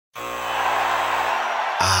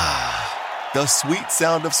The sweet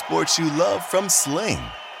sound of sports you love from Sling.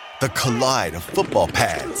 The collide of football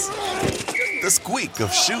pads. The squeak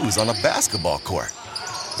of shoes on a basketball court.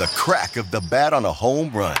 The crack of the bat on a home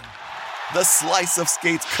run. The slice of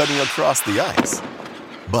skates cutting across the ice.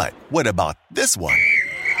 But what about this one?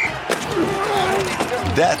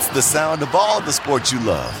 That's the sound of all the sports you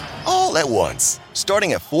love, all at once.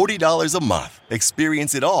 Starting at $40 a month.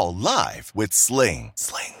 Experience it all live with Sling.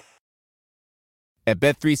 At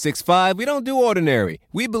Bet365, we don't do ordinary.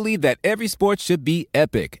 We believe that every sport should be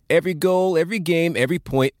epic. Every goal, every game, every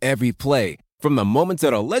point, every play. From the moments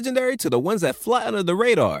that are legendary to the ones that fly under the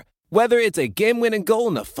radar. Whether it's a game-winning goal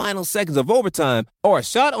in the final seconds of overtime or a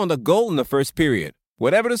shot on the goal in the first period.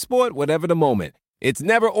 Whatever the sport, whatever the moment. It's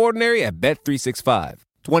never ordinary at Bet365.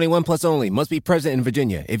 21 plus only. Must be present in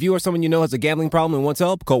Virginia. If you or someone you know has a gambling problem and wants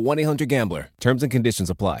help, call 1-800-GAMBLER. Terms and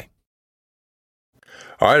conditions apply.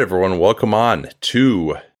 All right, everyone, welcome on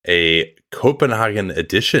to a Copenhagen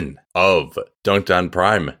edition of Dunked on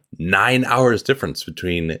Prime. 9 hours difference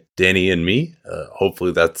between Danny and me.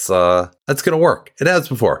 Hopefully that's going to work. It has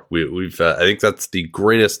before. We've I think that's the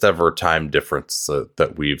greatest ever time difference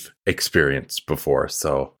that we've experienced before.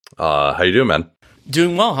 So, how you doing, man?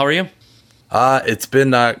 Doing well. How are you? It's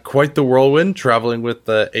been quite the whirlwind traveling with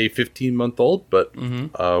a 15-month-old, but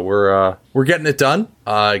we're getting it done.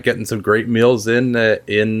 Getting some great meals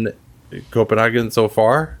in Copenhagen so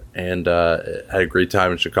far, and had a great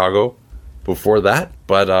time in Chicago before that.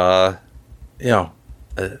 But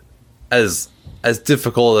as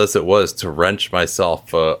difficult as it was to wrench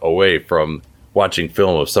myself away from watching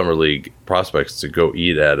film of Summer League prospects to go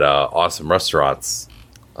eat at awesome restaurants,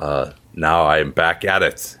 now I am back at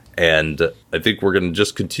it. And I think we're going to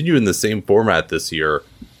just continue in the same format this year,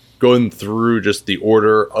 going through just the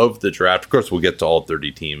order of the draft. Of course, we'll get to all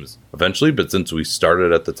 30 teams eventually, but since we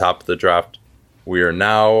started at the top of the draft, we are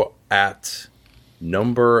now at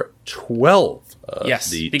number 12.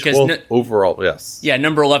 Yes, because 12th overall, yes. Yeah,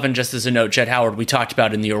 number 11, just as a note, Jed Howard, we talked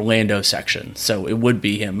about in the Orlando section, so it would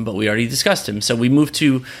be him, but we already discussed him. So we moved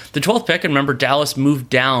to the 12th pick, and remember, Dallas moved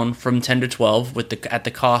down from 10 to 12 at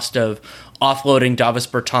the cost of offloading Davis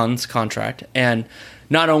Bertans' contract. And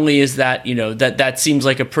not only is that, that seems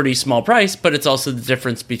like a pretty small price, but it's also the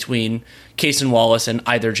difference between Cason Wallace and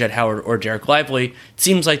either Jed Howard or Derek Lively. It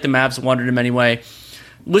seems like the Mavs wanted him anyway.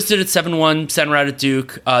 Listed at 7'1", center out at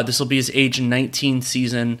Duke. This will be his age 19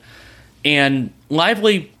 season. And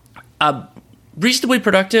Lively, reasonably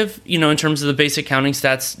productive, in terms of the basic counting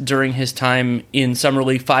stats during his time in Summer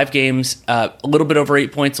League. 5 games, a little bit over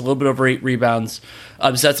 8 points, a little bit over 8 rebounds.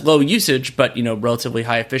 So that's low usage, but, relatively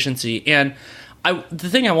high efficiency. And the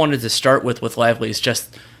thing I wanted to start with Lively is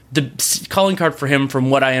just the calling card for him,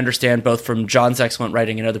 from what I understand, both from John's excellent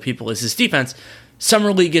writing and other people, is his defense.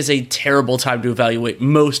 Summer League is a terrible time to evaluate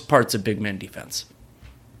most parts of big man defense.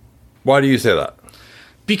 Why do you say that?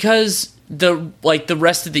 Because the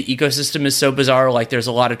rest of the ecosystem is so bizarre. Like, there's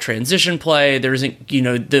a lot of transition play. There isn't,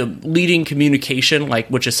 the leading communication,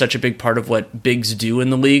 which is such a big part of what bigs do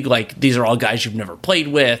in the league. Like, these are all guys you've never played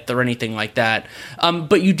with or anything like that.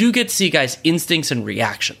 But you do get to see guys' instincts and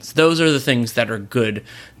reactions. Those are the things that are good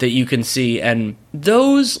that you can see. And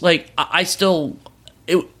those,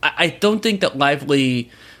 I don't think that Lively,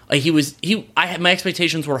 my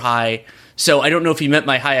expectations were high, so I don't know if he met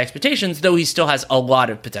my high expectations, though he still has a lot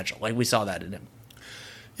of potential. We saw that in him.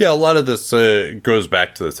 Yeah, a lot of this goes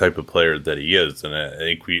back to the type of player that he is, and I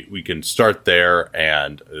think we can start there.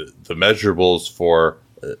 And the measurables for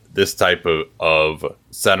this type of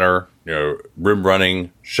center, rim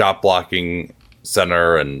running, shot blocking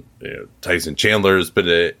center, and Tyson Chandler has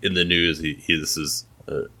been in the news. This is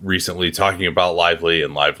recently talking about Lively,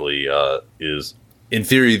 and Lively is, in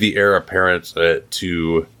theory, the heir apparent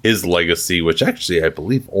to his legacy, which actually I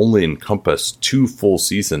believe only encompassed 2 full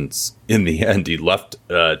seasons in the end. He left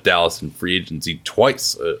Dallas in free agency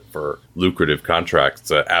twice for lucrative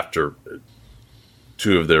contracts after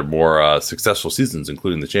 2 of their more successful seasons,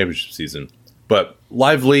 including the championship season. But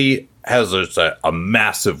Lively has a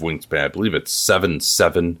massive wingspan. I believe it's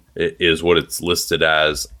 7'7" is what it's listed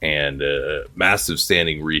as, and massive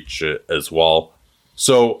standing reach as well.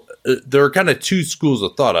 So there are kind of 2 schools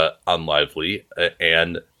of thought on Lively,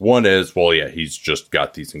 and one is, he's just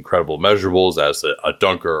got these incredible measurables as a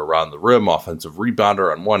dunker around the rim, offensive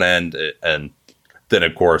rebounder on one end, and then,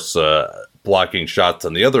 of course, blocking shots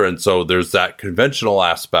on the other end. So there's that conventional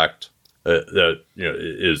aspect that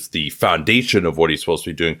is the foundation of what he's supposed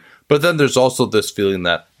to be doing. But then there's also this feeling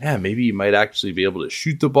that maybe he might actually be able to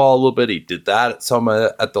shoot the ball a little bit. He did that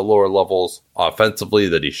at the lower levels offensively,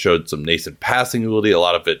 that he showed some nascent passing ability. A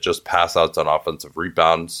lot of it just pass outs on offensive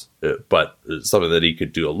rebounds, but something that he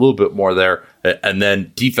could do a little bit more there. And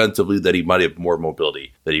then defensively, that he might have more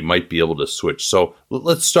mobility, that he might be able to switch. So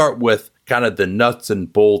let's start with kind of the nuts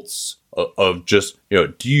and bolts of just,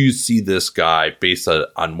 do you see this guy based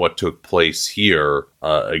on what took place here?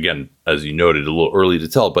 Again, as you noted, a little early to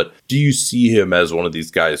tell, but do you see him as one of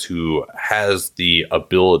these guys who has the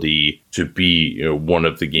ability to be one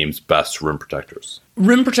of the game's best rim protectors?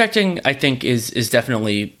 Rim protecting, I think, is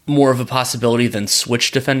definitely more of a possibility than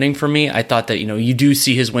switch defending for me. I thought that, you do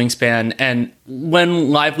see his wingspan, and when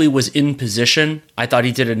Lively was in position, I thought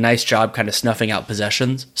he did a nice job kind of snuffing out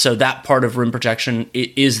possessions. So that part of rim protection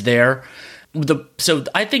is there. So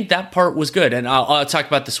I think that part was good, and I'll talk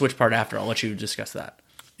about the switch part after. I'll let you discuss that.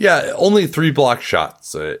 Yeah, only 3 block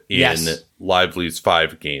shots in Lively's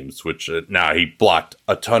 5 games, which now he blocked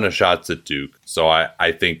a ton of shots at Duke. So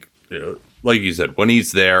I think, like you said, when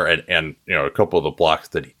he's there and a couple of the blocks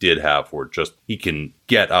that he did have were just, he can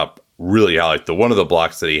get up really high. Like the one of the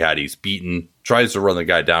blocks that he had, he's beaten, tries to run the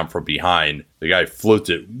guy down from behind. The guy floats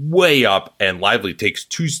it way up, and Lively takes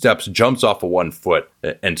 2 steps, jumps off of 1 foot,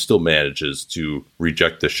 and still manages to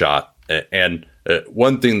reject the shot. And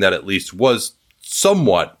one thing that at least was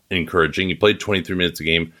somewhat encouraging, he played 23 minutes a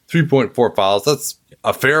game, 3.4 fouls. That's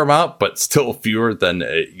a fair amount, but still fewer than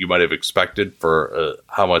you might have expected for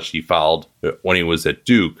how much he fouled when he was at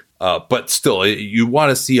Duke. But still, you want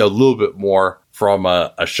to see a little bit more from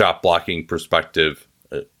a shot blocking perspective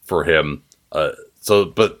for him.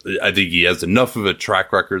 But I think he has enough of a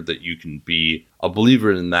track record that you can be a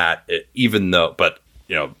believer in that,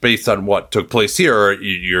 based on what took place here,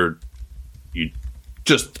 you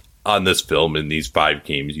just on this film in these 5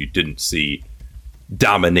 games, you didn't see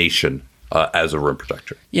domination as a rim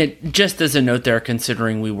protector. Yeah, just as a note there,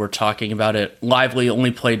 considering we were talking about it, Lively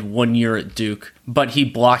only played 1 year at Duke, but he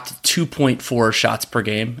blocked 2.4 shots per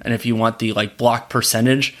game. And if you want the block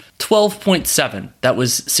percentage, 12.7. That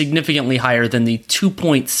was significantly higher than the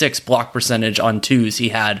 2.6 block percentage on 2s he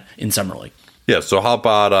had in Summer League. Yeah, so how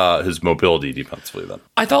about his mobility defensively then?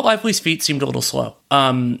 I thought Lively's feet seemed a little slow.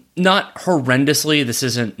 Not horrendously. This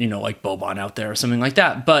isn't, like Boban out there or something like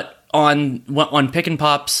that, but on pick and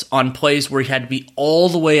pops, on plays where he had to be all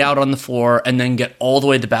the way out on the floor and then get all the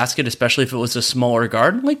way to the basket, especially if it was a smaller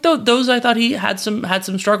guard, those I thought he had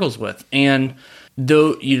some struggles with. And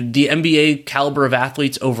though the NBA caliber of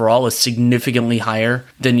athletes overall is significantly higher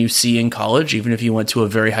than you see in college, even if you went to a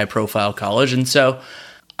very high profile college. And so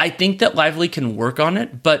I think that Lively can work on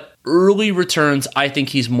it, but early returns, I think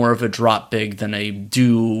he's more of a drop big than a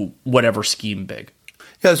do whatever scheme big.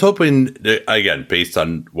 Yeah, I was hoping, again, based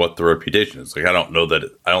on what the reputation is, I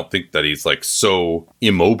don't think that he's so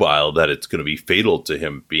immobile that it's going to be fatal to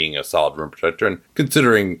him being a solid rim protector. And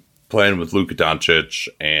considering playing with Luka Doncic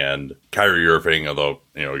and Kyrie Irving, although,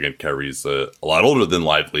 again, Kyrie's a lot older than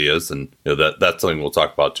Lively is, and that's something we'll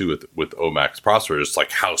talk about too with Omax Prosper, just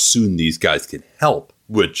how soon these guys can help,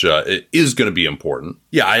 which is going to be important.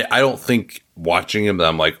 Yeah, I don't think watching him that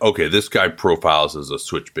I'm okay, this guy profiles as a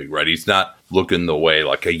switch big, right? He's not looking the way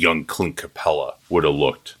a young Clint Capella would have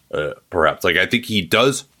looked, perhaps. I think he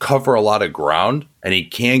does cover a lot of ground, and he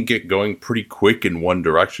can get going pretty quick in one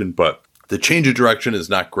direction, but the change of direction is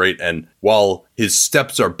not great. And while his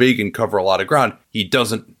steps are big and cover a lot of ground, he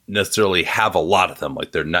doesn't necessarily have a lot of them.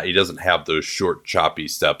 He doesn't have those short, choppy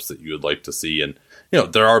steps that you would like to see. And,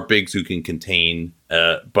 there are bigs who can contain,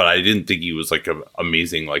 but I didn't think he was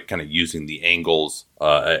amazing, kind of using the angles,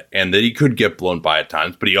 and that he could get blown by at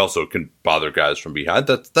times, but he also can bother guys from behind.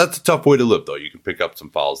 That's a tough way to live, though. You can pick up some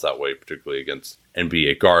fouls that way, particularly against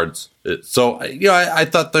NBA guards. So, I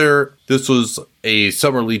thought this was a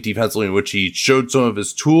summer league defensively in which he showed some of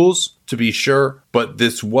his tools, to be sure, but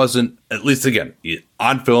this wasn't, at least again,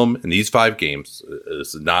 on film in these 5 games,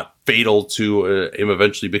 this is not fatal to him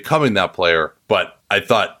eventually becoming that player, but I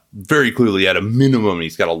thought very clearly at a minimum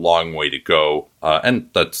he's got a long way to go, and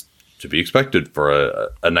that's to be expected for a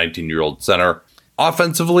 19-year-old center.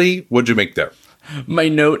 Offensively, what'd you make there? My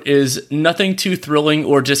note is nothing too thrilling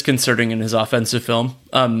or disconcerting in his offensive film.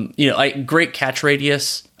 Great catch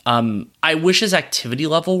radius. I wish his activity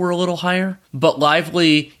level were a little higher, but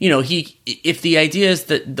Lively, if the idea is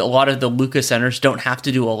that a lot of the Luka centers don't have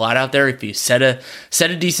to do a lot out there, if you set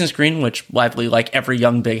a decent screen, which Lively, every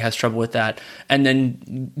young big has trouble with that, and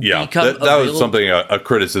then that was something, a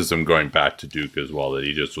criticism going back to Duke as well, that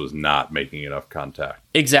he just was not making enough contact.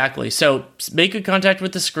 Exactly. So make good contact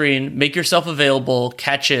with the screen, make yourself available,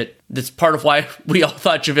 catch it, that's part of why we all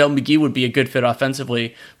thought JaVale McGee would be a good fit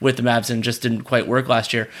offensively with the Mavs and just didn't quite work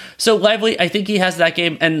last year. So Lively, I think he has that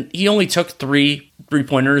game, and he only took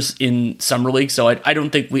 3-pointers in Summer League, so I don't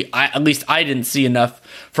think at least I didn't see enough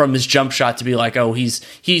from his jump shot to be like, oh, he's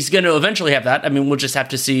going to eventually have that. I mean, we'll just have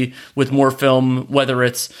to see with more film, whether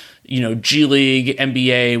it's, G League,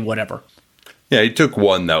 NBA, whatever. Yeah, he took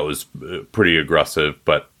one that was pretty aggressive,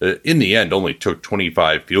 but in the end only took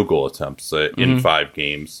 25 field goal attempts in 5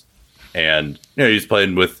 games. And he's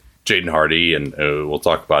playing with Jaden Hardy, and we'll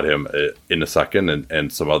talk about him in a second,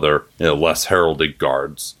 and some other less heralded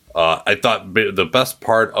guards. I thought the best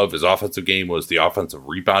part of his offensive game was the offensive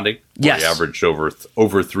rebounding. Yes. He averaged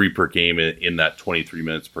over 3 per game in that 23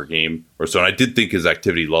 minutes per game or so. And I did think his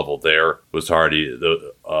activity level there was hard,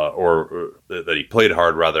 or that he played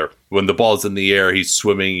hard, rather. When the ball's in the air, he's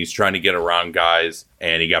swimming, he's trying to get around guys,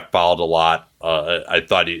 and he got fouled a lot. I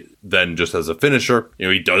thought then just as a finisher,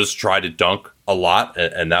 he does try to dunk a lot,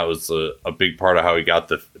 and that was a big part of how he got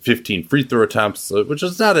the 15 free throw attempts, which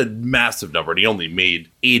is not a massive number, and he only made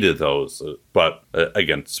 8 of those. But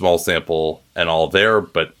again, small sample and all there,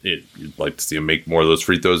 but you'd like to see him make more of those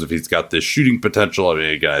free throws if he's got this shooting potential. I mean,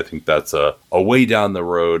 again, I think that's a way down the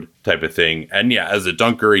road type of thing. And yeah, as a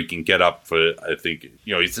dunker, he can get up for, I think,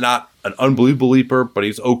 he's not an unbelievable leaper, but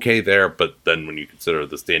he's okay there. But then when you consider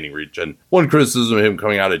the standing reach, and one criticism of him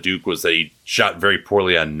coming out of Duke was that he shot very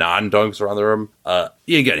poorly on non-dunks around the rim.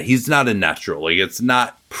 Again, he's not a natural. Like, it's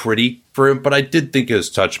not pretty for him, but I did think his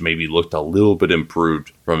touch maybe looked a little bit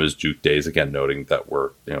improved from his Duke days. Again, noting that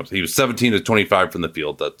he was 17 to 25 from the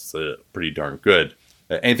field. That's pretty darn good.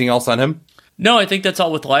 Anything else on him? No, I think that's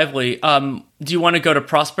all with Lively. Do you want to go to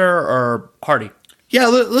Prosper or Hardy? Yeah,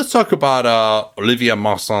 let's talk about Olivier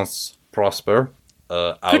Marsens Prosper.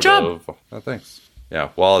 Good job. Thanks. Yeah,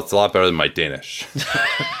 well, it's a lot better than my Danish.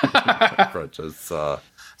 French. It's a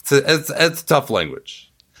tough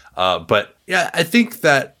language. But yeah, I think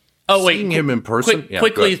that seeing him in person.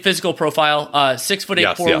 Quickly, physical profile: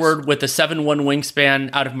 6'8" forward with a 7'1"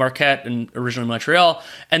 wingspan out of Marquette and originally Montreal,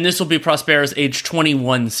 and this will be Prosper's age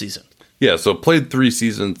 21 season. Yeah, so played 3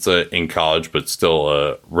 seasons in college, but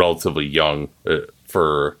still relatively young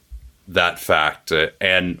for that fact.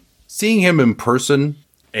 And seeing him in person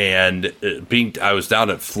and I was down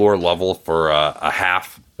at floor level for a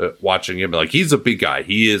half watching him. Like, he's a big guy.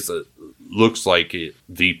 He looks like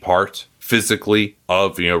the part physically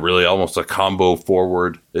of, really almost a combo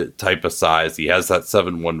forward type of size. He has that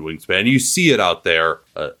 7'1" wingspan. You see it out there.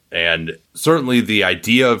 And certainly the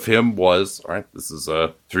idea of him was, all right, this is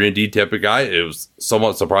a 3-and-D type of guy. It was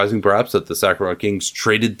somewhat surprising, perhaps, that the Sacramento Kings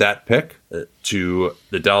traded that pick to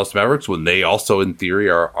the Dallas Mavericks when they also, in theory,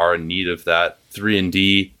 are in need of that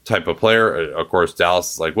 3-and-D type of player. Of course,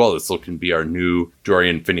 Dallas is like, well, this can be our new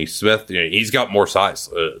Dorian Finney-Smith. He's got more size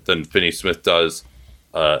than Finney-Smith does.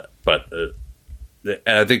 And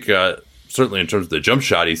I think certainly in terms of the jump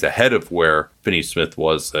shot, he's ahead of where Finney-Smith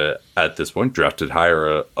was at this point, drafted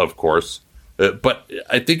higher, of course. But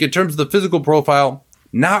I think in terms of the physical profile,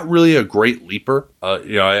 not really a great leaper.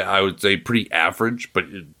 I would say pretty average, but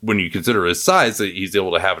when you consider his size, he's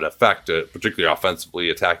able to have an effect, particularly offensively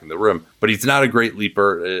attacking the rim. But he's not a great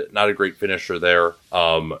leaper, not a great finisher there.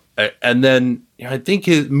 And then I think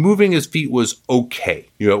moving his feet was okay.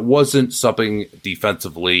 It wasn't something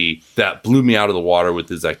defensively that blew me out of the water with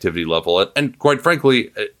his activity level. And quite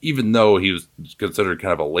frankly, even though he was considered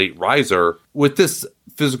kind of a late riser, with this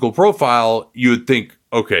physical profile, you would think,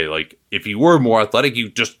 okay, like, if he were more athletic, he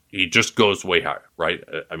just goes way higher, right?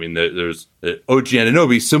 I mean, there's OG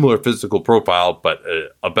Anunoby, similar physical profile, but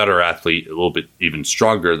a better athlete, a little bit even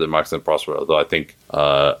stronger than Maxence Prosper. Although I think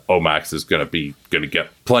Omax is going to get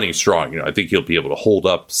plenty strong. I think he'll be able to hold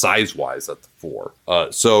up size wise at the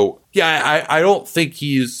 4. So yeah, I don't think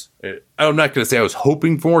he's. I'm not going to say I was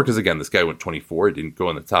hoping for, because again, this guy went 24. He didn't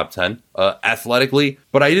go in the top 10 athletically,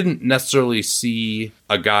 but I didn't necessarily see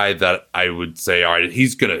a guy that I would say, all right,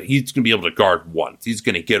 he's gonna be able to guard once. He's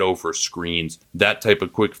gonna get over screens, that type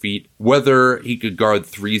of quick feet. Whether he could guard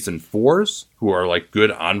 3s and 4s, who are like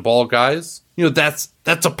good on ball guys, that's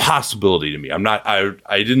a possibility to me.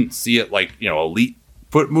 I didn't see it like elite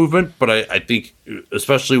foot movement, but I think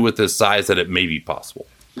especially with his size that it may be possible.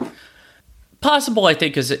 Possible, I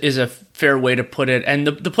think, is a fair way to put it. And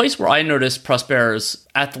the place where I noticed Prosper's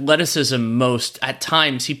athleticism most at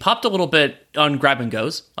times, he popped a little bit on grab and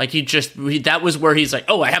goes. Like that was where he's like,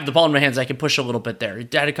 oh, I have the ball in my hands, I can push a little bit there. He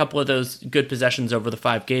had a couple of those good possessions over the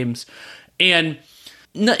 5 games. And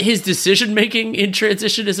his decision making in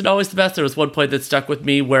transition isn't always the best. There was one play that stuck with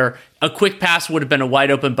me where a quick pass would have been a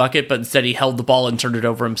wide open bucket, but instead he held the ball and turned it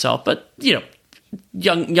over himself. But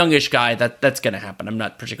youngish guy, that's going to happen. I'm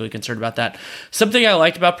not particularly concerned about that. Something I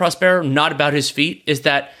liked about Prosper, not about his feet, is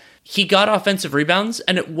that he got offensive rebounds,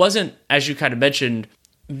 and it wasn't, as you kind of mentioned,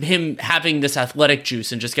 him having this athletic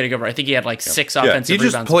juice and just getting over. I think he had like 6 offensive rebounds. He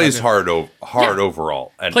just plays hard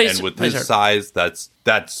overall, and with his hard. size, that's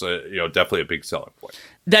definitely a big selling point.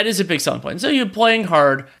 That is a big selling point. So you're playing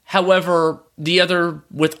hard. However,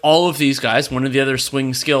 with all of these guys, one of the other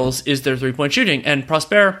swing skills is their 3-point shooting. And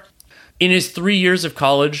Prosper, in his 3 years of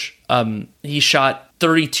college, he shot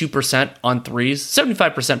 32% on threes,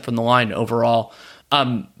 75% from the line overall.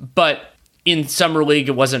 But in summer league,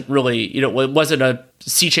 it wasn't really, it wasn't a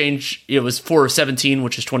sea change. It was 4 of 17,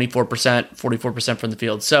 which is 24%, 44% from the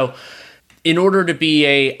field. So in order to be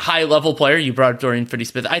a high level player, you brought up Dorian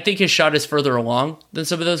Finney-Smith. I think his shot is further along than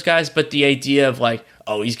some of those guys, but the idea of like,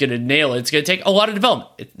 oh, he's going to nail it. It's going to take a lot of development.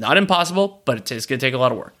 It's not impossible, but it's going to take a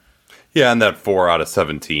lot of work. Yeah, and that 4 out of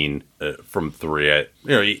 17 from 3,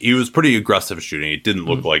 he was pretty aggressive shooting. It didn't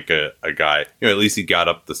look like a guy. At least he got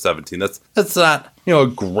up to 17. That's not a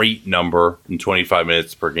great number in 25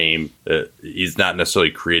 minutes per game. He's not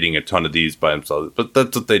necessarily creating a ton of these by himself, but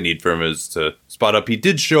that's what they need from him is to spot up. He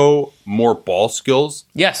did show more ball skills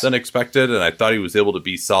than expected, and I thought he was able to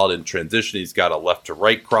be solid in transition. He's got a left to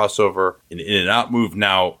right crossover, an in and out move.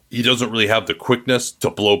 Now, he doesn't really have the quickness to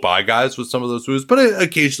blow by guys with some of those moves, but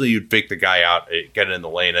occasionally you'd fake the guy out, get it in the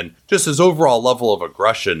lane, and just his overall level of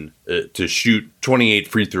aggression to shoot 28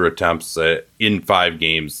 free throw attempts in 5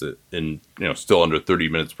 games in still under 30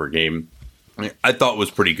 minutes per game, I thought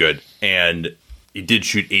was pretty good. And he did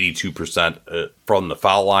shoot 82% from the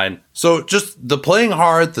foul line. So just the playing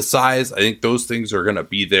hard, the size, I think those things are going to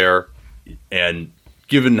be there. And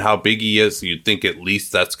given how big he is, you'd think at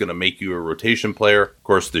least that's going to make you a rotation player. Of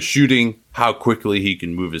course, the shooting, how quickly he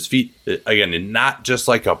can move his feet. Again, and not just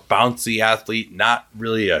like a bouncy athlete, not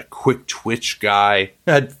really a quick twitch guy.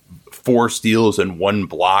 Had 4 steals and 1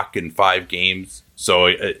 block in 5 games. So,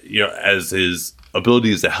 as his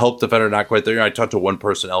ability as a help defender, not quite there. I talked to one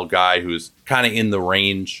personnel guy who's kind of in the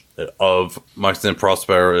range of Maxime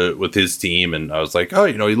Prosper with his team, and I was like, oh,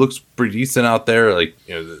 he looks pretty decent out there. Like,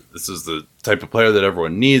 this is the type of player that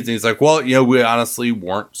everyone needs. And he's like, well, we honestly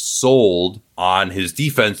weren't sold on his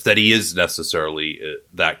defense that he is necessarily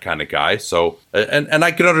that kind of guy. So, and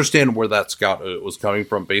I can understand where that scout was coming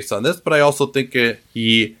from based on this, but I also think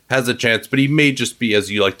he has a chance, but he may just be,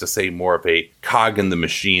 as you like to say, more of a cog in the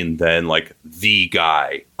machine than like the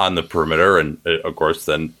guy on the perimeter. And of course,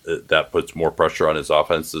 then that puts more pressure on his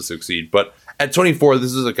offense to succeed. But at 24,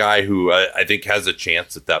 this is a guy who I think has a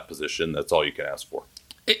chance at that position. That's all you can ask for.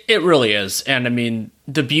 It really is. And I mean,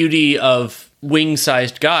 the beauty of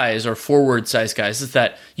wing-sized guys or forward-sized guys is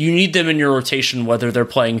that you need them in your rotation, whether they're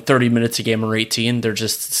playing 30 minutes a game or 18. They're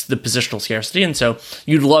just the positional scarcity. And so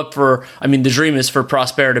you'd love the dream is for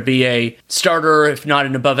Prosper to be a starter, if not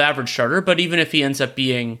an above-average starter. But even if he ends up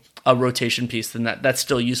being a rotation piece, then that's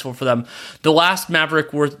still useful for them. The last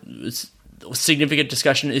Maverick worth significant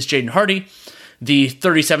discussion is Jaden Hardy, the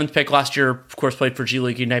 37th pick last year, of course, played for G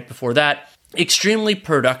League Ignite before that. Extremely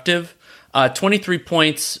productive, 23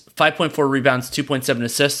 points, 5.4 rebounds, 2.7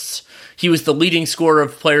 assists. He was the leading scorer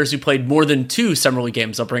of players who played more than 2 Summer League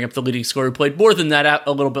games. I'll bring up the leading scorer who played more than that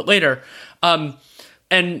a little bit later.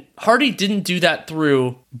 And Hardy didn't do that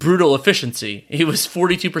through brutal efficiency. He was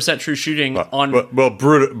 42% true shooting on...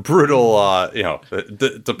 brutal,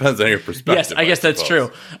 it depends on your perspective. Yes, I guess that's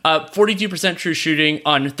true. 42% true shooting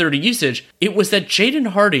on 30 usage. It was that Jaden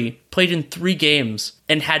Hardy played in 3 games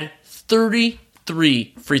and had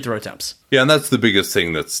 33 free throw attempts. Yeah, and that's the biggest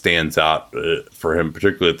thing that stands out for him,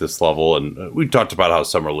 particularly at this level. And we talked about how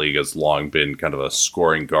Summer League has long been kind of a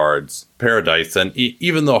scoring guards paradise. And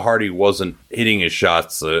even though Hardy wasn't hitting his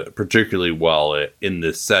shots particularly well in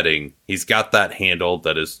this setting, he's got that handle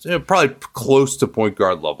that is probably close to point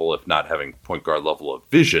guard level, if not having point guard level of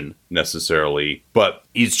vision necessarily. But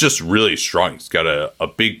he's just really strong. He's got a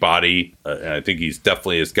big body, and I think he's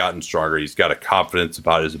definitely has gotten stronger. He's got a confidence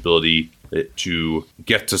about his ability to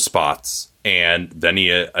get to spots, and then he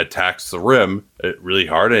attacks the rim really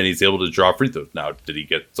hard, and he's able to draw free throws. Now, did he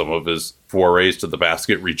get some of his forays to the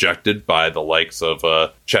basket rejected by the likes of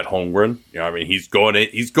Chet Holmgren? He's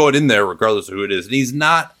going in there regardless of who it is, and he's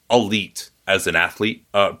not elite as an athlete,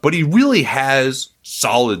 but he really has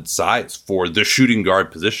solid size for the shooting guard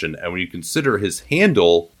position. And when you consider his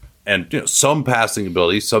handle and some passing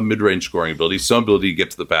ability, some mid-range scoring ability, some ability to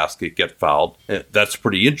get to the basket, get fouled, that's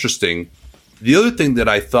pretty interesting. The other thing that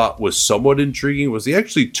I thought was somewhat intriguing was he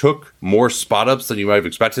actually took more spot-ups than you might have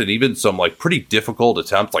expected, and even some pretty difficult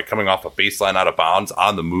attempts, like coming off a baseline out of bounds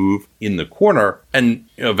on the move in the corner. And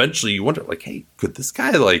eventually you wonder, like, hey, could this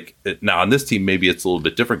guy, like, now on this team, maybe it's a little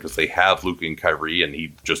bit different because they have Luka and Kyrie and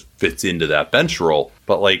he just fits into that bench role.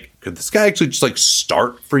 But, like, could this guy actually just, like,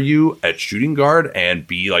 start for you at shooting guard and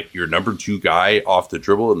be, like, your number 2 guy off the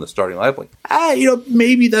dribble in the starting lineup? Like,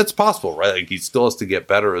 maybe that's possible, right? Like, he still has to get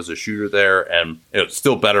better as a shooter there and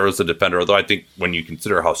still better as a defender. Although I think when you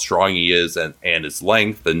consider how strong he is and his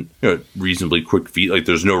length and, reasonably quick feet, like,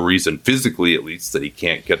 there's no reason physically, at least, that he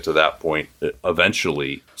can't get to that point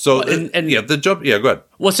eventually. So, the jump, go ahead.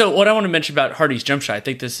 Well, so what I want to mention about Hardy's jump shot, I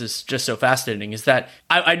think this is just so fascinating, is that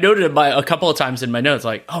I noted it a couple of times in my notes,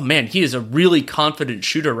 like, oh man, he is a really confident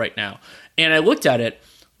shooter right now. And I looked at it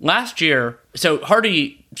last year. So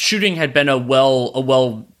Hardy shooting had been a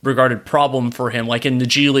well regarded problem for him. Like in the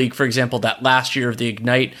G League, for example, that last year of the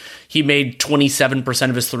Ignite, he made 27%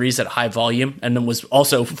 of his threes at high volume and then was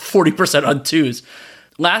also 40% on twos.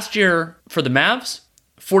 Last year for the Mavs,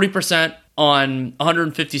 40% on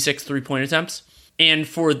 156 three-point attempts. And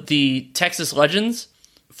for the Texas Legends,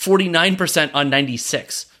 49% on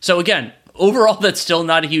 96. So again, overall, that's still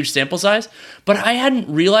not a huge sample size, but I hadn't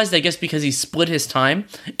realized, I guess because he split his time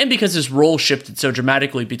and because his role shifted so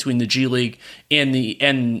dramatically between the G League and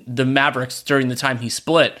the Mavericks during the time he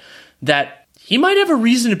split, that he might have a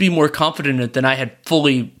reason to be more confident in it than I had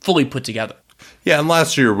fully put together. Yeah, and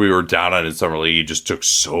last year we were down on his summer league. He just took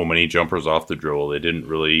so many jumpers off the dribble. They didn't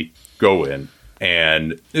really go in.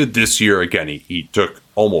 And this year, again, he took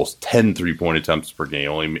almost 10 three-point attempts per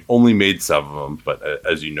game, only made 7 of them. But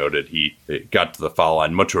as you noted, he got to the foul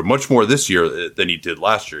line much more this year than he did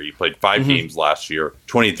last year. He played 5 games last year,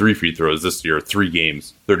 23 free throws this year, 3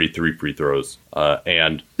 games, 33 free throws.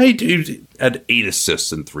 And he had 8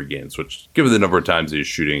 assists in 3 games, which, given the number of times he was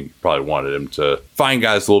shooting, probably wanted him to find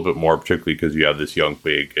guys a little bit more, particularly because you have this young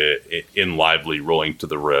big in Lively rolling to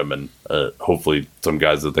the rim and hopefully some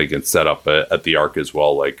guys that they can set up at the arc as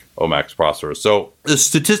well, like Omax Prosper. So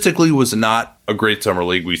statistically was not a great summer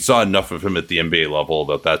league. We saw enough of him at the NBA level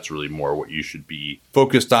that that's really more what you should be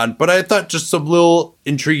focused on. But I thought just some little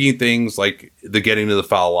intriguing things like the getting to the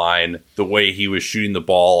foul line, the way he was shooting the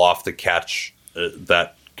ball off the catch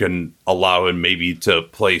that can allow him maybe to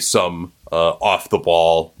play some off the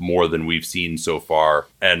ball more than we've seen so far.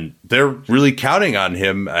 And they're really counting on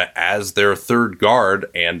him as their third guard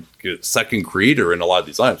and second creator in a lot of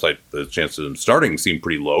these lineups. Like the chances of him starting seem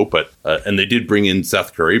pretty low, but and they did bring in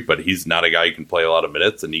Seth Curry, but he's not a guy who can play a lot of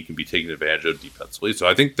minutes and he can be taken advantage of defensively. So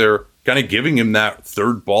I think they're kind of giving him that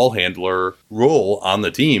third ball handler role on the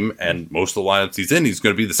team. And most of the lineups he's in, he's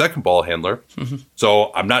going to be the second ball handler. Mm-hmm.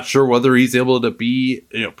 So I'm not sure whether he's able to be,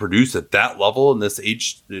 produce at that level in this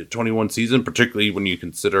age 21 season, particularly when you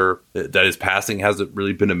consider that his passing hasn't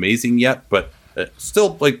really been amazing yet. But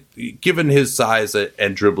still, like, given his size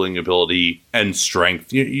and dribbling ability and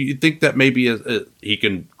strength, you think that maybe he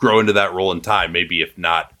can grow into that role in time, maybe if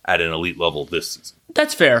not at an elite level this season.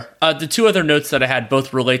 That's fair. The 2 other notes that I had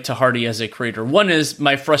both relate to Hardy as a creator. One is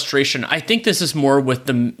my frustration. I think this is more with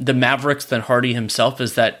the Mavericks than Hardy himself,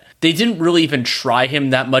 is that they didn't really even try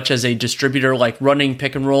him that much as a distributor, like running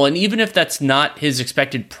pick and roll. And even if that's not his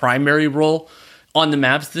expected primary role on the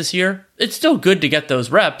Mavs this year, it's still good to get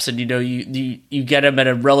those reps. And, you get him at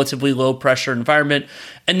a relatively low pressure environment.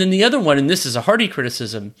 And then the other one, and this is a Hardy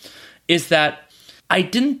criticism, is that I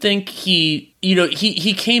didn't think he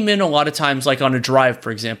came in a lot of times, like on a drive, for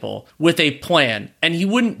example, with a plan, and he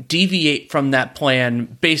wouldn't deviate from that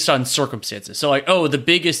plan based on circumstances. So like, the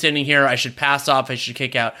biggest inning here, I should pass off, I should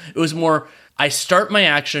kick out. It was more, I start my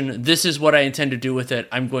action, this is what I intend to do with it,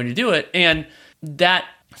 I'm going to do it. And that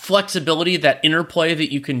flexibility, that interplay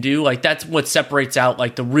that you can do, like that's what separates out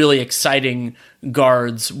like the really exciting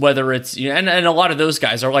guards, whether it's, and a lot of those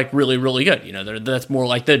guys are like really, really good. That's more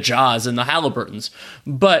like the Jaws and the Halliburtons.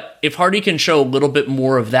 But if Hardy can show a little bit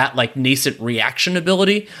more of that like nascent reaction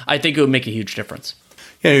ability, I think it would make a huge difference.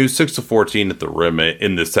 Yeah, he was 6 of 14 at the rim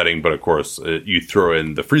in this setting, but of course, you throw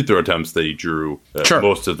in the free throw attempts that he drew,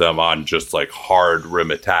 most of them on just like hard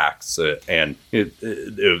rim attacks, and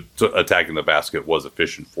attacking the basket was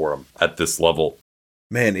efficient for him at this level.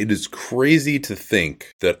 Man, it is crazy to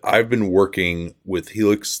think that I've been working with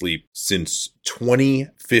Helix Sleep since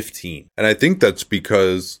 2015. And I think that's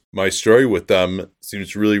because my story with them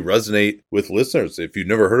seems to really resonate with listeners. If you've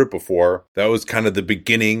never heard it before, that was kind of the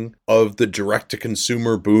beginning of the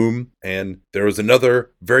direct-to-consumer boom. And there was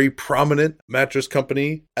another very prominent mattress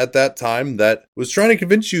company at that time that was trying to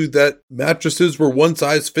convince you that mattresses were one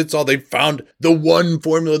size fits all. They found the one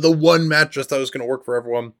formula, the one mattress that was going to work for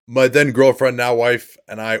everyone. My then girlfriend, now wife,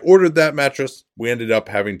 and I ordered that mattress. we ended up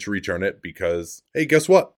having to return it because, hey, guess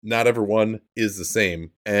what? Not everyone is the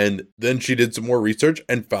same. And then she did some more research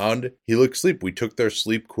and found Helix Sleep. We took their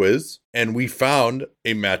sleep quiz and we found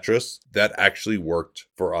a mattress that actually worked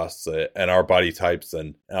for us and our body types.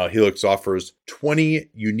 And Helix offers 20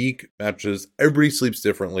 unique mattresses. Everybody sleeps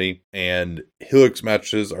differently, and Helix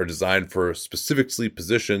mattresses are designed for specific sleep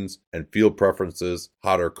positions and field preferences,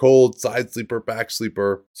 hot or cold, side sleeper, back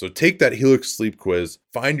sleeper. So take that Helix Sleep quiz,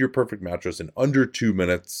 find your perfect mattress in under 2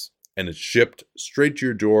 minutes, and it's shipped straight to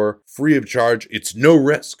your door, free of charge. It's no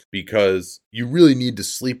risk because you really need to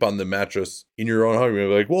sleep on the mattress in your own home.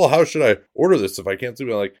 You're like, well, how should I order this if I can't sleep?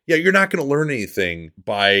 I'm like, yeah, you're not going to learn anything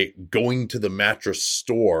by going to the mattress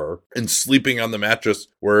store and sleeping on the mattress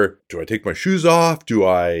where, do I take my shoes off? Do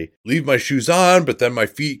I leave my shoes on, but then my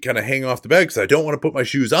feet kind of hang off the bed because I don't want to put my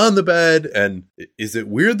shoes on the bed? And is it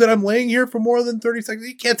weird that I'm laying here for more than 30 seconds?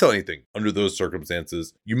 You can't tell anything under those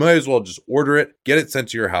circumstances. You might as well just order it, get it sent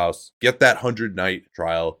to your house, get that 100-night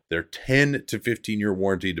trial, their 10 to 15-year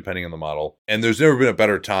warranty, depending on the model. And there's never been a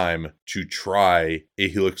better time to try a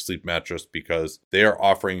Helix Sleep mattress because they are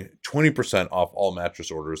offering 20% off all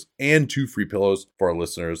mattress orders and 2 free pillows for our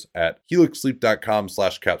listeners at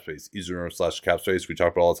helixsleep.com/capspace. Easy to remember /capspace. We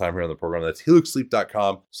talk about all the time here on the program. That's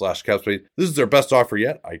helixsleep.com/capspace. This is their best offer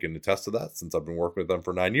yet. I can attest to that since I've been working with them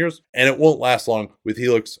for 9 years. And it won't last long with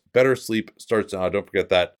Helix. Better sleep starts now. Don't forget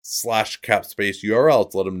that /capspace URL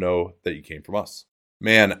to let them know that you came from us.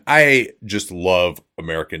 Man, I just love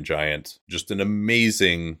American Giant. Just an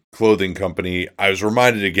amazing clothing company. I was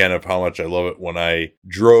reminded again of how much I love it when I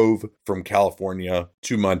drove from California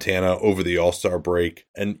to Montana over the All-Star break.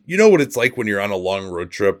 And you know what it's like when you're on a long road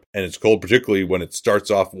trip and it's cold, particularly when it starts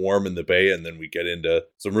off warm in the Bay and then we get into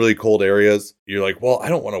some really cold areas. You're like, well, I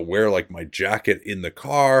don't want to wear like my jacket in the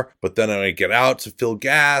car, but then when I get out to fill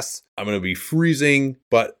gas, I'm going to be freezing.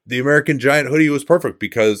 But the American Giant hoodie was perfect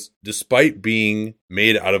because despite being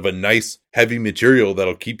made out of a nice heavy material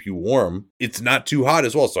that'll keep you warm, it's not too hot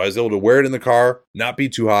as well. So I was able to wear it in the car, not be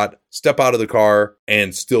too hot, step out of the car,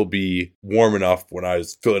 and still be warm enough when I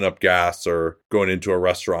was filling up gas or going into a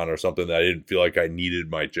restaurant or something that I didn't feel like I needed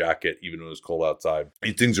my jacket even when it was cold outside.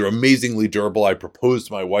 These things are amazingly durable. I proposed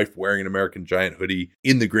to my wife wearing an American Giant hoodie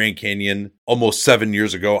in the Grand Canyon almost 7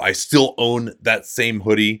 years ago. I still own that same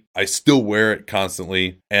hoodie. I still wear it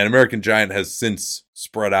constantly. And American Giant has since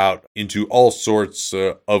spread out into all sorts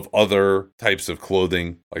of other types of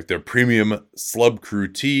clothing, like their premium Slub Crew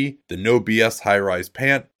tee, the No BS high-rise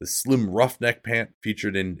pant, the slim roughneck pant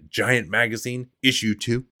featured in Giant Magazine issue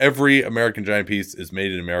 2. Every American Giant piece is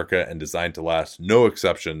made in America and designed to last, no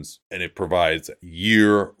exceptions, and it provides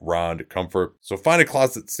year-round comfort. So find a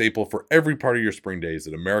closet staple for every part of your spring days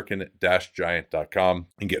at american-giant.com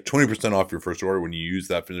and get 20% off your first order when you use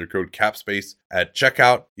that vendor code CAPSPACE at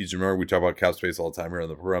checkout. Easy to remember, we talk about CAPSPACE all the time here on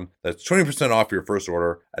the program. That's 20% off your first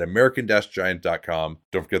order at american-giant.com.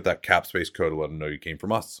 Don't forget that CAPSPACE code to let them know you came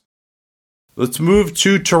from us. Let's move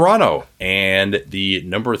to Toronto and the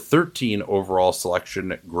number 13 overall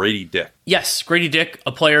selection, Grady Dick. Yes, Grady Dick,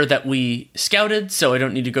 a player that we scouted, so I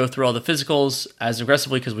don't need to go through all the physicals as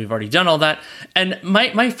aggressively because we've already done all that. And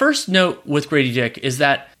my first note with Grady Dick is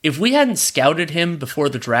that if we hadn't scouted him before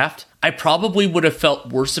the draft, I probably would have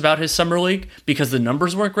felt worse about his summer league because the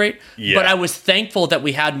numbers weren't great. Yeah. But I was thankful that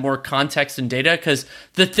we had more context and data because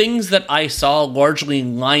the things that I saw largely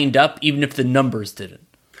lined up, even if the numbers didn't.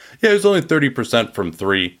 Yeah, it was only 30% from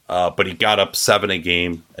 3, but he got up 7 a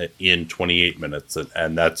game in 28 minutes.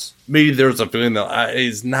 And that's maybe there's a feeling that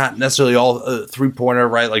he's not necessarily all three-pointer,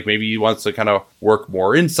 right? Like maybe he wants to kind of work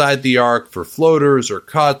more inside the arc for floaters or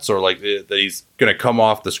cuts, or like that he's going to come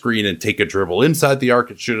off the screen and take a dribble inside the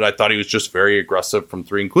arc and shoot it. I thought he was just very aggressive from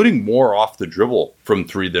 3, including more off the dribble from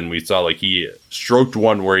 3 than we saw. Like he stroked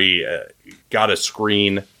one where he got a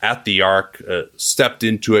screen at the arc, stepped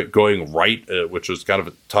into it going right, which was kind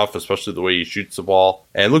of tough, especially the way he shoots the ball.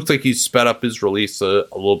 And it looks like he sped up his release a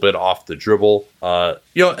little bit off the dribble.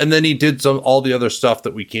 And then he did all the other stuff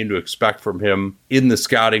that we came to expect from him in the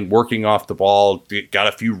scouting, working off the ball, got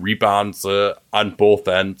a few rebounds on both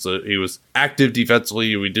ends. He was active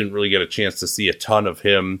defensively. We didn't really get a chance to see a ton of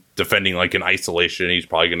him defending like in isolation. He's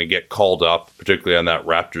probably going to get called up, particularly on that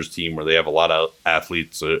Raptors team where they have a lot of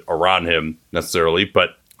athletes around him necessarily.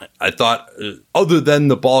 But I thought other than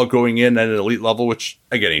the ball going in at an elite level, which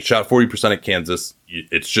again, he shot 40% at Kansas.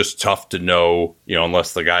 It's just tough to know,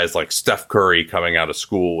 unless the guy is like Steph Curry coming out of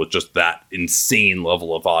school with just that insane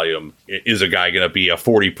level of volume. Is a guy going to be a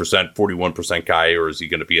 40%, 41% guy, or is he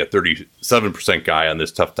going to be a 37% guy on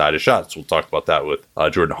this tough tide of shots? We'll talk about that with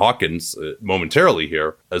Jordan Hawkins momentarily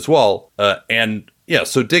here as well. And Yeah,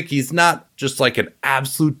 so Dick, he's not just like an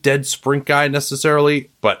absolute dead sprint guy necessarily,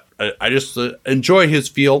 but I just enjoy his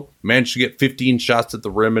feel. Managed to get 15 shots at the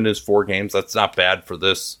rim in his 4 games. That's not bad for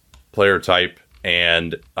this player type.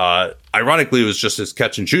 And ironically, it was just his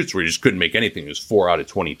catch and shoots where he just couldn't make anything. It was 4 out of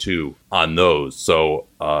 22 on those. So,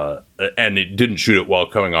 and it didn't shoot it well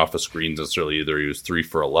coming off of screens necessarily either. He was 3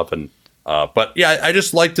 for 11. But yeah, I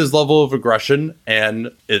just liked his level of aggression,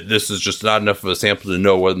 and this is just not enough of a sample to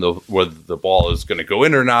know whether the ball is going to go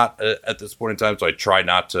in or not at this point in time. So I try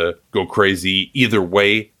not to go crazy either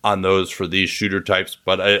way on those for these shooter types.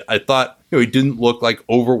 But I thought, he didn't look like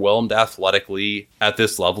overwhelmed athletically at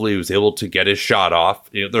this level. He was able to get his shot off.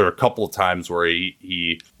 There are a couple of times where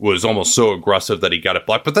he was almost so aggressive that he got it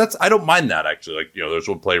blocked. But I don't mind that, actually. Like, there's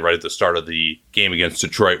one play right at the start of the game against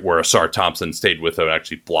Detroit where Asar Thompson stayed with him and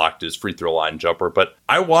actually blocked his free throw line jumper. But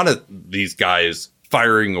I wanted these guys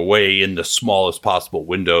firing away in the smallest possible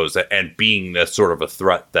windows and being this sort of a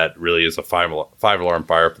threat that really is a five-alarm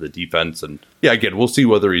fire for the defense. And yeah, again, we'll see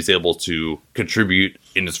whether he's able to contribute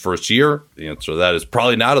in his first year. The answer to that is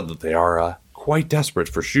probably not, that they are quite desperate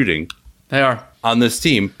for shooting. They are. On this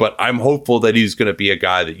team, but I'm hopeful that he's going to be a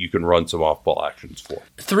guy that you can run some off-ball actions for.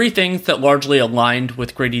 3 things that largely aligned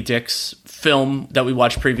with Grady Dick's film that we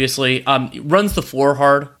watched previously. Runs the floor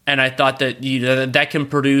hard, and I thought that that can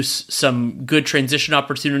produce some good transition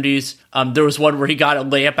opportunities. There was one where he got a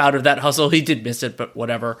layup out of that hustle. He did miss it, but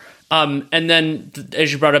whatever. And then,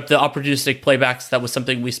 as you brought up, the opportunistic playbacks, that was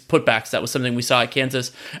something that was something we saw at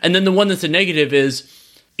Kansas. And then the one that's a negative is,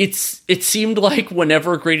 it seemed like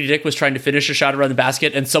whenever Grady Dick was trying to finish a shot around the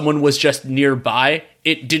basket and someone was just nearby,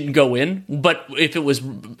 it didn't go in. But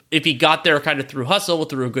if he got there kind of through hustle,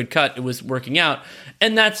 through a good cut, it was working out.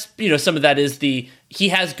 And that's, some of that is he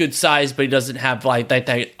has good size, but he doesn't have like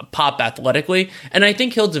that pop athletically. And I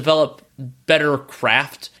think he'll develop better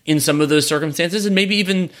craft in some of those circumstances, and maybe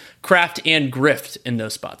even craft and grift in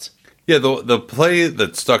those spots. Yeah, the play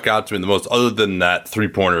that stuck out to me the most, other than that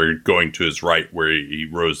 3-pointer going to his right where he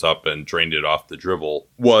rose up and drained it off the dribble,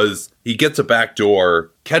 was he gets a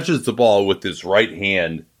backdoor, catches the ball with his right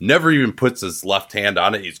hand, never even puts his left hand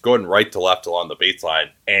on it. He's going right to left along the baseline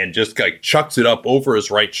and just like chucks it up over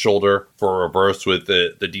his right shoulder for a reverse with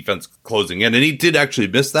the defense closing in. And he did actually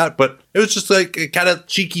miss that, but it was just like a kind of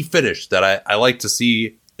cheeky finish that I like to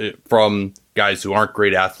see from guys who aren't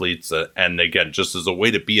great athletes, and again, just as a way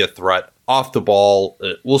to be a threat off the ball.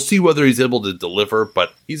 We'll see whether he's able to deliver,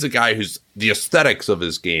 but he's a guy who's the aesthetics of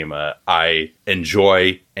his game I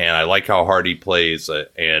enjoy, and I like how hard he plays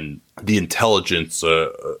and the intelligence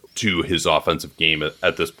to his offensive game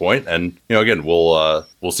at this point. And again,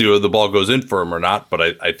 we'll see whether the ball goes in for him or not, but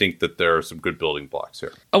I think that there are some good building blocks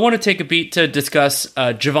here. I want to take a beat to discuss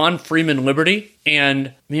Javon Freeman-Liberty,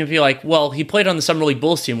 and you'll be like, well, he played on the Summer League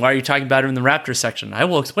Bulls team. Why are you talking about him in the Raptors section? I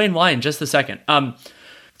will explain why in just a second.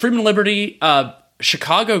 Freeman-Liberty,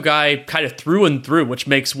 Chicago guy kind of through and through, which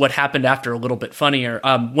makes what happened after a little bit funnier.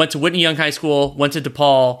 Went to Whitney Young High School, went to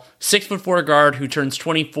DePaul, 6'4" guard who turns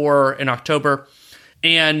 24 in October,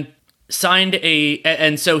 and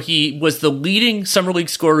and so he was the leading Summer League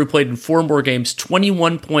scorer who played in 4 more games,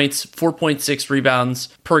 21 points, 4.6 rebounds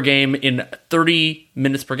per game in 30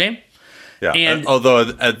 minutes per game. Yeah, and although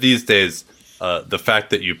at these days, the fact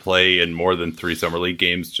that you play in more than 3 Summer League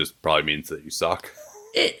games just probably means that you suck.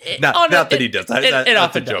 Not that he does. It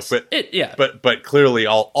often does. But clearly,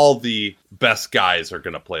 all the best guys are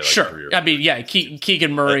going to play like career. I mean, yeah,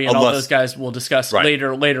 Keegan Murray and all those guys we'll discuss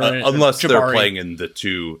later. Unless they're playing in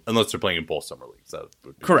unless they're playing in both summer leagues. That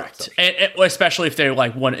would be correct, and especially if they're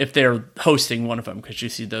if they're hosting one of them, because you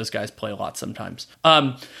see those guys play a lot sometimes.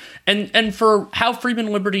 And for how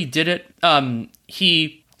Freeman-Liberty did it,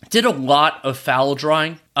 he did a lot of foul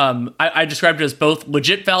drawing. I described it as both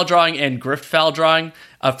legit foul drawing and grift foul drawing.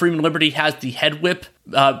 Freeman-Liberty has the head whip,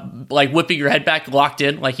 whipping your head back locked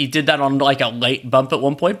in. Like he did that on a late bump at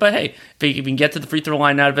one point. But hey, if he can get to the free throw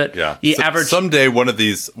line out of it, he averaged. Someday one of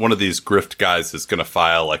these grift guys is going to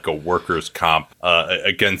file a workers' comp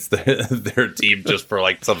against their team just for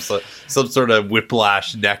some sort of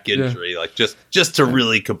whiplash neck injury, just to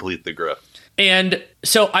really complete the grift. And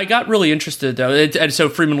so I got really interested, though. And so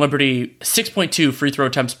Freeman-Liberty, 6.2 free throw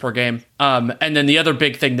attempts per game. And then the other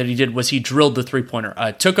big thing that he did was he drilled the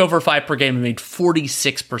three-pointer. Took over 5 per game and made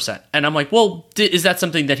 46%. And I'm like, well, is that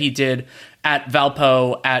something that he did at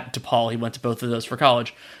Valpo, at DePaul? He went to both of those for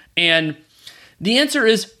college. And the answer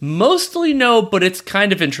is mostly no, but it's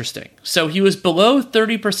kind of interesting. So he was below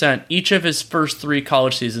 30% each of his first 3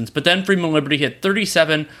 college seasons. But then Freeman-Liberty hit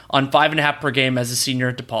 37 on 5.5 per game as a senior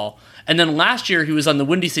at DePaul. And then last year, he was on the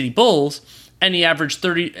Windy City Bulls, and he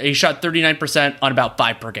shot 39% on about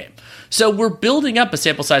 5 per game. So we're building up a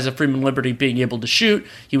sample size of Freeman Liberty being able to shoot.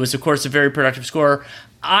 He was, of course, a very productive scorer.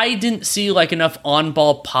 I didn't see enough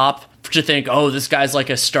on-ball pop to think, oh, this guy's like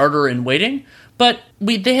a starter in waiting. But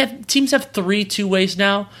teams have 3 two-ways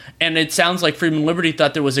now, and it sounds like Freeman Liberty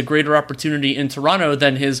thought there was a greater opportunity in Toronto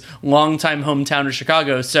than his longtime hometown of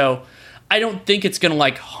Chicago. So I don't think it's going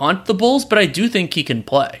to haunt the Bulls, but I do think he can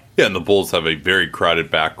play. Yeah, and the Bulls have a very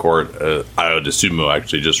crowded backcourt. I would assume he'll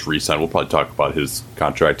actually just re-sign. We'll probably talk about his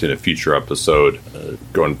contract in a future episode,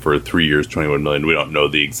 going for 3 years, $21 million. We don't know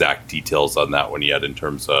the exact details on that one yet in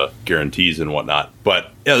terms of guarantees and whatnot.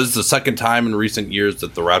 But yeah, this is the second time in recent years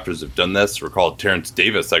that the Raptors have done this. Recall Terrence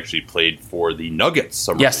Davis actually played for the Nuggets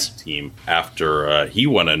summer league team after he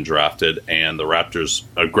went undrafted, and the Raptors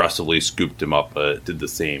aggressively scooped him up. Did the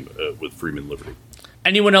same with Freeman Liberty.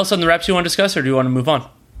 Anyone else on the Raps you want to discuss, or do you want to move on?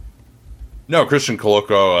 No, Christian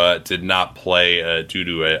Koloko did not play due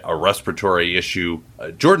to a respiratory issue.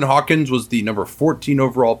 Jordan Hawkins was the number 14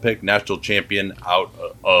 overall pick, national champion out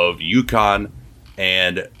of UConn.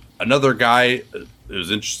 And another guy, it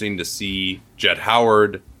was interesting to see Jett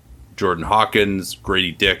Howard, Jordan Hawkins,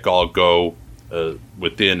 Grady Dick all go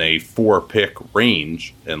within a 4-pick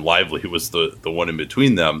range, and Lively was the one in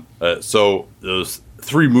between them. So those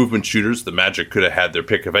 3 movement shooters, the Magic could have had their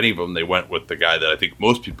pick of any of them. They went with the guy that I think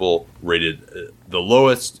most people rated the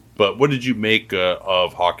lowest. But what did you make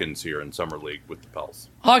of Hawkins here in Summer League with the Pels?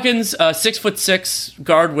 Hawkins, 6'6"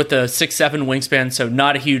 guard with a 6'7" wingspan, so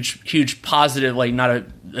not a huge positive, not a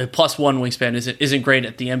 +1 wingspan isn't great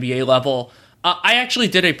at the NBA level. I actually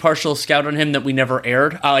did a partial scout on him that we never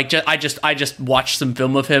aired. I just watched some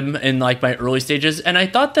film of him in my early stages, and I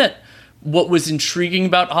thought that what was intriguing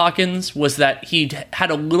about Hawkins was that he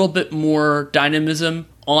had a little bit more dynamism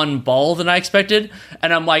on ball than I expected.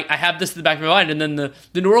 And I'm I have this in the back of my mind. And then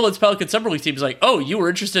the New Orleans Pelicans Summer League team is oh, you were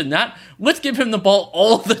interested in that? Let's give him the ball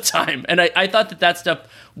all the time. And I thought that stuff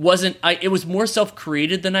it was more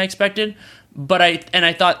self-created than I expected. But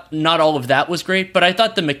I thought not all of that was great, but I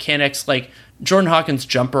thought the mechanics, Jordan Hawkins'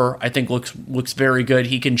 jumper, I think looks very good.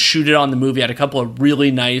 He can shoot it on the move. He had a couple of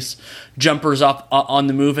really nice jumpers off on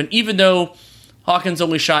the move. And even though Hawkins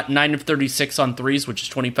only shot 9 of 36 on threes, which is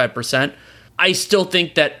 25%, I still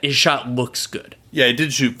think that his shot looks good. Yeah, he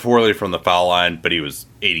did shoot poorly from the foul line, but he was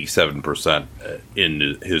 87%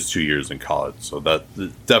 in his 2 years in college. So that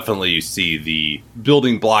definitely you see the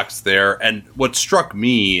building blocks there. And what struck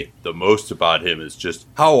me the most about him is just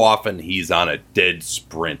how often he's on a dead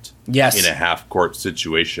sprint in a half-court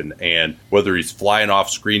situation. And whether he's flying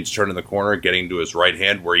off screens, turning the corner, getting to his right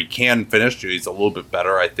hand where he can finish, he's a little bit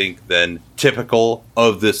better, I think, than typical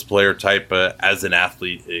of this player type as an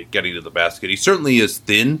athlete getting to the basket. He certainly is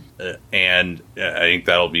thin, and I think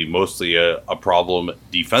that'll be mostly a problem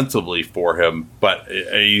defensively for him. But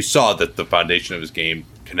you saw that the foundation of his game,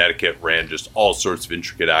 Connecticut ran just all sorts of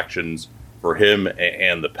intricate actions for him,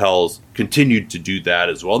 and the Pels continued to do that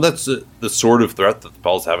as well. And that's the sort of threat that the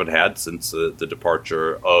Pels haven't had since the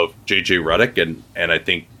departure of J.J. Redick. And I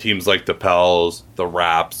think teams like the Pels, the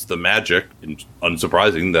Raps, the Magic, and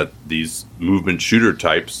unsurprising that these movement shooter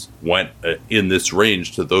types went in this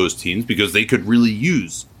range to those teams because they could really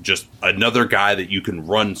use just another guy that you can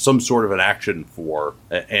run some sort of an action for.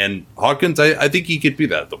 And Hawkins, I think he could be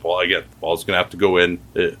that. The ball's going to have to go in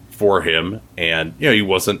for him. And, he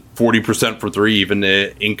wasn't 40% for three even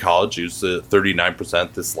in college. He was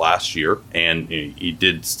 39% this last year. And he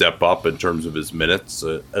did step up in terms of his minutes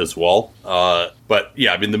as well. But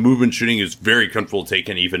yeah, the movement shooting is very comfortable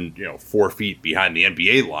taking even 4 feet behind the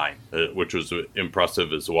NBA line, which was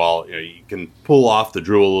impressive as well. You can pull off the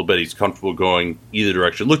dribble a little bit. He's comfortable going either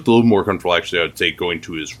direction. Looked a little more comfortable, actually, I would say, going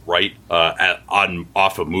to his right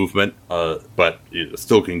off of movement, but it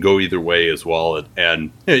still can go either way as well.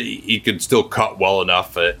 And he can still cut well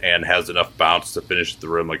enough and has enough bounce to finish at the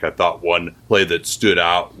rim. I thought one play that stood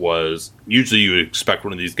out was usually you would expect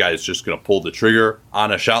one of these guys just going to pull the trigger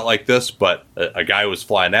on a shot like this, but a guy was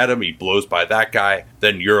flying at him. He blows by that guy,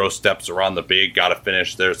 then Euro steps around the big, got to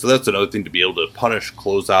finish there. So that's another thing, to be able to punish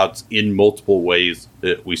closeouts in multiple ways.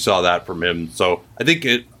 We saw that from him. So I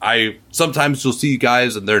think sometimes you'll see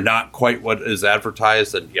guys and they're not quite what is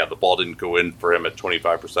advertised. And yeah, the ball didn't go in for him at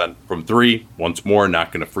 25% from three. Once more,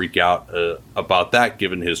 not going to freak out about that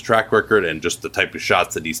given his track record and just the type of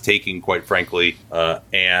shots that he's taking, quite frankly.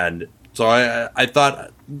 And so I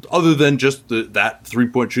thought, other than just that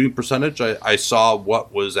 3-point shooting percentage, I saw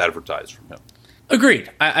what was advertised from him.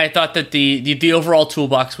 Agreed. I thought that the overall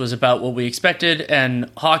toolbox was about what we expected,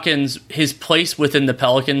 and Hawkins, his place within the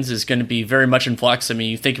Pelicans is going to be very much in flux.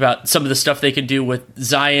 You think about some of the stuff they could do with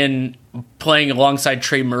Zion playing alongside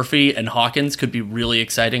Trey Murphy and Hawkins could be really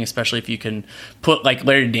exciting, especially if you can put like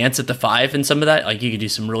Larry Nance at the 5 and some of that. Like, you could do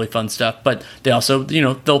some really fun stuff. But they also,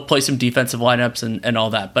 they'll play some defensive lineups and all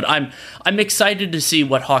that. But I'm excited to see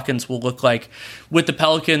what Hawkins will look like with the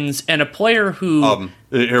Pelicans, and a player who...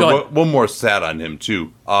 one more stat on him,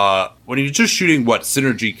 too. When he's just shooting what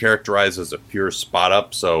Synergy characterized as a pure spot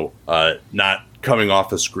up, so not coming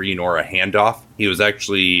off a screen or a handoff, he was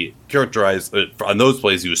actually characterized on those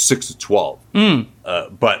plays. He was 6 of 12.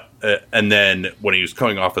 And then when he was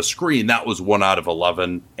coming off a screen, that was 1 out of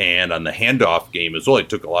 11. And on the handoff game as well, he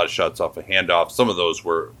took a lot of shots off a handoff. Some of those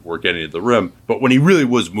were getting to the rim. But when he really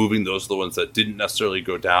was moving, those are the ones that didn't necessarily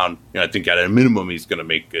go down. I think at a minimum, he's going to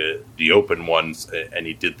make the open ones. And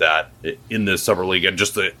he did that in the summer league. And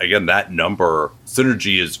just, again, that number,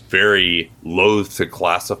 Synergy is very loath to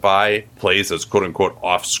classify plays as quote unquote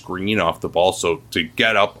off screen, off the ball. So to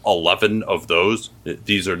get up 11 of those,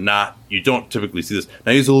 these are not, you don't typically see this.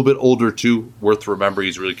 Now, he's a little bit older too. Worth remembering,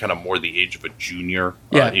 he's really kind of more the age of a junior,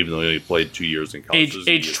 even though he only played 2 years in college.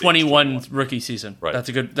 Age 21 rookie season. Right. That's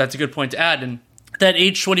a good point to add. And that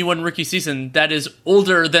age 21 rookie season, that is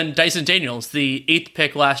older than Dyson Daniels, the 8th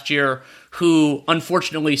pick last year, who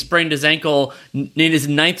unfortunately sprained his ankle in his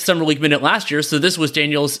 9th summer league minute last year. So this was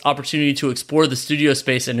Daniels' opportunity to explore the studio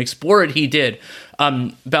space, and explore it he did.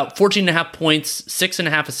 About 14.5 points,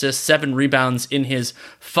 6.5 assists, 7 rebounds in his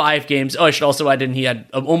 5 games. Oh, I should also add in he had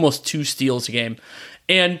almost 2 steals a game.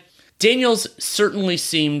 And Daniels certainly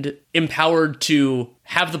seemed empowered to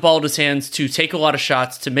have the ball in his hands, to take a lot of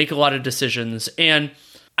shots, to make a lot of decisions. And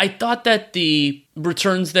I thought that the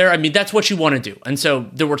returns there, that's what you want to do. And so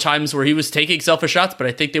there were times where he was taking selfish shots, but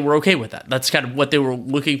I think they were okay with that. That's kind of what they were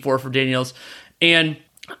looking for Daniels. And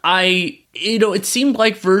it seemed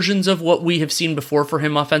like versions of what we have seen before for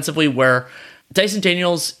him offensively, where Dyson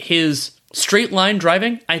Daniels, his straight line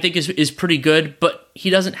driving, I think is pretty good, but he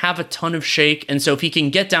doesn't have a ton of shake. And so if he can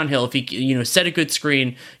get downhill, if he set a good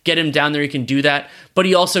screen, get him down there, he can do that. But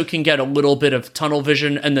he also can get a little bit of tunnel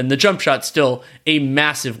vision. And then the jump shot, still a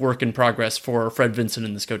massive work in progress for Fred Vinson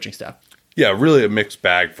and this coaching staff. Yeah, really a mixed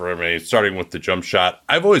bag for him. Starting with the jump shot,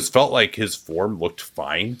 I've always felt like his form looked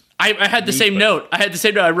fine. I had the same note.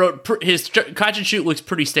 I wrote his catch and shoot looks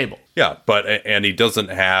pretty stable. Yeah, and he doesn't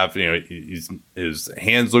have, his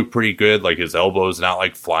hands look pretty good. Like, his elbows not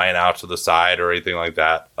like flying out to the side or anything like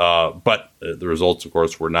that. But the results, of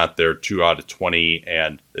course, were not there. 2 out of 20.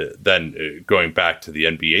 And then going back to the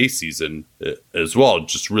NBA season as well,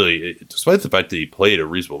 just really, despite the fact that he played a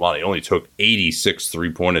reasonable amount, he only took 86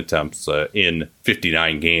 3-point attempts in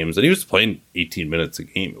 59 games. And he was playing 18 minutes a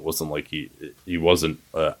game. It wasn't like he wasn't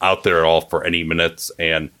out there at all for any minutes,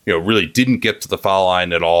 and really didn't get to the foul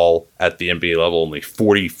line at all at the NBA level. Only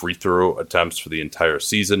 40 free throw attempts for the entire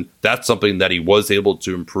season. That's something that he was able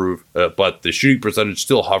to improve, but the shooting percentage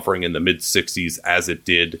still hovering in the mid 60s as it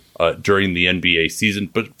did during the NBA season.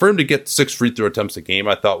 But for him to get 6 free throw attempts a game,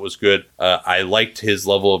 I thought was good. I liked his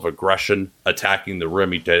level of aggression attacking the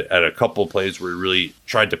rim. He did at a couple of plays where he really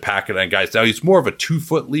tried to pack it on guys. Now, he's more of a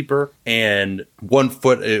 2-foot leaper, and 1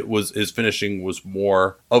 foot, his finishing was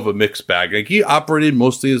more of a mixed bag. Like, he operated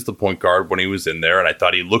mostly as the point guard when he was in there, and I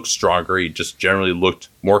thought he looked stronger. He just generally looked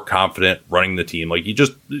more confident running the team. Like,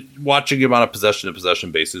 watching him on a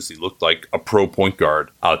possession-to-possession basis, he looked like a pro point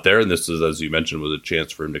guard out there. And this is, as you mentioned, was a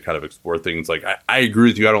chance for him to kind of explore things. Like, I agree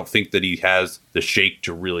with you. I don't think that he has the shake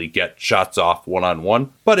to really get shots off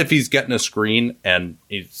one-on-one. But if he's getting a screen, and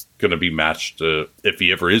he's going to be matched, if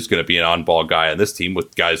he ever is going to be an on-ball guy on this team,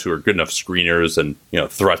 with guys who are good enough screeners and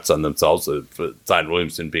threats on themselves, Zion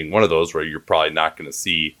Williamson being one of those, where you're probably not going to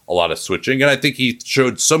see a lot of switching. And I think he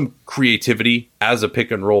showed some creativity as a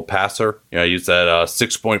pick and roll passer. He used that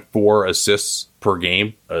 6.4 assists per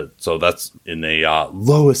game. So that's in a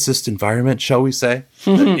low assist environment, shall we say,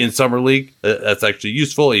 in Summer League. That's actually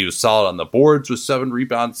useful. He was solid on the boards with 7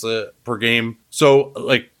 rebounds per game. So,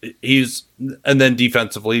 and then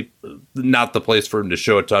defensively, not the place for him to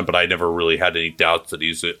show a ton, but I never really had any doubts that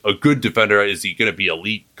he's a good defender. Is he going to be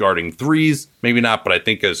elite guarding threes? Maybe not, but I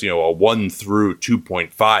think as, a 1 through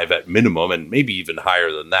 2.5 at minimum, and maybe even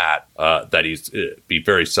higher than that, that he's be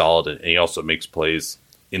very solid. And he also makes plays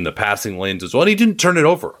in the passing lanes as well. And he didn't turn it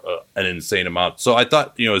over an insane amount. So I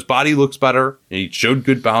thought, his body looks better. He showed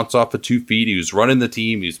good bounce off of 2 feet. He was running the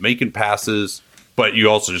team. He was making passes. But you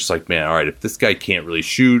also just like, man, all right, if this guy can't really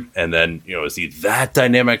shoot, and then, is he that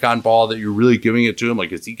dynamic on ball that you're really giving it to him?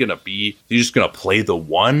 Like, is he just going to play the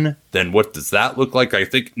one? Then what does that look like? I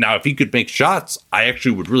think now if he could make shots, I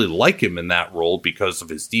actually would really like him in that role because of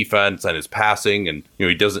his defense and his passing. And,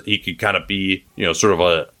 he could kind of be, sort of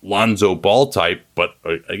a Lonzo Ball type. But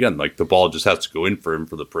again, like the ball just has to go in for him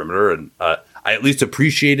for the perimeter. And I at least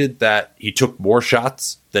appreciated that he took more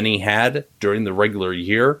shots than he had during the regular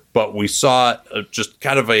year, but we saw just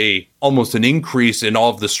kind of almost an increase in all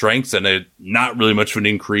of the strengths and not really much of an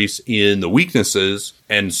increase in the weaknesses.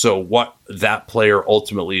 And so what that player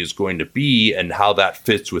ultimately is going to be and how that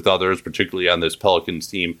fits with others, particularly on this Pelicans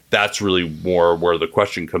team, that's really more where the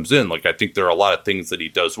question comes in. Like, I think there are a lot of things that he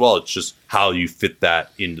does well. It's just how you fit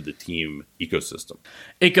that into the team ecosystem.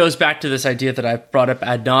 It goes back to this idea that I've brought up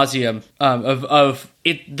ad nauseum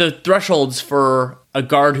the thresholds for a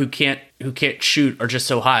guard who can't shoot are just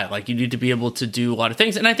so high. Like, you need to be able to do a lot of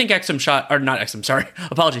things. And I think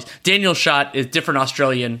Daniel's shot is different.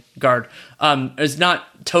 Australian guard is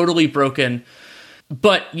not totally broken,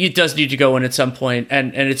 but it does need to go in at some point,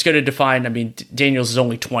 and it's going to define. I mean, Daniels is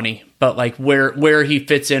only 20, but like where he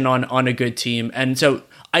fits in on a good team. And so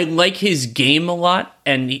I like his game a lot,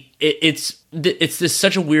 and it's this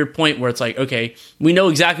such a weird point where it's like, okay, we know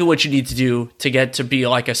exactly what you need to do to get to be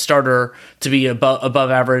like a starter, to be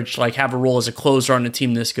above average, like have a role as a closer on a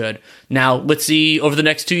team this good. Now let's see over the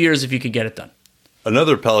next 2 years if you could get it done.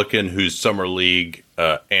 Another Pelican whose summer league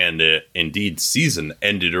and indeed season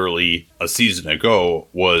ended early a season ago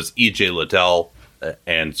was EJ Liddell.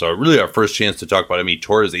 And so really our first chance to talk about him. He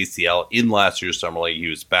tore his ACL in last year's summer league. He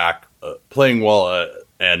was back playing well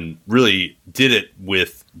and really did it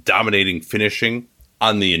with dominating finishing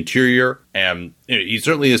on the interior. And he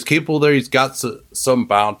certainly is capable there. He's got some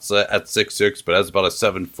bounce at 6'6", but has about a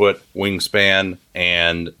 7-foot wingspan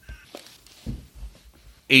and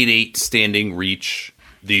 8'8" standing reach.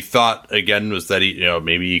 The thought, again, was that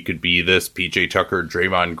maybe he could be this PJ Tucker,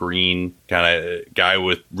 Draymond Green kind of guy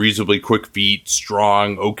with reasonably quick feet,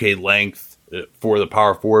 strong, okay length for the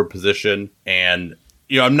power forward position. And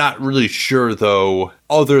I'm not really sure, though,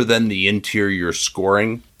 other than the interior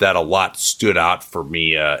scoring, that a lot stood out for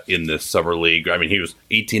me in this summer league. I mean, he was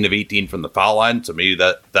 18 of 18 from the foul line, so maybe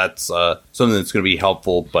that's something that's going to be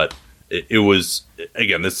helpful. But it was,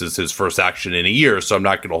 again, this is his first action in a year, so I'm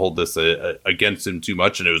not going to hold this against him too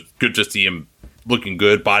much. And it was good to see him looking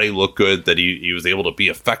good, body looked good, that he was able to be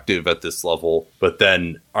effective at this level. But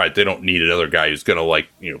then, all right, they don't need another guy who's going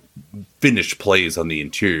to finish plays on the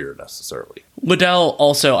interior necessarily. Liddell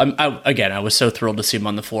also, I was so thrilled to see him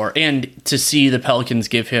on the floor and to see the Pelicans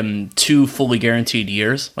give him 2 fully guaranteed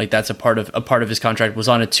years. Like, that's a part of his contract. Was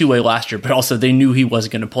on a 2-way last year, but also they knew he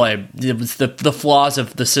wasn't going to play. It was the flaws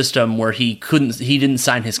of the system where he didn't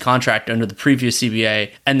sign his contract under the previous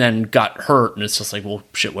CBA and then got hurt, and it's just like, well,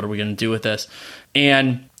 shit, what are we going to do with this?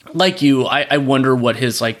 And like you, I wonder what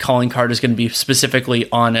his calling card is going to be specifically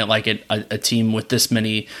on a team with this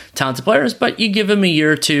many talented players. But you give him a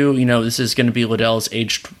year or two, this is going to be Liddell's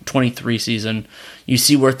age 23 season. You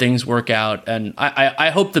see where things work out, and I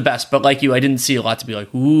hope the best. But like you, I didn't see a lot to be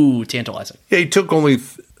like, ooh, tantalizing. Yeah, he took only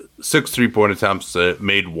 6 3-point attempts,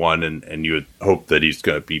 made 1, and you would hope that he's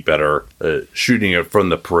going to be better shooting it from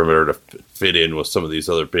the perimeter to fit in with some of these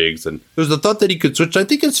other bigs. And there's the thought that he could switch. I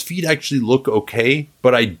think his feet actually look okay,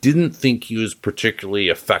 but I didn't think he was particularly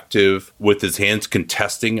effective with his hands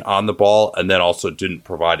contesting on the ball, and then also didn't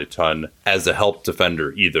provide a ton as a help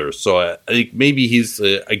defender either. So I think maybe he's,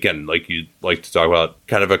 again, like you like to talk about,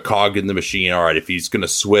 kind of a cog in the machine. All right, if he's going to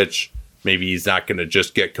switch, maybe he's not going to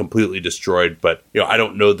just get completely destroyed, but I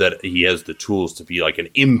don't know that he has the tools to be like an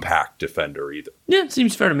impact defender either. Yeah,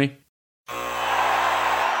 seems fair to me.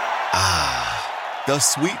 The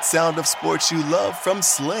sweet sound of sports you love from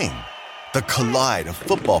Sling. The collide of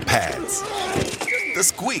football pads. The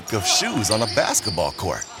squeak of shoes on a basketball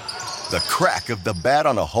court. The crack of the bat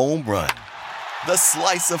on a home run. The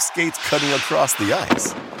slice of skates cutting across the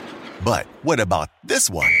ice. But what about this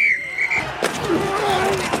one?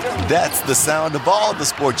 That's the sound of all the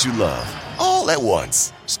sports you love, all at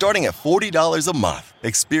once. Starting at $40 a month.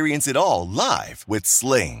 Experience it all live with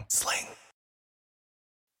Sling.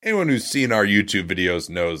 Anyone who's seen our YouTube videos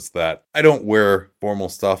knows that I don't wear formal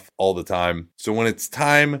stuff all the time. So when it's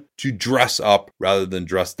time to dress up rather than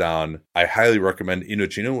dress down, I highly recommend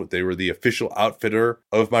Indochino. They were the official outfitter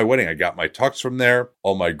of my wedding. I got my tux from there.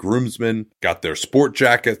 All my groomsmen got their sport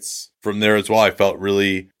jackets. from there as well. I felt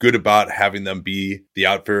really good about having them be the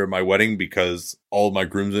outfitter at my wedding because all of my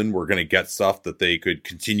groomsmen were going to get stuff that they could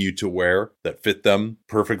continue to wear that fit them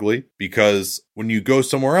perfectly. Because when you go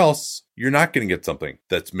somewhere else, you're not going to get something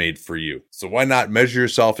that's made for you. So why not measure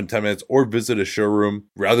yourself in 10 minutes or visit a showroom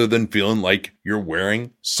rather than feeling like you're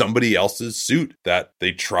wearing somebody else's suit that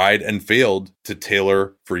they tried and failed to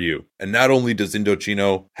tailor for you. And not only does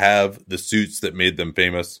Indochino have the suits that made them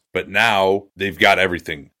famous, but now they've got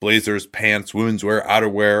everything. Blazers, pants, women's wear,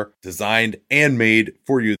 outerwear, designed and made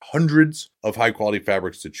for you. Hundreds of high quality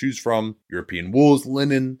fabrics to choose from. European wools,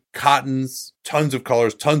 linen, cottons, tons of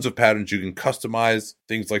colors, tons of patterns you can customize.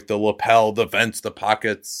 Things like the lapel, the vents, the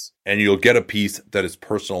pockets, and you'll get a piece that is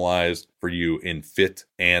personalized for you in fit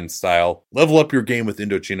and style. Level up your game with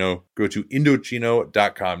Indochino. Go to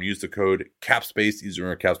Indochino.com. Use the code CAPSPACE. Use the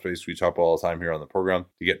CAPSPACE we talk about all the time here on the program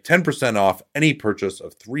to get 10% off any purchase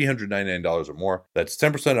of $399 or more. That's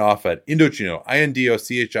 10% off at Indochino,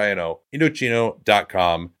 Indochino,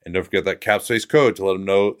 Indochino.com. And don't forget that CAPSPACE code to let them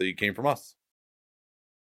know that you came from us.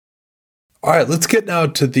 All right, let's get now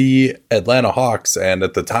to the Atlanta Hawks. And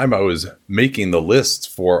at the time I was making the list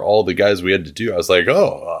for all the guys we had to do, I was like,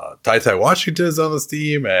 Ty Washington is on this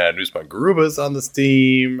team, and Usman Garuba is on this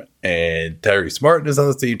team, and Tyrese Martin is on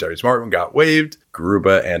this team. Tyrese Martin got waived.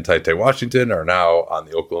 Garuba and Ty Washington are now on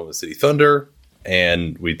the Oklahoma City Thunder.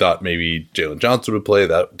 And we thought maybe Jalen Johnson would play.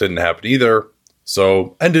 That didn't happen either.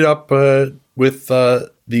 So ended up with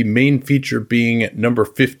the main feature being number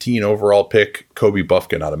 15 overall pick, Kobe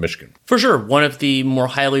Bufkin out of Michigan. For sure. One of the more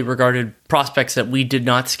highly regarded prospects that we did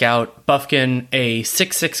not scout. Bufkin, a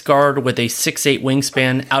 6'6 guard with a 6'8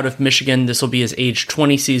 wingspan out of Michigan. This will be his age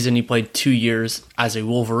 20 season. He played 2 years as a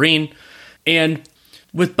Wolverine. And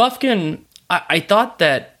with Bufkin, I thought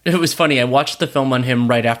that it was funny. I watched the film on him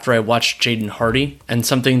right after I watched Jaden Hardy, and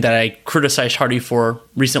something that I criticized Hardy for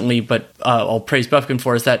recently, but I'll praise Bufkin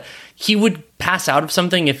for, is that he would pass out of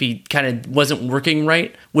something if he kind of wasn't working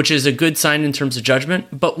right, which is a good sign in terms of judgment.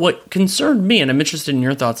 But what concerned me, and I'm interested in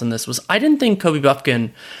your thoughts on this, was I didn't think Kobe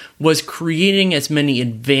Bufkin was creating as many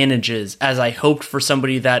advantages as I hoped for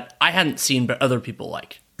somebody that I hadn't seen but other people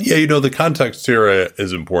like. Yeah, the context here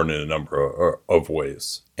is important in a number of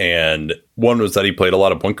ways. And one was that he played a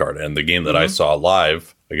lot of point guard. And the game that I saw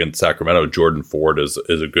live against Sacramento, Jordan Ford is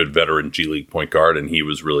a good veteran G League point guard. And he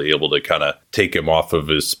was really able to kind of take him off of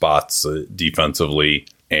his spots defensively.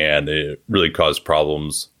 And it really caused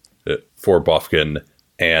problems for Bufkin.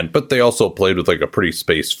 But they also played with like a pretty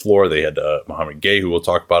spaced floor. They had Mohamed Gay, who we'll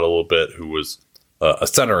talk about a little bit, who was a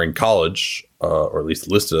center in college, or at least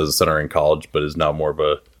listed as a center in college, but is now more of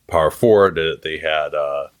a power forward. They had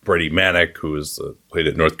Brady Manick, who is played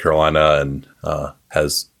at North Carolina and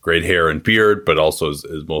has great hair and beard, but also is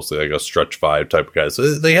mostly like a stretch five type of guy.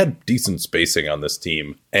 So they had decent spacing on this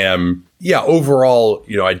team. And yeah, overall,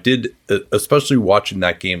 I did, especially watching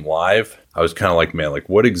that game live, I was kind of like, man, like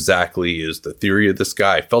what exactly is the theory of this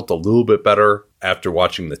guy? I felt a little bit better after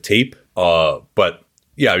watching the tape. But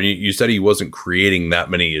yeah, you said he wasn't creating that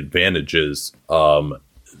many advantages. You want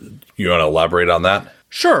to elaborate on that?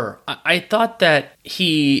 Sure. I thought that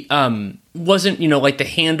he wasn't, like the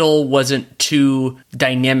handle wasn't too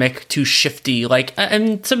dynamic, too shifty.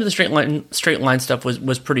 And some of the straight line stuff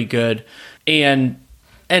was pretty good. And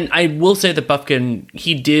I will say that Bufkin,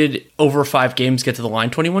 he did over 5 games get to the line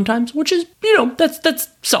 21 times, which is, that's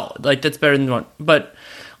solid. That's better than one. But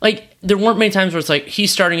there weren't many times where it's like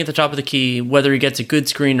he's starting at the top of the key, whether he gets a good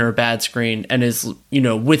screen or a bad screen, and is,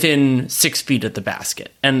 within 6 feet of the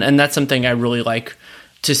basket. And that's something I really like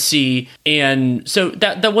to see. And so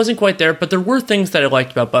that wasn't quite there, but there were things that I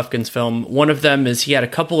liked about Bufkin's film. One of them is he had a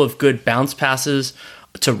couple of good bounce passes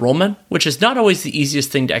to rollman, which is not always the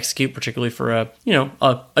easiest thing to execute, particularly for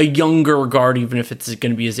a younger guard, even if it's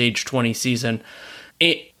going to be his age 20 season.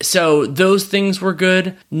 So those things were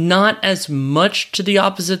good. Not as much to the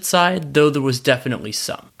opposite side, though there was definitely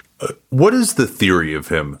some. What is the theory of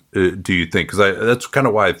him, do you think? Because that's kind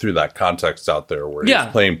of why I threw that context out there where he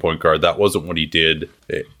was playing point guard. That wasn't what he did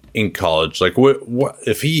in college. Like, what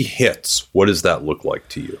if he hits, what does that look like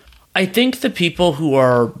to you? I think the people who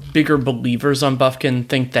are bigger believers on Bufkin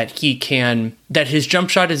think that that his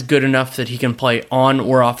jump shot is good enough that he can play on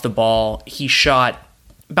or off the ball. He shot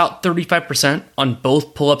about 35% on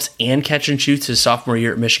both pull-ups and catch and shoots his sophomore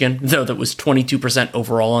year at Michigan, though that was 22%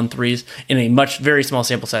 overall on threes in a very small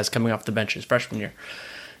sample size coming off the bench his freshman year.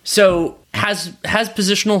 So has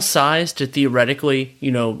positional size to theoretically,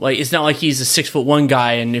 it's not like he's a 6'1"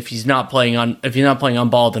 guy, and if you're not playing on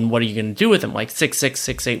ball, then what are you going to do with him? 6'6",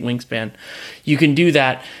 6'8" wingspan, you can do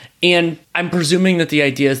that. And I'm presuming that the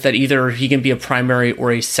idea is that either he can be a primary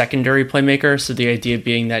or a secondary playmaker. So the idea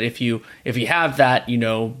being that if you have that,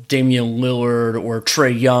 Damian Lillard or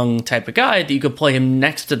Trae Young type of guy, that you could play him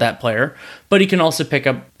next to that player, but he can also pick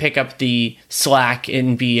up the slack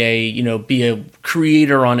and be a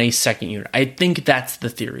creator on a second unit. I think that's the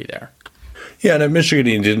theory there. Yeah, and at Michigan,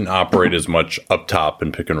 he didn't operate as much up top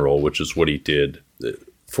in pick and roll, which is what he did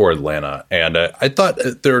for Atlanta. And I thought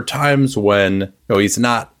there are times when he's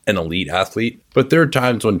not an elite athlete, but there are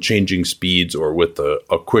times when changing speeds or with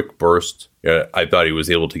a quick burst, I thought he was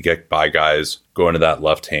able to get by guys going to that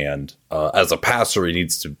left hand. As a passer, he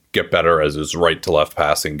needs to get better as his right to left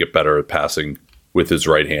passing, get better at passing with his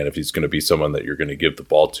right hand if he's going to be someone that you're going to give the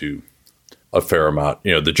ball to a fair amount.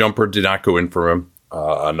 The jumper did not go in for him.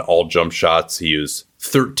 On all jump shots, he was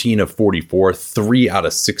 13 of 44, 3 out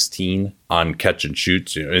of 16 on catch and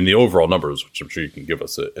shoots. And the overall numbers, which I'm sure you can give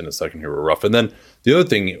us in a second here, were rough. And then the other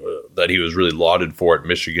thing that he was really lauded for at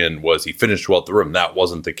Michigan was he finished well at the rim. That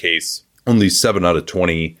wasn't the case. Only 7 out of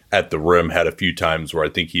 20 at the rim. Had a few times where I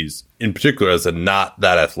think he's, in particular, as a not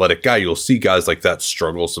that athletic guy, you'll see guys like that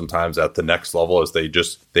struggle sometimes at the next level as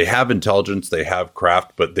they have intelligence, they have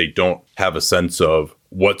craft, but they don't have a sense of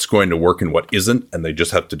what's going to work and what isn't, and they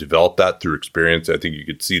just have to develop that through experience. I think you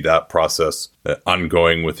could see that process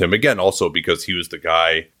ongoing with him. Again, also because he was the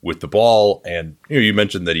guy with the ball, and you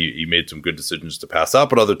mentioned that he made some good decisions to pass out,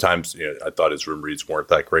 but other times I thought his rim reads weren't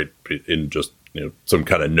that great in just some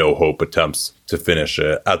kind of no-hope attempts to finish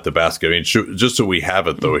at the basket. I mean, just so we have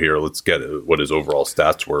it, though, here, let's get what his overall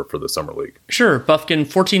stats were for the Summer League. Sure. Bufkin,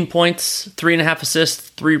 14 points, 3.5 assists,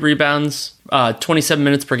 3 rebounds, 27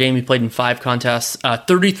 minutes per game. He played in 5 contests,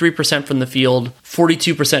 33% from the field,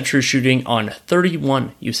 42% true shooting on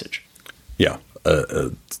 31 usage. Yeah.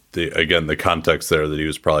 The context there that he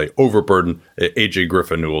was probably overburdened. AJ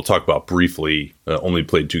Griffin, who we'll talk about briefly, only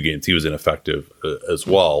played 2 games. He was ineffective as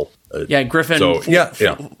well. Griffin,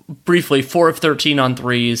 briefly, 4 of 13 on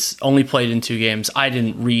threes, only played in 2 games. I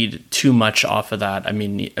didn't read too much off of that. I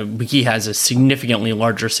mean, he has a significantly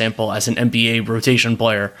larger sample as an NBA rotation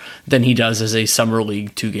player than he does as a Summer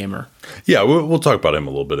League 2-gamer. Yeah, we'll talk about him a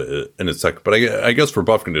little bit in a second. But I guess for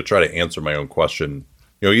Bufkin to try to answer my own question,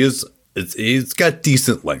 he's got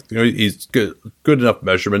decent length. He's good enough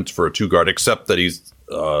measurements for a 2-guard, except that he's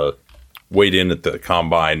weighed in at the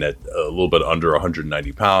combine at a little bit under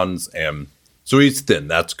 190 pounds. And so he's thin.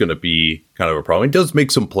 That's going to be kind of a problem. He does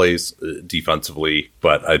make some plays defensively,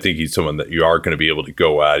 but I think he's someone that you are going to be able to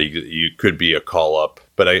go at. You could be a call up.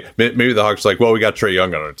 But maybe the Hawks are like, well, we got Trae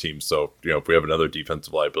Young on our team, so if we have another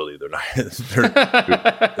defensive liability, they're not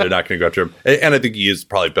going to go after him. And I think he is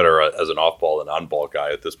probably better as an off-ball than on-ball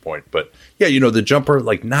guy at this point. But yeah, the jumper,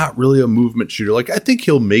 not really a movement shooter. I think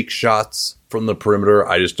he'll make shots from the perimeter.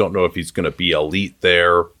 I just don't know if he's going to be elite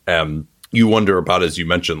there. You wonder about, as you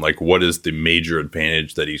mentioned, what is the major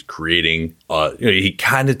advantage that he's creating? He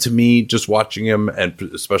kind of, to me, just watching him, and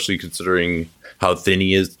especially considering how thin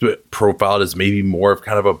he is, profiled as maybe more of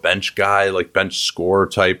kind of a bench guy, bench scorer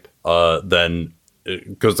type, than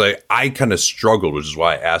because I kind of struggled, which is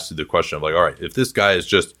why I asked you the question of all right, if this guy is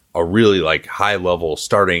just a really high level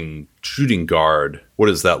starting shooting guard, what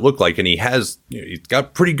does that look like? And he's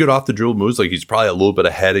got pretty good off the dribble moves. He's probably a little bit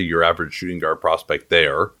ahead of your average shooting guard prospect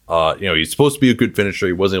there. He's supposed to be a good finisher.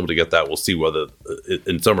 He wasn't able to get that. We'll see whether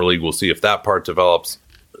in Summer League, we'll see if that part develops.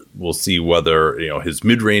 We'll see whether his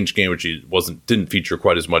mid-range game, which he didn't feature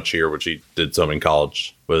quite as much here, which he did some in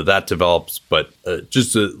college, whether that develops. But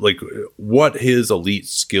what his elite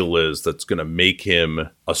skill is that's going to make him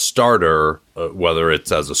a starter, whether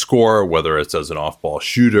it's as a scorer, whether it's as an off-ball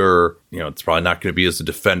shooter. It's probably not going to be as a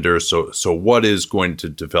defender. So what is going to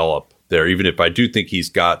develop there? Even if I do think he's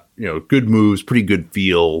got good moves, pretty good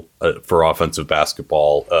feel for offensive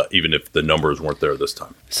basketball, even if the numbers weren't there this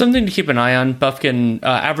time. Something to keep an eye on. Bufkin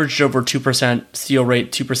averaged over 2% steal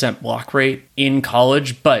rate, 2% block rate in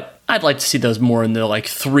college, but I'd like to see those more in the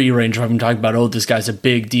 3 range. I'm talking about, this guy's a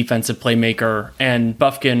big defensive playmaker. And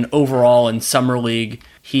Bufkin overall in Summer League,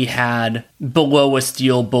 he had below a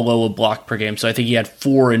steal, below a block per game. So I think he had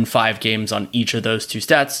 4 in 5 games on each of those 2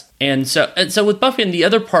 stats. And so with Bufkin, the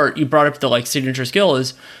other part you brought up, the signature skill,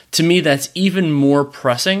 is, to me, that's even more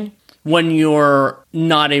pressing when you're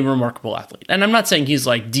not a remarkable athlete. And I'm not saying he's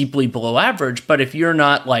deeply below average, but if you're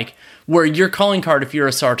not where your calling card, if you're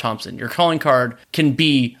a Sar Thompson, your calling card can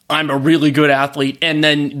be, I'm a really good athlete, and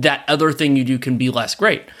then that other thing you do can be less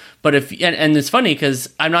great. But and it's funny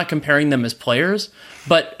because I'm not comparing them as players,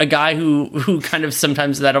 but a guy who kind of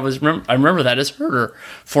sometimes that I remember that as Herter,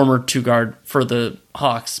 former 2-guard for the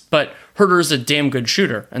Hawks, but Herter's a damn good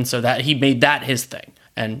shooter, and so that he made that his thing,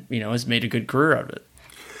 and has made a good career out of it.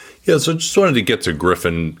 Yeah, so just wanted to get to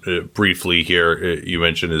Griffin briefly here. You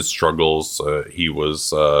mentioned his struggles. He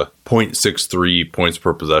was 0.63 points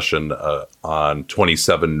per possession on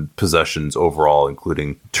 27 possessions overall,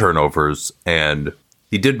 including turnovers. And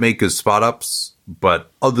he did make his spot ups,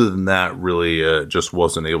 but other than that, really just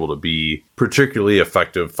wasn't able to be particularly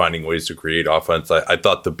effective finding ways to create offense. I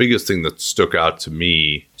thought the biggest thing that stuck out to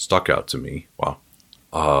me,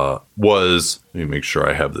 was, let me make sure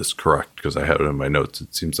I have this correct because I have it in my notes.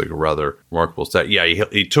 It seems like a rather remarkable stat. Yeah,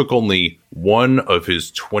 he took only one of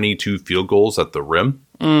his 22 field goals at the rim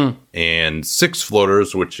and 6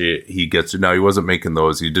 floaters, which he gets. Now, he wasn't making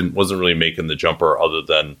those. He wasn't really making the jumper other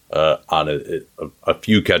than on a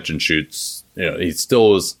few catch and shoots.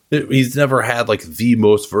 He's never had like the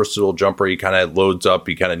most versatile jumper. He kind of loads up.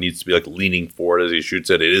 He kind of needs to be like leaning forward as he shoots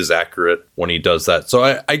it. It is accurate when he does that.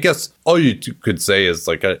 So I guess all you could say is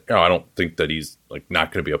like, I don't think that he's like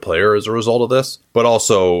not going to be a player as a result of this, but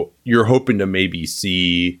also you're hoping to maybe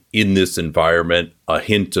see in this environment a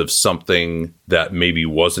hint of something that maybe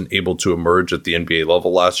wasn't able to emerge at the NBA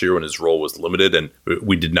level last year when his role was limited. And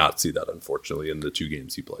we did not see that, unfortunately, in the 2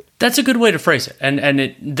 games he played. That's a good way to phrase it.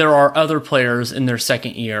 And there are other players in their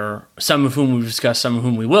second year, some of whom we've discussed, some of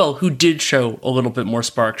whom we will, who did show a little bit more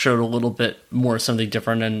spark, showed a little bit more something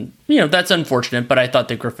different. And, that's unfortunate. But I thought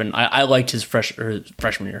that Griffin, I liked his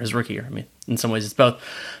freshman year, his rookie year. I mean, in some ways it's both.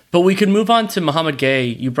 But we can move on to Muhammad Gay.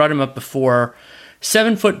 You brought him up before.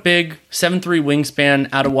 7 foot big, 7'3" wingspan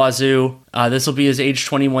out of Wazoo. This will be his age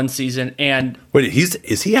 21 season. And wait, he's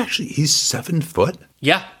 7 foot?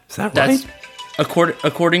 Yeah. Is that right?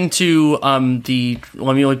 According to let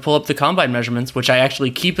me pull up the combine measurements, which I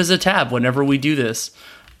actually keep as a tab whenever we do this.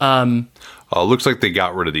 Looks like they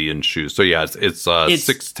got rid of the in shoes. So yeah, it's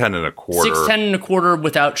 6'10" and a quarter. 6'10" and a quarter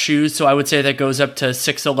without shoes. So I would say that goes up to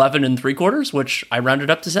 6'11" and 3/4, which I rounded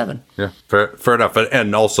up to 7. Yeah, fair enough.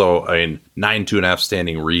 And also, 9.2.5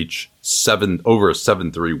 standing reach, over a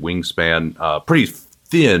 7'3" wingspan, pretty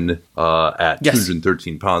thin at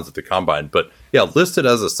 213 pounds at the combine. But yeah, listed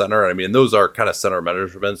as a center. I mean, those are kind of center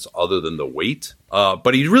measurements other than the weight.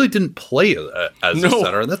 But he really didn't play as a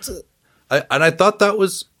center, and I thought that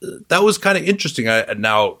was kind of interesting.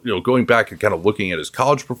 Now, going back and kind of looking at his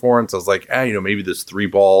college performance, I was like, maybe this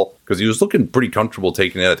 3-ball, because he was looking pretty comfortable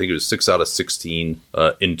taking it. I think it was 6 out of 16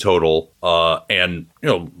 in total. And,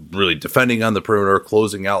 really defending on the perimeter,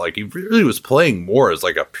 closing out. Like, he really was playing more as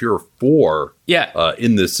like a pure 4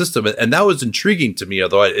 in this system. And that was intriguing to me,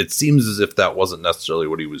 although it seems as if that wasn't necessarily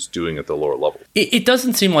what he was doing at the lower level. It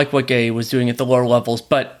doesn't seem like what Gay was doing at the lower levels,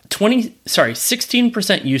 but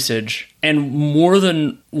 16% usage, and more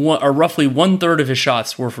than roughly 1/3 of his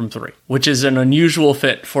shots were from 3, which is an unusual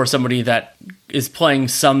fit for somebody that is playing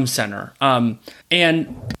some center.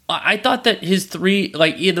 And I thought that his 3,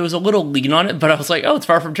 there was a little lean on it, but I was like, it's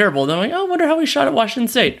far from terrible. And then I'm like, I wonder how he shot at Washington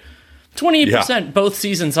State. 28% both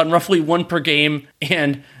seasons on roughly 1 per game,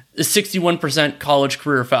 and 61% college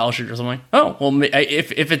career foul shooters. I'm like,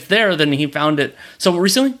 if it's there, then he found it so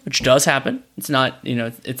recently, which does happen. It's not,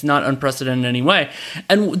 it's not unprecedented in any way.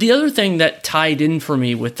 And the other thing that tied in for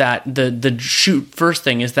me with that, the shoot first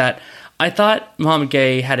thing, is that I thought Muhammad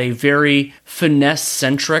Gay had a very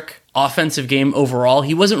finesse-centric offensive game overall.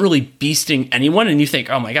 He wasn't really beasting anyone, and you think,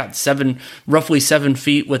 oh my God, roughly 7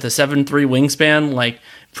 feet with a 7'3" wingspan,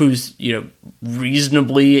 who's,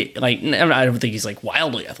 reasonably, I don't think he's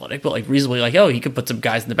wildly athletic, but reasonably he could put some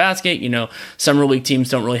guys in the basket. Summer league teams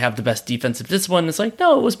don't really have the best defensive discipline. It's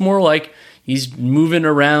no, it was more like he's moving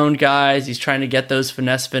around guys. He's trying to get those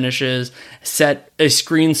finesse finishes, set a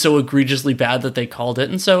screen so egregiously bad that they called it.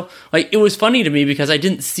 And so it was funny to me because I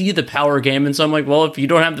didn't see the power game. And so I'm like, well, if you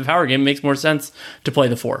don't have the power game, it makes more sense to play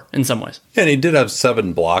the 4 in some ways. Yeah, and he did have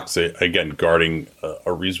 7 blocks, again, guarding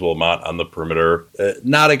a reasonable amount on the perimeter.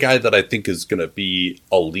 Not a guy that I think is going to be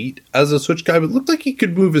elite as a switch guy, but it looked like he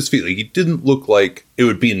could move his feet. He didn't look like it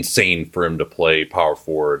would be insane for him to play power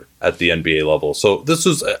forward at the NBA level. So this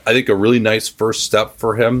was, I think, a really nice first step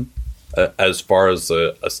for him as far as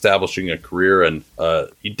establishing a career. And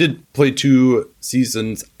he did play 2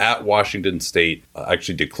 seasons at Washington State,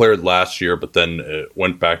 actually declared last year, but then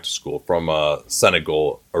went back to school from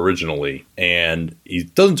Senegal originally. And he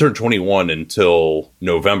doesn't turn 21 until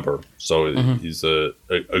November. So he's a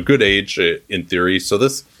good age in theory. So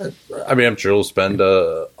this, I'm sure he'll spend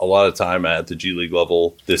a lot of time at the G League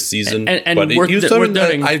level this season. And but worth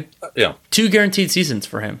noting, 2 guaranteed seasons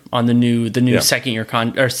for him on the new second year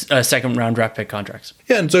second round draft pick contracts.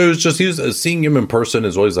 Yeah, and so it was just, he was seeing him in person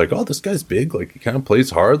is always like, oh, this guy's big. Like, he kind of plays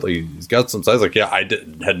hard. Like, he's got some size. Like, yeah,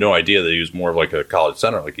 had no idea that he was more of like a college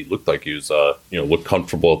center. Like, he looked like he was, looked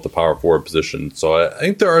comfortable at the power forward position. So I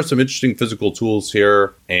think there are some interesting physical tools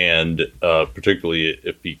here, and particularly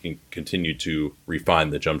if he can continue to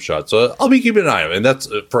refine the jump shot. So I'll be keeping an eye on him. And that's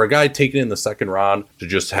for a guy taken in the second round to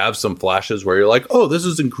just have some flashes where you're like, oh, this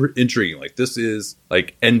is intriguing. Like, this is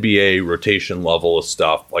like NBA rotation level of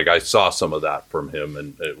stuff. Like, I saw some of that from him,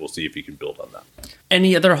 and we'll see if he can build on that.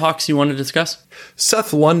 Any other Hawks you want to discuss?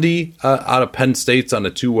 Seth Lundy out of Penn State's on a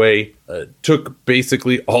two-way. Took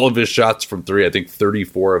basically all of his shots from three. I think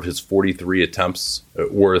 34 of his 43 attempts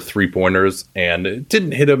were three-pointers, and it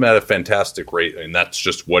didn't hit him at a fantastic rate. I mean, that's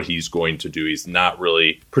just what he's going to do. He's not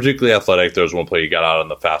really particularly athletic. There was one play he got out on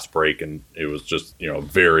the fast break, and it was just,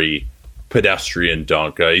 very pedestrian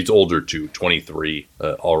dunk. He's older too, 23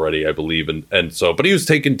 already, I believe, and so. But he was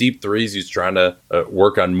taking deep threes. He's trying to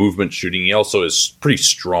work on movement shooting. He also is pretty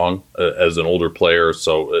strong as an older player,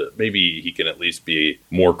 so maybe he can at least be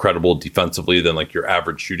more credible defensively than like your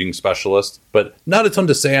average shooting specialist. But not a ton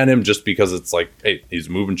to say on him, just because it's like, hey, he's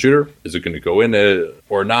a moving shooter. Is it going to go in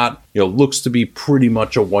or not? Looks to be pretty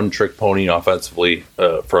much a one-trick pony offensively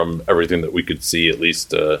from everything that we could see, at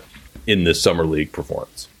least in this summer league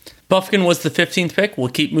performance. Bufkin was the 15th pick. We'll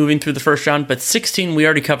keep moving through the first round, but 16 we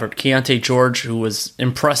already covered. Keontae George, who was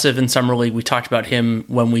impressive in Summer League. We talked about him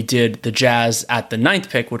when we did the Jazz at the 9th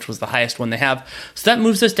pick, which was the highest one they have. So that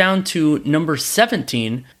moves us down to number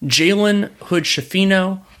 17, Jalen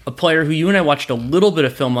Hood-Schifino, a player who you and I watched a little bit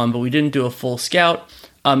of film on, but we didn't do a full scout.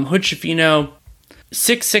 Hood-Schifino,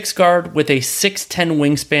 6'6" guard with a 6'10"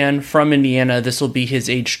 wingspan from Indiana. This will be his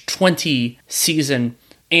age 20 season.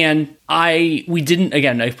 And we didn't,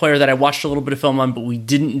 again, a player that I watched a little bit of film on, but we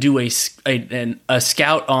didn't do a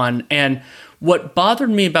scout on. And what bothered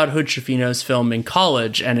me about Hood-Schifino's film in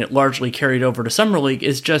college, and it largely carried over to Summer League,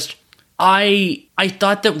 is just I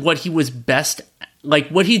thought that what he was best, like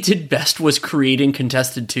what he did best was creating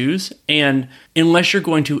contested twos. And unless you're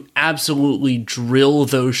going to absolutely drill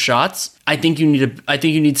those shots, I think you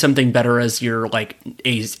need something better as your like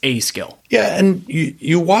a skill. Yeah, and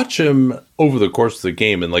you watch him over the course of the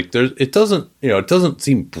game, and like it doesn't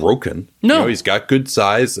seem broken. No, he's got good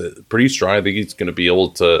size, pretty strong. I think he's going to be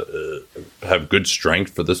able to have good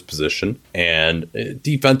strength for this position. And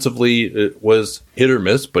defensively, it was hit or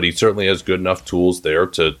miss, but he certainly has good enough tools there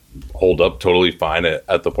to hold up totally fine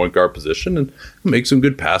at the point guard position and make some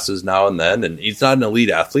good passes now and then. And he's not an elite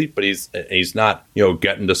athlete, but he's not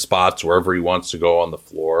getting to spots wherever he wants to go on the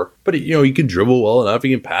floor. But he can dribble well enough.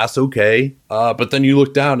 He can pass okay. But then you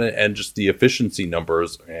look down and just the efficiency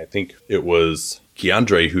numbers. I think it was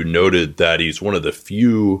Keandre who noted that he's one of the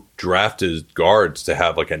few drafted guards to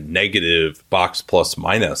have like a negative box plus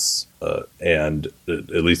minus, and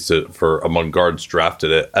at least for among guards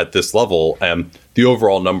drafted at this level. And the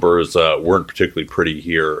overall numbers weren't particularly pretty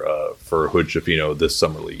here for Hood-Schifino this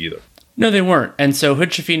summer league either. No, they weren't. And so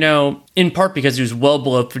Hood-Schifino, in part because he was well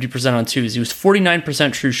below 50% on twos, he was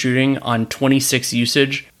 49% true shooting on 26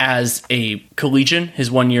 usage as a collegian,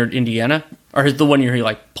 his 1 year at Indiana, or the 1 year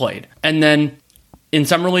he played. And then in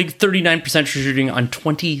Summer League, 39% true shooting on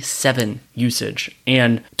 27 usage,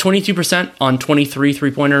 and 22% on 23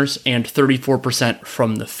 three-pointers, and 34%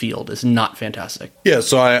 from the field is not fantastic. Yeah,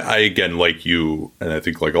 so I again, like you, and I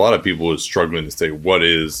think like a lot of people, was struggling to say what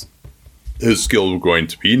is his skill going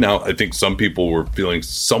to be. Now, I think some people were feeling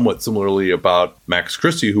somewhat similarly about Max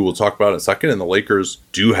Christie, who we'll talk about in a second, and the Lakers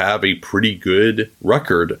do have a pretty good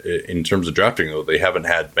record in terms of drafting, though they haven't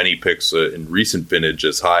had many picks in recent vintage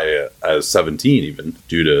as high as 17, even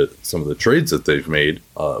due to some of the trades that they've made.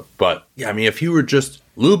 But yeah, I mean, if you were just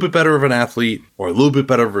a little bit better of an athlete, or a little bit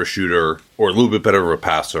better of a shooter, or a little bit better of a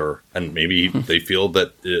passer, and maybe they feel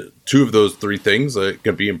that two of those three things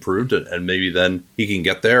can be improved, and maybe then he can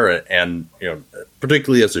get there. And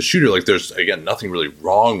particularly as a shooter, like there's again nothing really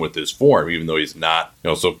wrong with his form, even though he's not.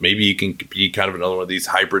 So maybe he can be kind of another one of these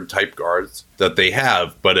hybrid type guards that they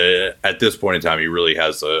have. But at this point in time, he really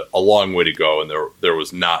has a long way to go, and there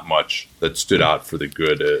was not much that stood out for the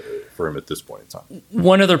good for him at this point in time.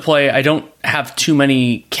 One other play, I don't have too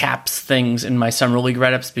many caps things in my Summer League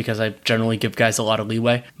write-ups because I generally give guys a lot of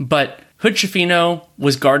leeway. But Hood-Schifino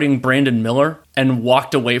was guarding Brandon Miller and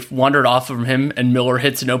wandered off from him, and Miller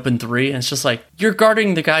hits an open three. And it's just like, you're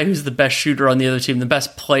guarding the guy who's the best shooter on the other team, the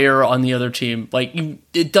best player on the other team. Like,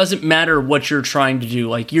 it doesn't matter what you're trying to do.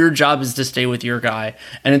 Like, your job is to stay with your guy.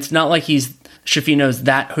 And it's not like he's Schifino's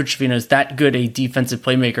that good a defensive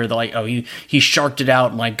playmaker that like, oh, he sharked it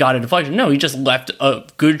out and like got a deflection. No, he just left a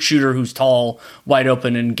good shooter who's tall wide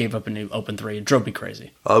open and gave up an open three. It drove me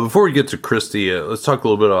crazy. Before we get to Christie, let's talk a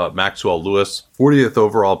little bit about Maxwell Lewis. 40th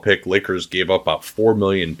overall pick. Lakers gave up about $4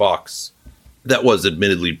 million. That was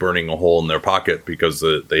admittedly burning a hole in their pocket because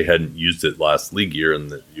they hadn't used it last league year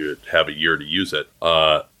and that you'd have a year to use it.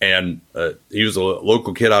 And he was a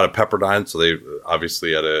local kid out of Pepperdine, so they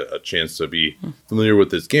obviously had a chance to be familiar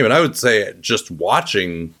with this game. And I would say just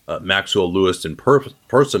watching Maxwell Lewis in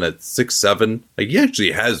person at 6'7", like he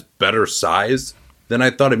actually has better size than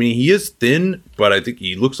I thought. I mean, he is thin, but I think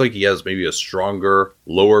he looks like he has maybe a stronger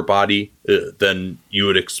lower body than you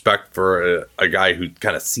would expect for a guy who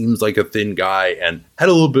kind of seems like a thin guy and had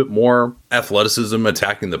a little bit more athleticism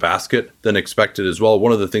attacking the basket than expected as well.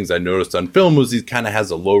 One of the things I noticed on film was he kind of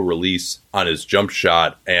has a low release on his jump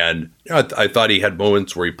shot. And I thought he had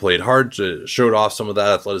moments where he played hard, showed off some of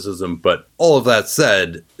that athleticism. But all of that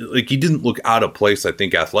said, like he didn't look out of place, I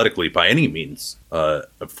think, athletically by any means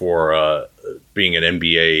for being an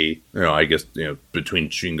NBA, I guess, between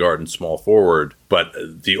shooting guard and small forward. But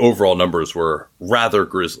the overall numbers were rather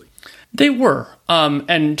grisly. They were.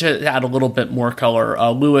 And to add a little bit more color,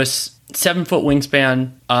 Lewis, 7-foot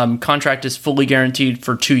wingspan, contract is fully guaranteed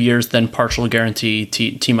for 2 years, then partial guarantee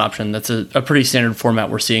team option. That's a pretty standard format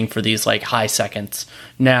we're seeing for these like high seconds.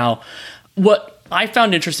 Now, what I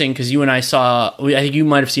found interesting, because you and I saw, I think you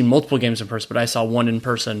might have seen multiple games in person, but I saw one in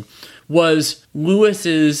person, was Lewis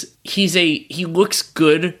he looks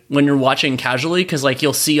good when you're watching casually, because like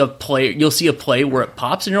you'll see a play where it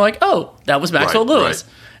pops and you're like, oh, that was Maxwell Lewis.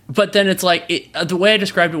 Right. But then it's like, the way I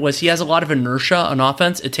described it was he has a lot of inertia on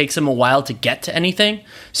offense. It takes him a while to get to anything.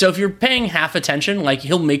 So if you're paying half attention, like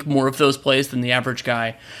he'll make more of those plays than the average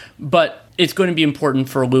guy. But it's going to be important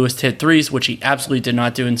for Lewis to hit threes, which he absolutely did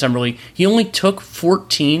not do in Summer League. He only took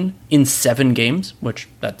 14 in 7 games, which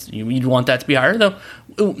you'd want that to be higher, though.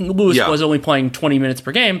 Lewis was only playing 20 minutes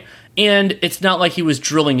per game. And it's not like he was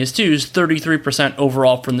drilling his twos, 33%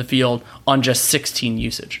 overall from the field on just 16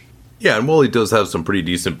 usage. Yeah, and while he does have some pretty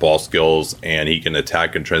decent ball skills and he can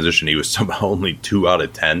attack in transition, he was somehow only 2 out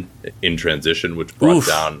of 10 in transition, which brought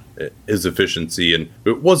down his efficiency. And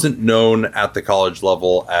it wasn't known at the college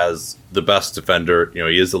level as the best defender.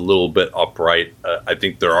 He is a little bit upright. I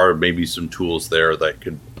think there are maybe some tools there that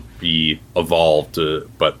could be evolved,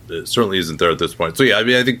 but it certainly isn't there at this point. So yeah, I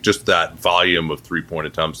mean, I think just that volume of 3-point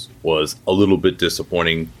attempts was a little bit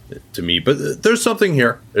disappointing to me, but there's something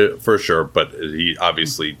here for sure. But he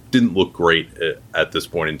obviously didn't look great at this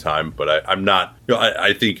point in time. But I'm not,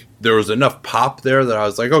 I think there was enough pop there that I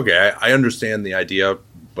was like, okay, I understand the idea,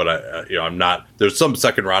 but I'm not. There's some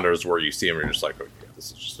second rounders where you see him and you're just like, okay,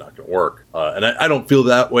 this is just not going to work. And I don't feel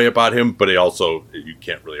that way about him, but you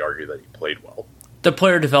can't really argue that he played well. The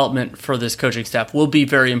player development for this coaching staff will be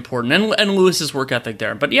very important, and Lewis's work ethic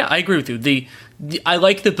there. But yeah, I agree with you. I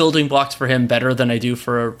like the building blocks for him better than I do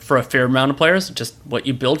for a fair amount of players, just what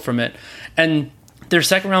you build from it. And their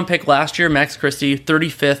second-round pick last year, Max Christie,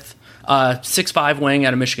 35th, 6'5" wing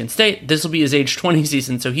out of Michigan State. This will be his age 20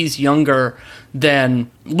 season, so he's younger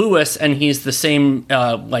than Lewis, and he's the same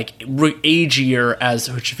age year as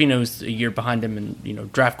Schifino's a year behind him in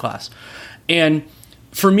draft class. And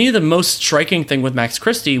for me, the most striking thing with Max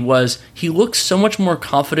Christie was he looks so much more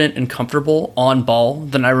confident and comfortable on ball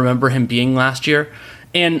than I remember him being last year.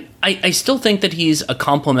 And I still think that he's a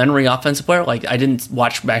complimentary offensive player. Like, I didn't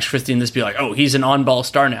watch Max Christie and this be like, oh, he's an on-ball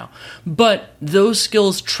star now. But those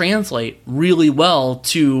skills translate really well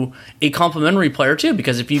to a complimentary player, too.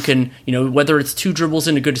 Because if you can, whether it's 2 dribbles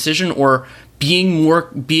in a good decision or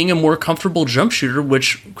being a more comfortable jump shooter,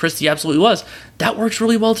 which Christie absolutely was, that works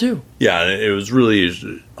really well, too. Yeah, it was really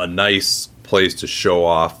a nice place to show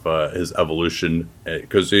off his evolution,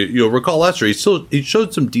 because you'll recall last year he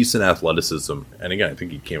showed some decent athleticism, and again I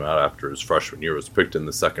think he came out after his freshman year, was picked in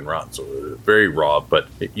the second round, so very raw, but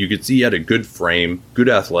you could see he had a good frame, good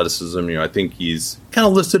athleticism. I think he's kind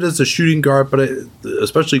of listed as a shooting guard, but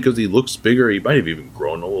especially because he looks bigger, he might have even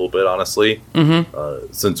grown a little bit, honestly,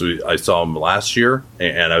 since I saw him last year,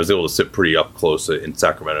 and I was able to sit pretty up close in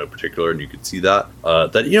Sacramento in particular, and you could see that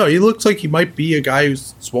he looks like he might be a guy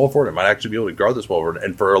who's small forward and might actually be able to guard the small forward.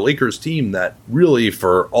 And for a Lakers team that really,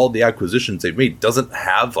 for all the acquisitions they've made, doesn't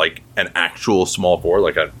have like an actual small forward,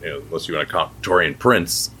 like unless you want to count Taurean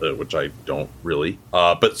Prince, which I don't really.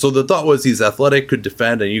 But so the thought was he's athletic, could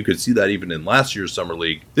defend, and you could see that even in last year's Summer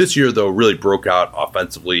League. This year, though, really broke out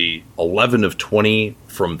offensively. 11 of 20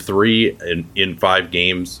 from three in 5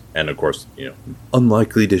 games. And of course,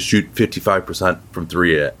 unlikely to shoot 55% from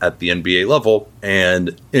three at the NBA level.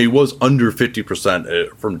 And he was under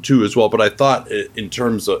 50% from two as well. But I thought in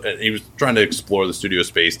terms of, he was trying to explore the studio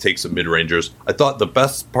space, take some mid-rangers. I thought the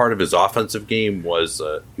best part of his offensive game was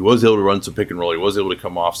he was able to run some pick and roll. He was able to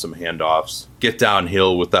come off some handoffs, get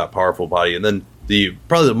downhill with that powerful body. And then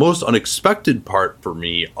probably the most unexpected part for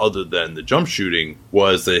me, other than the jump shooting,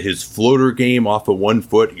 was that his floater game off a 1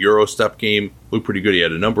 foot Euro step game looked pretty good. He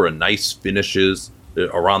had a number of nice finishes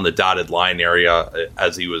around the dotted line area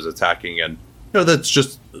as he was attacking. And that's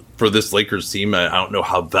just, for this Lakers team, I don't know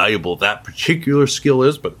how valuable that particular skill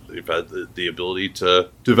is, but they've had the ability to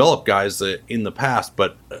develop guys in the past.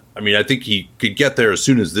 But I think he could get there as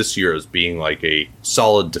soon as this year as being like a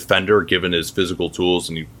solid defender, given his physical tools,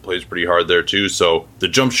 and he plays pretty hard there too. So the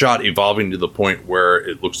jump shot evolving to the point where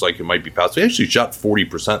it looks like it might be passed. He actually shot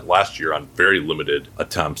 40% last year on very limited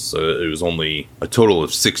attempts. It was only a total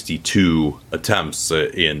of 62 attempts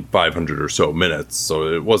in 500 or so minutes.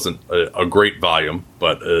 So it wasn't a great volume,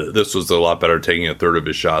 but this was a lot better, taking a third of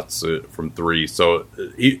his shots from three. So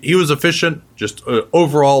he was efficient, just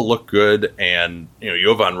overall looked good. And,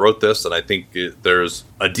 Jovan wrote this, and I think there's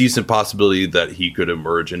a decent possibility that he could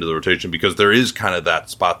emerge into the rotation, because there is kind of that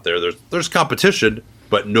spot there. There's competition,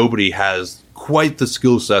 but nobody has quite the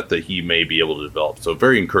skill set that he may be able to develop. So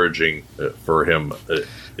very encouraging for him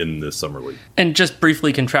in this summer league. And just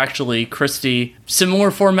briefly contractually, Christie,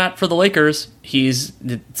 similar format for the Lakers. He's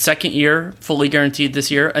the second year, fully guaranteed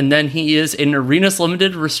this year, and then he is an Arenas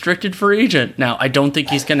Limited restricted free agent. Now, I don't think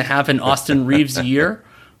he's going to have an Austin Reeves year,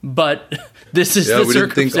 but this is the we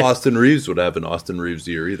didn't think Austin Reeves would have an Austin Reeves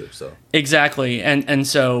year either. So exactly, and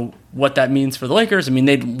so what that means for the Lakers,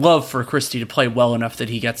 they'd love for Christie to play well enough that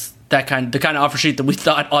he gets the kind of offer sheet that we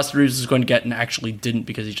thought Austin Reeves was going to get, and actually didn't,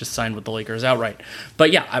 because he just signed with the Lakers outright.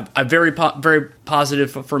 But yeah, I'm very positive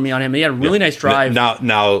for me on him. He had a really nice drive.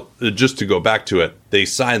 Now, just to go back to it, they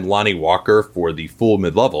signed Lonnie Walker for the full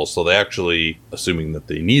mid-level, so they actually, assuming that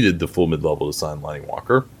they needed the full mid-level to sign Lonnie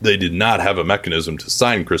Walker, they did not have a mechanism to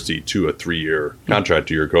sign Christie to a 3-year contract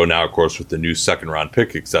a year ago. Now, of course, with the new second-round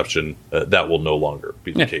pick exception, that will no longer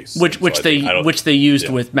be the case. Which they used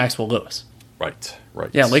with Maxwell Lewis. Right.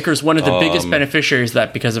 Yeah, Lakers, one of the biggest beneficiaries of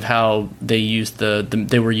that, because of how they used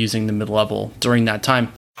they were using the mid-level during that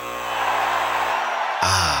time.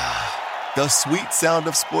 The sweet sound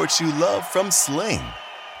of sports you love from Sling.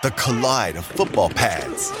 The collide of football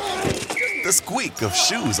pads. The squeak of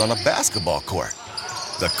shoes on a basketball court.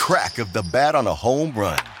 The crack of the bat on a home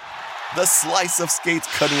run. The slice of skates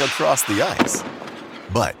cutting across the ice.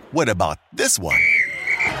 But what about this one?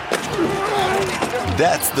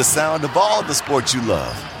 That's the sound of all the sports you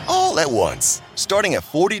love, all at once. Starting at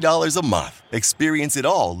 $40 a month. Experience it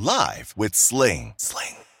all live with Sling.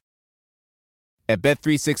 At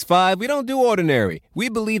Bet365, we don't do ordinary. We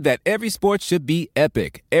believe that every sport should be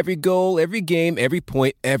epic. Every goal, every game, every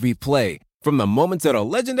point, every play. From the moments that are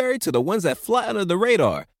legendary to the ones that fly under the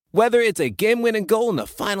radar. Whether it's a game-winning goal in the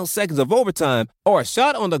final seconds of overtime or a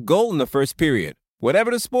shot on the goal in the first period.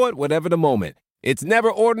 Whatever the sport, whatever the moment. It's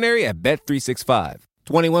never ordinary at Bet365.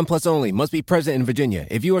 21 plus only. Must be present in Virginia.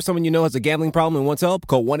 If you or someone you know has a gambling problem and wants help,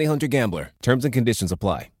 call 1-800-GAMBLER. Terms and conditions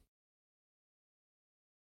apply.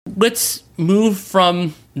 Let's move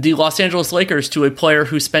from the Los Angeles Lakers to a player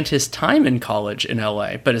who spent his time in college in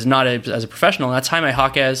LA, but is not as a professional. That's Jaime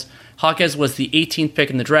Jaquez. Jaquez was the 18th pick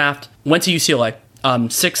in the draft. Went to UCLA.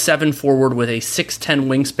 6'7" forward with a 6'10"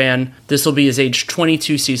 wingspan. This will be his age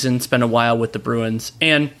 22 season. Spent a while with the Bruins.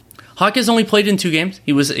 And Jaquez only played in 2 games.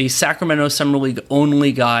 He was a Sacramento Summer League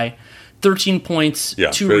only guy. 13 points,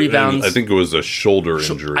 2 rebounds. I think it was a shoulder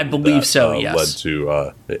injury. I believe so, yes. Led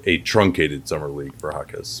to a truncated summer league for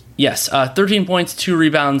Jaquez. Yes, 13 points, 2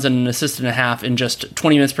 rebounds, and an assist and a half in just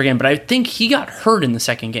 20 minutes per game. But I think he got hurt in the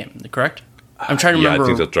second game, correct? I'm trying to remember. Yeah, I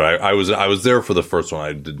think that's right. I was there for the first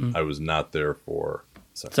one. I was not there for the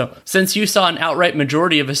second. So since you saw an outright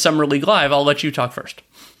majority of his Summer League live, I'll let you talk first.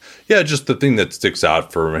 Yeah, just the thing that sticks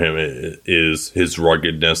out for him is his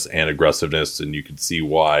ruggedness and aggressiveness, and you can see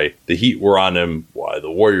why the Heat were on him, why the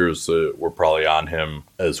Warriors were probably on him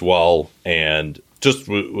as well, and just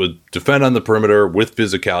would defend on the perimeter with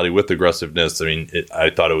physicality, with aggressiveness. I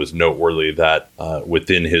thought it was noteworthy that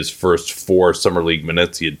within his first 4 Summer League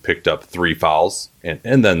minutes, he had picked up 3 fouls,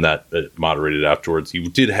 and then that moderated afterwards. He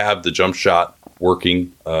did have the jump shot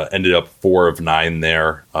working, ended up 4 of 9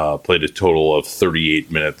 there, played a total of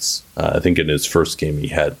 38 minutes I think in his first game he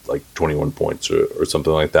had like 21 points or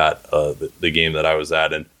something like that, the game that I was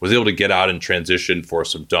at, and was able to get out and transition for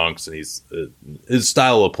some dunks. And his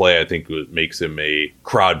style of play, I think, makes him a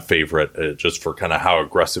crowd favorite, just for kind of how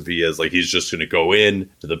aggressive he is. Like, he's just going to go in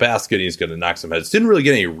to the basket and he's going to knock some heads. Didn't really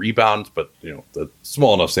get any rebounds, but the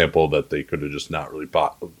small enough sample that they could have just not really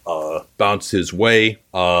bounced his way.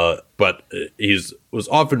 But he's was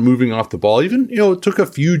often moving off the ball. Even, took a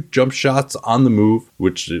few jump shots on the move,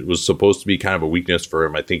 which was supposed to be kind of a weakness for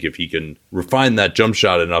him. I think if he can refine that jump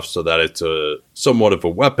shot enough so that it's somewhat of a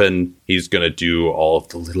weapon, he's going to do all of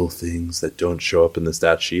the little things that don't show up in the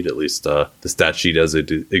stat sheet, at least the stat sheet as it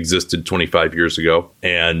existed 25 years ago.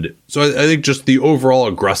 And so I think just the overall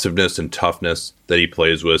aggressiveness and toughness that he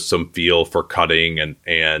plays with, some feel for cutting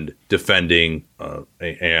and defending.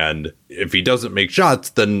 And if he doesn't make shots,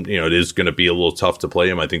 then, it is going to be a little tough to play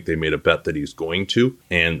him. I think they made a bet that he's going to.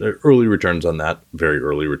 And the early returns on that, very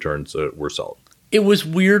early returns, were solid. It was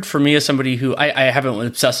weird for me as somebody who I haven't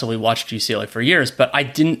obsessively watched UCLA for years, but I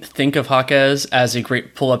didn't think of Jaquez as a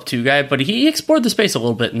great pull-up two guy, but he explored the space a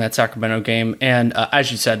little bit in that Sacramento game. And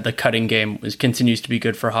as you said, the cutting game continues to be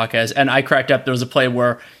good for Jaquez. And I cracked up. There was a play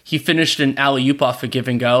where he finished an alley-oop off a give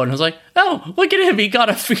and go, and I was like, oh, look at him. He got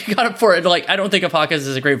up for it. Like, I don't think of Jaquez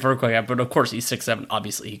as a great vertical guy, but of course he's 6'7".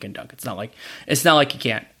 Obviously he can dunk. It's not like he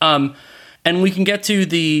can't. And we can get to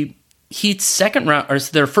the Heat's second round, or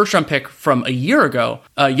their first round pick from a year ago,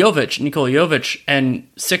 Nikola Jovic, and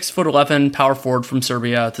 6'11" power forward from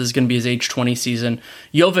Serbia. This is going to be his age 20 season.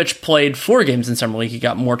 Jovic played 4 games in Summer League. He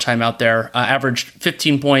got more time out there, averaged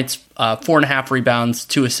 15 points, 4.5 rebounds,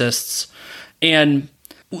 2 assists. And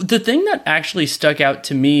the thing that actually stuck out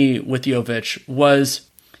to me with Jovic was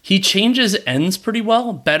he changes ends pretty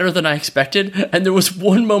well, better than I expected. And there was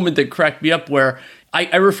one moment that cracked me up where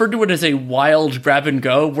I referred to it as a wild grab and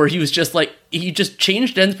go, where he was just like, he just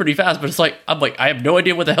changed ends pretty fast, but I'm like, I have no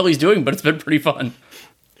idea what the hell he's doing, but it's been pretty fun.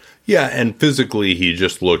 Yeah, and physically he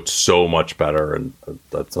just looked so much better, and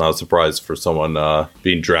that's not a surprise for someone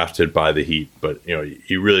being drafted by the Heat. But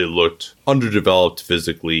he really looked underdeveloped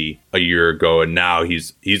physically a year ago, and now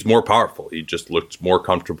he's more powerful. He just looked more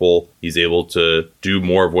comfortable. He's able to do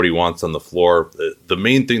more of what he wants on the floor. The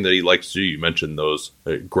main thing that he likes to do, you mentioned those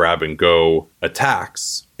grab and go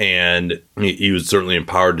attacks. And he was certainly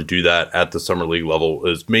empowered to do that at the Summer League level.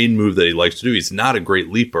 His main move that he likes to do, he's not a great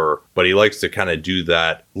leaper, but he likes to kind of do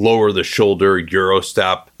that lower the shoulder Euro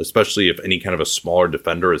step, especially if any kind of a smaller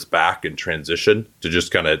defender is back in transition, to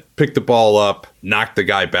just kind of pick the ball up, knock the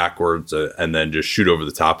guy backwards, and then just shoot over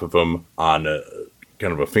the top of him on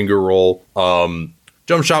kind of a finger roll.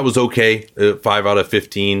 Jump shot was okay, 5 out of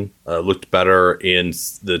 15. Looked better in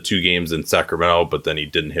the 2 games in Sacramento, but then he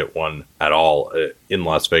didn't hit one at all in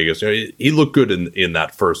Las Vegas. He looked good in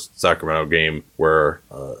that first Sacramento game, where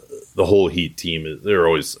the whole Heat team, they're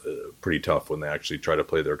always pretty tough when they actually try to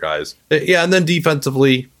play their guys. Yeah, and then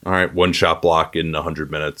defensively, all right, 1 shot block in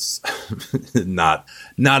 100 minutes. Not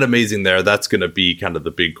amazing there. That's going to be kind of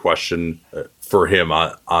the big question for him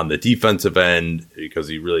on the defensive end, because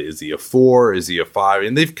is he a 4? Is he a 5?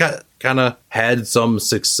 And they've kind of had some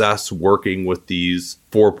success working with these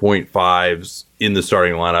 4.5s in the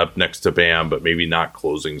starting lineup next to Bam, but maybe not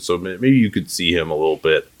closing. So maybe you could see him a little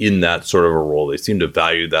bit in that sort of a role. They seem to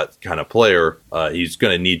value that kind of player. He's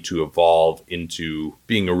going to need to evolve into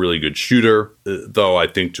being a really good shooter, though I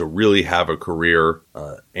think to really have a career,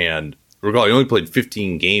 and recall, he only played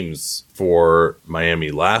 15 games for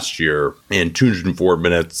Miami last year, and 204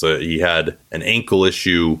 minutes. He had an ankle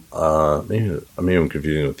issue. Maybe I'm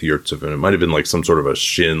confusing with Yurtsev, and it might have been like some sort of a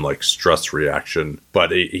shin, like stress reaction.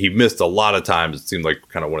 But he missed a lot of times. It seemed like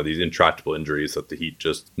kind of one of these intractable injuries that the Heat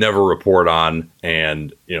just never report on.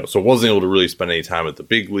 And, so wasn't able to really spend any time at the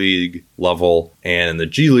big league level. And in the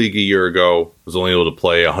G League a year ago, was only able to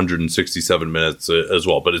play 167 minutes as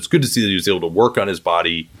well. But it's good to see that he was able to work on his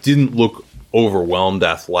body. Didn't look overwhelmed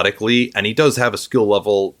athletically, and he does have a skill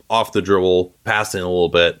level off the dribble, passing a little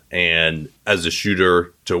bit, and as a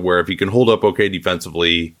shooter, to where if he can hold up okay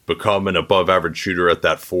defensively, become an above average shooter at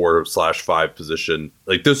that 4/5 position.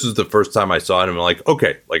 Like, this is the first time I saw him, and I'm like,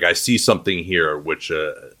 okay, like I see something here, which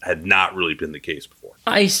had not really been the case before.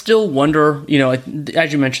 I still wonder,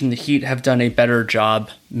 as you mentioned, the Heat have done a better job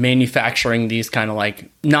manufacturing these kind of like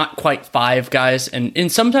not quite 5 guys.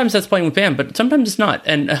 And sometimes that's playing with Bam, but sometimes it's not.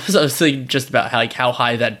 And I was thinking just about how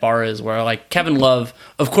high that bar is, where like Kevin Love,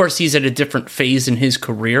 of course, he's at a different phase in his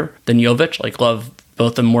career than Jovic. Like Love,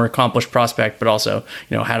 both a more accomplished prospect, but also,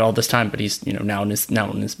 had all this time, but he's, now in his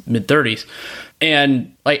mid 30s.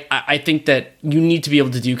 And like I think that you need to be able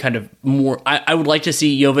to do kind of more. I would like to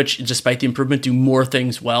see Jovic, despite the improvement, do more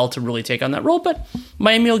things well to really take on that role. But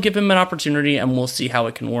Miami will give him an opportunity, and we'll see how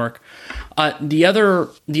it can work. The other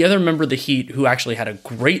member of the Heat who actually had a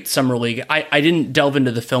great summer league, I didn't delve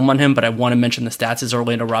into the film on him, but I want to mention the stats, is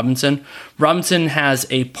Orlando Robinson. Robinson has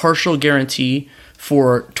a partial guarantee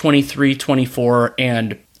for 23-24,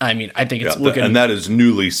 and I mean, I think it's looking... And that is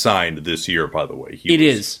newly signed this year, by the way. It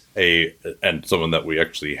is. And someone that we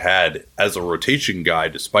actually had as a rotation guy,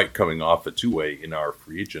 despite coming off a two-way in our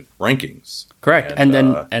free agent rankings. Correct.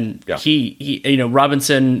 And he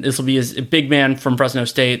Robinson, this will be his big man from Fresno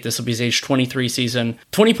State. This will be his age 23 season.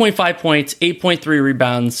 20.5 points, 8.3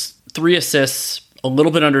 rebounds, 3 assists, a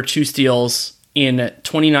little bit under 2 steals in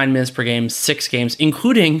 29 minutes per game, 6 games,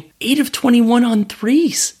 including 8 of 21 on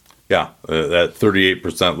threes. Yeah, that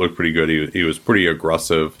 38% looked pretty good. He was pretty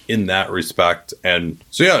aggressive in that respect. And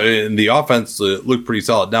so, yeah, in the offense, it looked pretty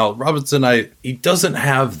solid. Now, Robinson, he doesn't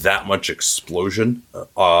have that much explosion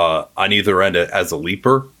on either end as a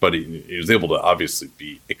leaper, but he was able to obviously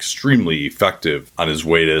be extremely effective on his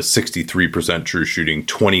way to 63% true shooting,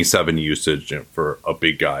 27 usage for a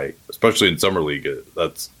big guy, especially in Summer League.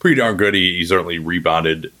 That's pretty darn good. He certainly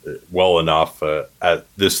rebounded well enough at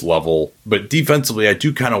this level. But defensively, I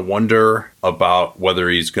do kind of wonder about whether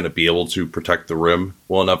he's going to be able to protect the rim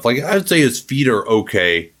well enough. Like, I'd say his feet are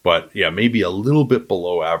okay, but yeah, maybe a little bit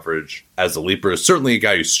below average as a leaper. Certainly a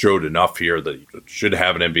guy who strode enough here that he should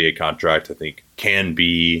have an NBA contract. I think can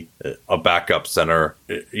be a backup center.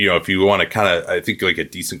 If you want to kind of, I think like a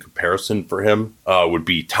decent comparison for him would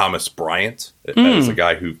be Thomas Bryant as a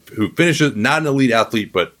guy who finishes, not an elite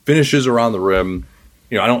athlete, but finishes around the rim.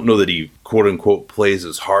 I don't know that he quote unquote plays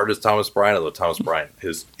as hard as Thomas Bryant, although Thomas Bryant,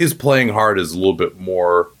 his playing hard is a little bit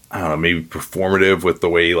more, I don't know, maybe performative with the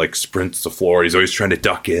way he like sprints the floor. He's always trying to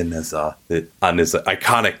duck in on his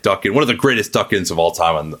iconic duck in, one of the greatest duck ins of all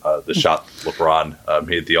time on the shot LeBron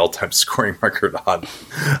made the all-time scoring record on.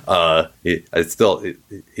 He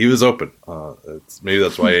was open. Maybe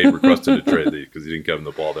that's why he requested a trade, because he didn't give him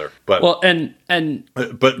the ball there. But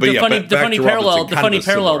the funny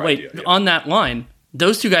parallel. Wait, on that line,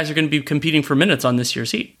 those two guys are going to be competing for minutes on this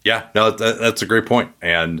year's Heat. Yeah, no, that's a great point.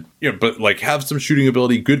 And but like have some shooting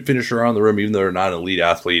ability, good finisher around the rim, even though they're not an elite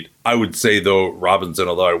athlete. I would say though Robinson,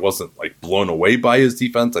 although I wasn't like blown away by his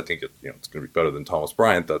defense, I think it's going to be better than Thomas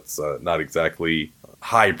Bryant. That's not exactly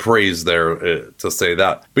high praise there to say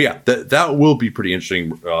that. But yeah, that will be pretty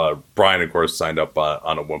interesting. Brian, of course, signed up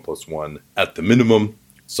on a 1+1 at the minimum.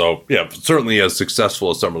 So yeah, certainly as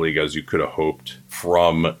successful a summer league as you could have hoped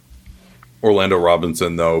from Orlando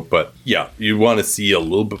Robinson, though. But yeah, you want to see a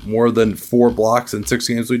little bit more than 4 blocks in 6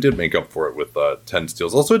 games. We did make up for it with 10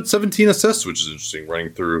 steals. Also had 17 assists, which is interesting,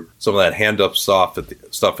 running through some of that hand-up stuff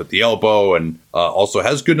at the elbow, and also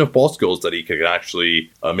has good enough ball skills that he can actually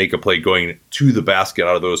make a play going to the basket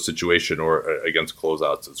out of those situations or against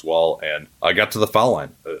closeouts as well. And I got to the foul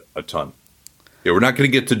line a ton. Yeah, we're not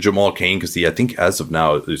going to get to Jamal Cain because I think as of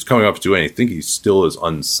now, he's coming up to 2-way. I think he still is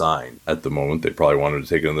unsigned at the moment. They probably wanted to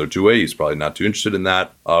take another 2-way. He's probably not too interested in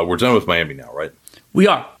that. We're done with Miami now, right? We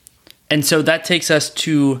are. And so that takes us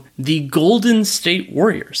to the Golden State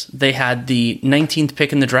Warriors. They had the 19th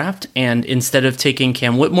pick in the draft, and instead of taking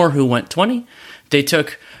Cam Whitmore, who went 20, they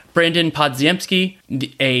took Brandon Podziemski,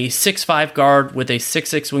 a 6'5 guard with a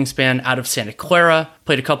 6'6 wingspan out of Santa Clara,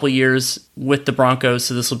 played a couple years with the Broncos,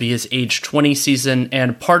 so this will be his age 20 season.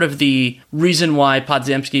 And part of the reason why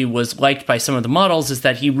Podziemski was liked by some of the models is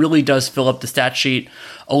that he really does fill up the stat sheet.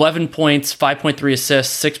 11 points, 5.3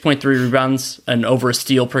 assists, 6.3 rebounds, and over a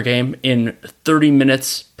steal per game in 30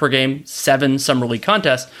 minutes per game, 7 summer league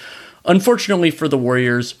contests. Unfortunately for the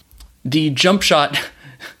Warriors, the jump shot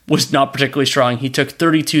was not particularly strong. He took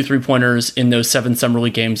 32 three-pointers in those 7 summer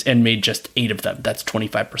league games and made just 8 of them. That's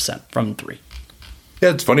 25% from 3. Yeah,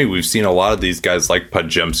 it's funny. We've seen a lot of these guys like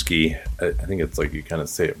Podziemski. I think it's like you kind of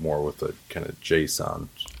say it more with a kind of J sound.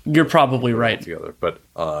 You're probably right. Together, but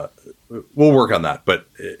we'll work on that. But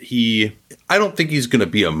I don't think he's going to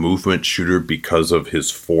be a movement shooter because of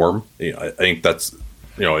his form. I think that's,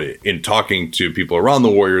 in talking to people around the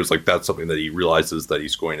Warriors, like that's something that he realizes that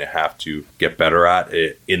he's going to have to get better at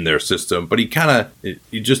in their system. But he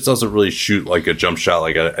just doesn't really shoot like a jump shot.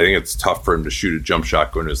 Like I think it's tough for him to shoot a jump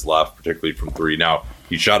shot going to his left, particularly from 3. Now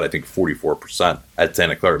he shot, I think, 44% at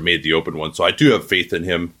Santa Clara, made the open one. So I do have faith in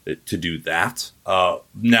him to do that.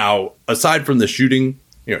 Now, aside from the shooting,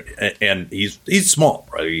 and he's small,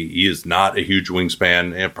 right? He is not a huge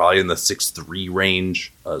wingspan, and probably in the 6'3"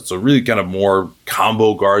 range. So really kind of more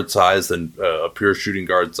combo guard size than a pure shooting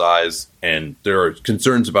guard size. And there are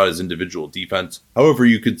concerns about his individual defense. However,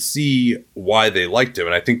 you could see why they liked him.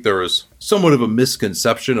 And I think there was somewhat of a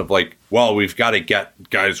misconception of like, well, we've got to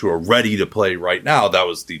get guys who are ready to play right now. That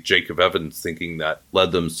was the Jacob Evans thinking that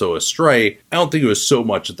led them so astray. I don't think it was so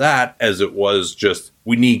much that as it was just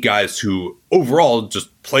we need guys who overall just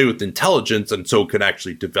play with intelligence and so can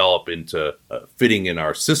actually develop into fitting in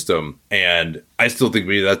our system. And I still think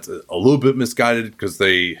maybe that's a little bit misguided because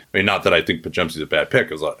not that I think Podziemski's a bad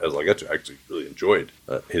pick, as I get to, I actually really enjoyed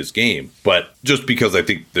his game. But just because I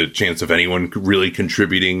think the chance of anyone really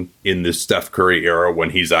contributing in this Steph Curry era when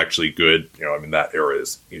he's actually good, that era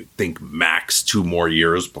is, you think max 2 more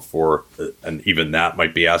years before, and even that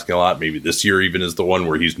might be asking a lot. Maybe this year even is the one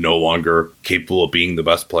where he's no longer capable of being the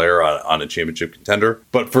best player on a championship contender.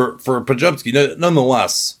 But for Podziemski,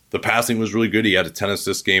 nonetheless, the passing was really good. He had a 10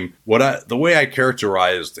 assist game. The way I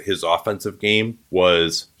characterized his offensive game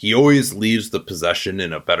was he always leaves the possession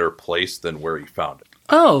in a better place than where he found it.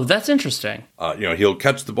 Oh, that's interesting. He'll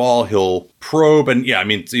catch the ball, he'll probe, and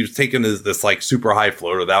he was taking this like super high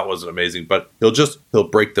floater. That wasn't amazing, but he'll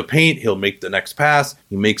break the paint, he'll make the next pass,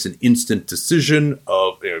 he makes an instant decision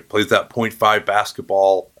of, plays that 0.5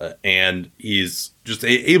 basketball, and he's just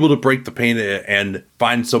able to break the paint and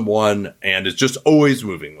find someone, and it's just always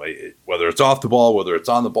moving, like, whether it's off the ball, whether it's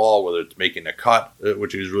on the ball, whether it's making a cut,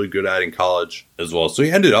 which he was really good at in college as well. So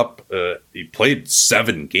he ended up, he played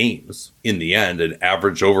 7 games in the end and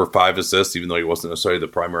averaged over 5 assists, even though he wasn't necessarily the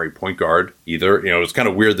primary point guard either. It was kind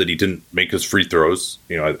of weird that he didn't make his free throws.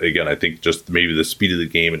 Again, I think just maybe the speed of the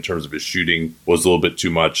game in terms of his shooting was a little bit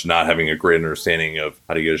too much, not having a great understanding of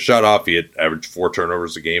how to get a shot off. He had averaged 4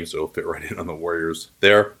 turnovers a game, so it'll fit right in on the Warriors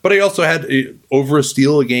there. But he also had over a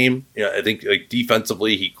steal a game. I think like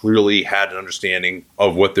defensively, he clearly had an understanding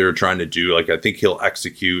of what they were trying to do. Like, I think he'll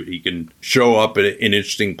execute. He can show up in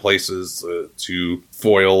interesting places to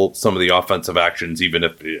foil some of the offensive actions, even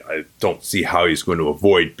if I don't see how he's going to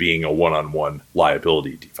avoid being a one-on-one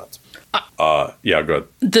liability defense. Go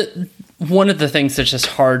ahead. One of the things that's just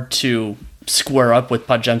hard to square up with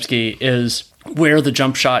Podziemski is where the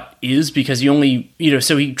jump shot is, because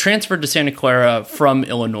so he transferred to Santa Clara from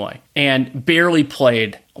Illinois and barely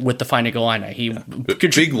played with the Fighting Illini.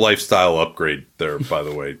 Big lifestyle upgrade there, by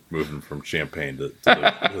the way, moving from Champaign to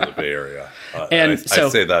the Bay Area. I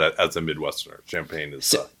say that as a Midwesterner. Champaign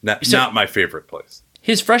is not my favorite place.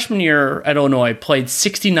 His freshman year at Illinois played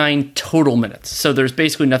 69 total minutes, so there's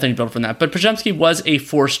basically nothing to build from that. But Podziemski was a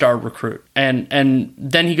 4-star recruit, and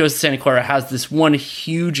then he goes to Santa Clara, has this one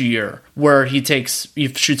huge year where he shoots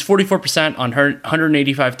 44% on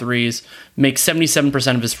 185 threes, makes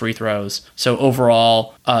 77% of his free throws. So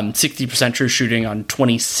overall, 60% true shooting on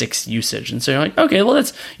 26 usage. And so you're like, okay, well,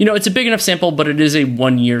 that's, it's a big enough sample, but it is a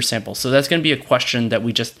 1-year sample. So that's going to be a question that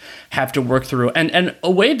we just have to work through. And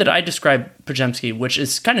a way that I describe Podziemski, which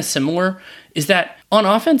is kind of similar, is that on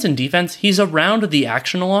offense and defense, he's around the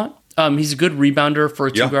action a lot. He's a good rebounder for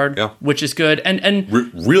a 2-guard, which is good, and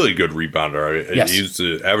really good rebounder. Yes. He's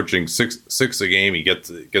averaging six a game. He gets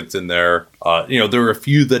in there. There were a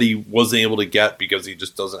few that he wasn't able to get because he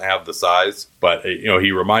just doesn't have the size. But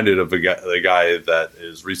he reminded of the guy that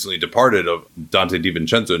is recently departed, of Dante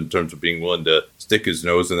DiVincenzo, in terms of being willing to stick his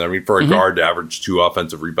nose in there. I mean, for a guard to average 2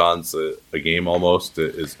 offensive rebounds a game almost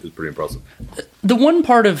is pretty impressive. The one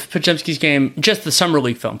part of Podziemski's game, just the summer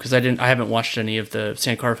league film, because I haven't watched any of the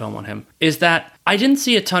Santa Clara film on him, is that I didn't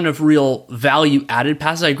see a ton of real value-added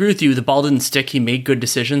passes. I agree with you. The ball didn't stick. He made good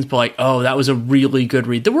decisions, but that was a really good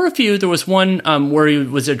read. There were a few. There was one where he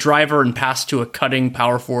was a driver and passed to a cutting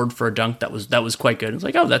power forward for a dunk. That was quite good. It was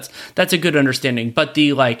like, oh, that's a good understanding. But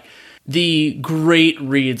the great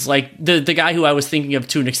reads, like the guy who I was thinking of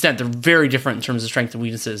to an extent, they're very different in terms of strengths and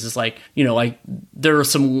weaknesses. It's like, there are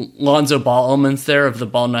some Lonzo Ball elements there of the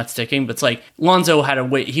ball not sticking, but it's like Lonzo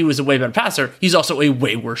he was a way better passer. He's also a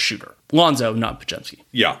way worse shooter. Lonzo, not Podziemski.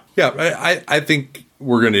 Yeah. I think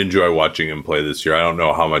we're going to enjoy watching him play this year. I don't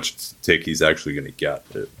know how much tick he's actually going to get,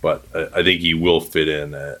 but I think he will fit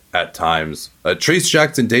in at times. Trace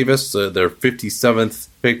Jackson Davis, their 57th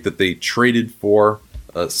pick that they traded for,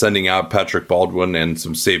 sending out Patrick Baldwin and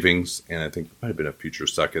some savings, and I think there might have been a future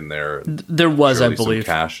second there. There was, I believe,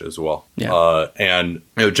 some cash as well. Yeah. And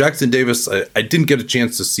Jackson Davis, I didn't get a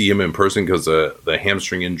chance to see him in person because the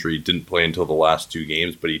hamstring injury didn't play until the last 2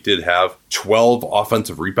 games, but he did have 12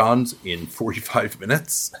 offensive rebounds in 45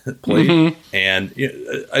 minutes played. Mm-hmm. And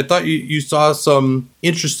I thought you saw some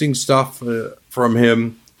interesting stuff from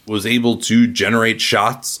him was able to generate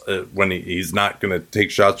shots when he's not going to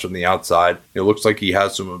take shots from the outside. It looks like he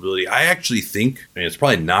has some ability. I actually think, it's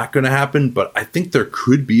probably not going to happen, but I think there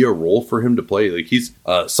could be a role for him to play. Like, he's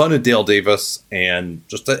son of Dale Davis and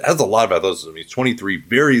just has a lot of athleticism. He's 23,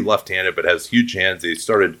 very left-handed, but has huge hands. He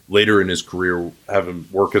started later in his career having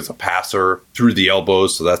work as a passer through the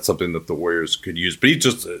elbows, so that's something that the Warriors could use. But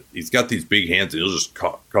he's got these big hands, and he'll just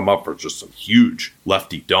come up for just some huge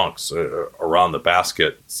lefty dunks around the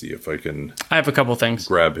basket. Let's see if I have a couple things.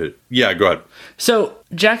 Grab it. Yeah, go ahead. So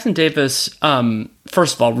Jackson Davis,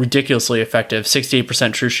 first of all, ridiculously effective.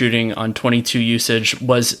 68% true shooting on 22 usage.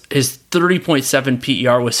 Was his 30.7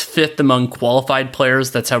 PER was fifth among qualified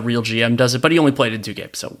players. That's how Real GM does it. But he only played in 2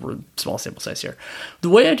 games, so we're small sample size here. The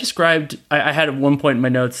way I described, I had at one point in my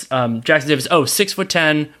notes, Jackson Davis,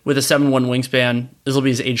 6'10" with a 7'1" wingspan. This will be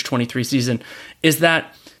his age 23 season. Is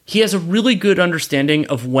that he has a really good understanding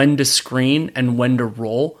of when to screen and when to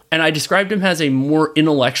roll. And I described him as a more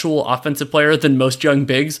intellectual offensive player than most young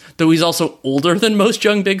bigs, though he's also older than most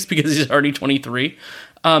young bigs because he's already 23.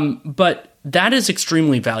 But that is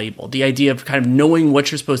extremely valuable, the idea of kind of knowing what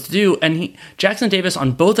you're supposed to do. And Jackson Davis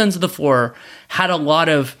on both ends of the floor had a lot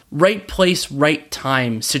of right place, right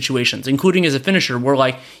time situations, including as a finisher where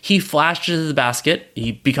like he flashes the basket,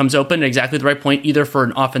 he becomes open at exactly the right point, either for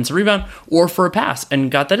an offensive rebound or for a pass, and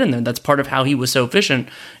got that in there. That's part of how he was so efficient,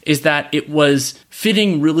 is that it was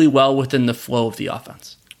fitting really well within the flow of the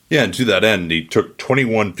offense. Yeah, and to that end, he took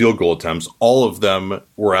 21 field goal attempts. All of them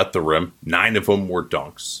were at the rim. 9 of them were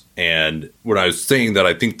dunks. And when I was saying that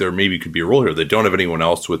I think there maybe could be a role here, they don't have anyone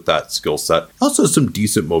else with that skill set. Also some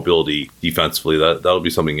decent mobility defensively. That'll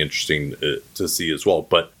be something interesting to see as well.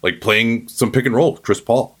 But like playing some pick and roll with Chris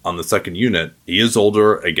Paul on the second unit, he is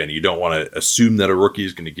older. Again, you don't want to assume that a rookie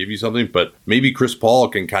is going to give you something, but maybe Chris Paul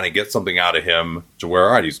can kind of get something out of him to where,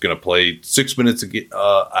 all right, he's going to play 6 minutes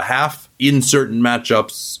a half in certain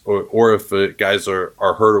matchups, or if guys are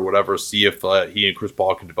hurt or whatever, see if he and Chris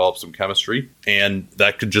Paul can develop some chemistry. And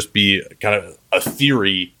that could just be kind of a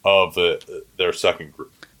theory of their second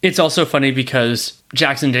group. It's also funny because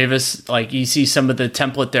Jackson Davis, like you see some of the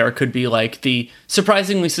template there could be like the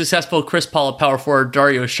surprisingly successful Chris Paul at power forward,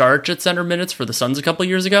 Dario Saric at center minutes for the Suns a couple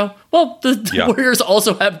years ago. Well, the Warriors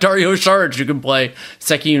also have Dario Saric who can play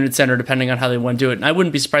second unit center depending on how they want to do it. And I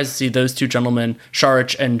wouldn't be surprised to see those two gentlemen,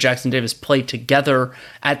 Saric and Jackson Davis, play together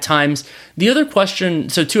at times. The other question,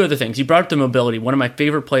 so 2 other things. You brought up the mobility. One of my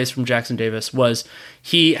favorite plays from Jackson Davis was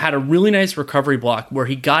he had a really nice recovery block where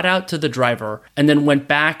he got out to the driver and then went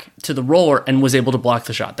back to the roller and was able to block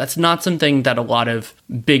the shot. That's not something that a lot of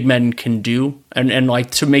big men can do, and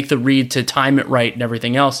like to make the read, to time it right and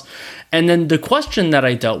everything else. And then the question that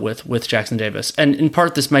I dealt with Jackson Davis, and in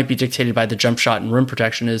part this might be dictated by the jump shot and rim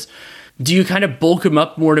protection, is do you kind of bulk him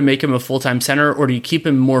up more to make him a full-time center, or do you keep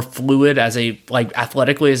him more fluid as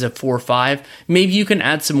athletically as a 4-5? Maybe you can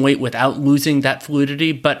add some weight without losing that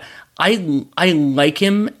fluidity, but I like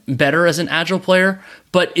him better as an agile player,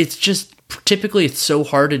 but it's just typically it's so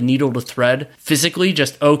hard a needle to thread physically.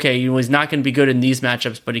 Just he's not going to be good in these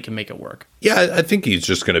matchups, but he can make it work. Yeah, I think he's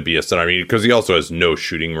just going to be a center. I mean, because he also has no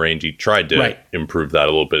shooting range. He tried to improve that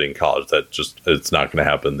a little bit in college. It's not going to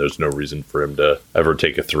happen. There's no reason for him to ever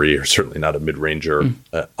take a 3, or certainly not a mid-ranger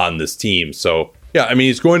on this team. So yeah, I mean,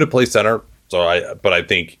 he's going to play center. But I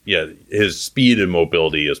think, his speed and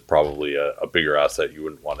mobility is probably a bigger asset you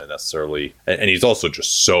wouldn't want to necessarily. And he's also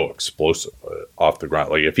just so explosive off the ground.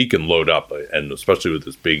 Like if he can load up, and especially with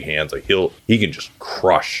his big hands, like he can just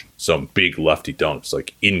crush some big lefty dunks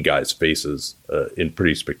like in guys' faces in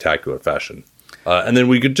pretty spectacular fashion. And then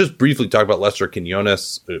we could just briefly talk about Lester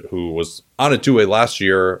Quinones, who was on a 2-way last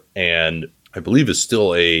year and I believe is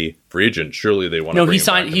still a free agent. Surely they want to bring him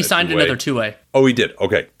back. He signed another 2-way. Oh, he did.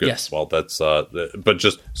 Okay, good. Yes. Well, that's but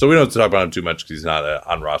just so we don't have to talk about him too much because he's not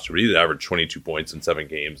on roster. But he averaged 22 points in 7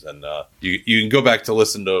 games, and you can go back to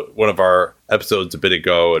listen to one of our episodes a bit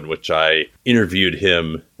ago in which I interviewed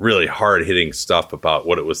him. Really hard hitting stuff about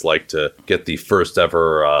what it was like to get the first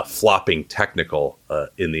ever flopping technical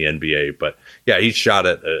in the NBA. But yeah, he shot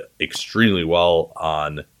it extremely well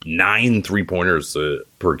on 9 3-pointers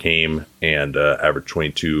per game and averaged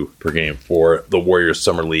 22 per game for the Warriors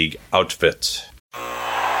Summer League outfit.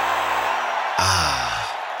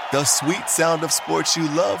 The sweet sound of sports you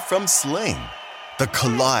love from Sling. The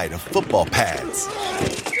collide of football pads.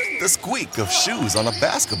 The squeak of shoes on a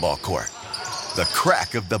basketball court. The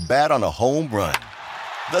crack of the bat on a home run.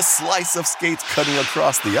 The slice of skates cutting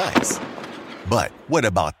across the ice. But what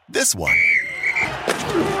about this one?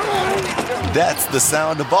 That's the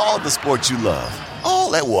sound of all the sports you love,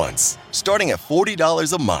 all at once. Starting at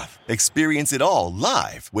 $40 a month. Experience it all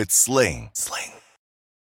live with Sling.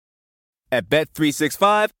 At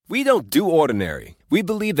Bet365, we don't do ordinary. We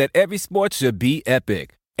believe that every sport should be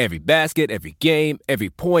epic. Every basket, every game, every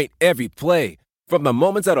point, every play. From the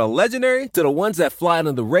moments that are legendary to the ones that fly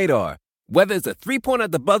under the radar. Whether it's a three-pointer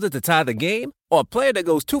at the buzzer to tie the game or a player that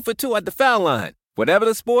goes 2 for 2 at the foul line. Whatever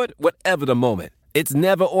the sport, whatever the moment. It's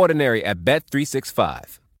never ordinary at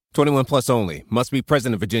Bet365. 21 plus only. Must be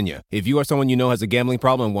present in Virginia. If you or someone you know has a gambling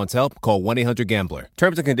problem and wants help, call 1-800-GAMBLER.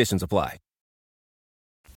 Terms and conditions apply.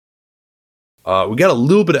 We got a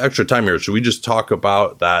little bit of extra time here. Should we just talk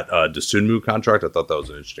about that Dosunmu contract? I thought that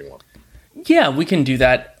was an interesting one. Yeah, we can do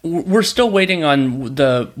that. We're still waiting on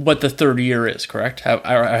what the third year is, correct?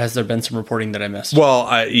 Has there been some reporting that I missed? Well,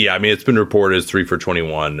 it's been reported as 3 for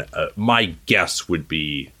 21. My guess would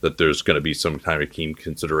be that there's going to be some kind of team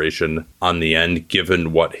consideration on the end,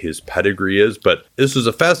 given what his pedigree is. But this was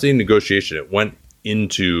a fascinating negotiation. It went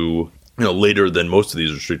into later than most of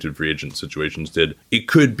these restricted free agent situations did. It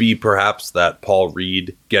could be perhaps that Paul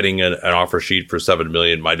Reed getting an offer sheet for $7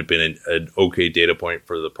 million might have been an okay data point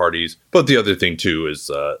for the parties. But the other thing too is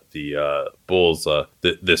the Bulls,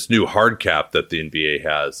 this new hard cap that the NBA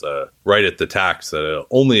has right at the tax that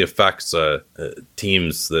only affects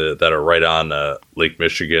teams that are right on Lake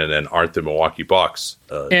Michigan and aren't the Milwaukee Bucks,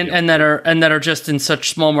 and that are just in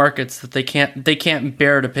such small markets that they can't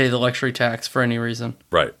bear to pay the luxury tax for any reason.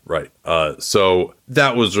 Right. So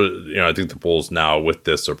that was, I think the Bulls now with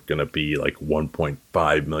this are going to be like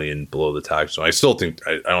 1.5 million below the tax. So I still think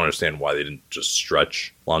I don't understand why they didn't just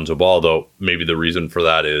stretch Lonzo Ball, though. Maybe the reason for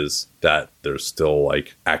that is that there's still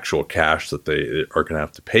like actual cash that they are going to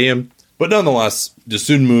have to pay him. But nonetheless,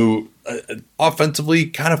 Dosunmu offensively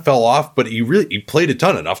kind of fell off, but he played a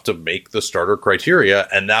ton, enough to make the starter criteria,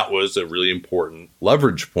 and that was a really important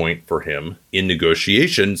leverage point for him in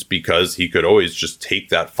negotiations because he could always just take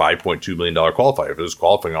that $5.2 million qualifier. If his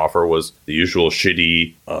qualifying offer was the usual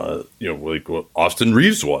shitty, like what Austin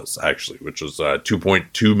Reeves was actually, which was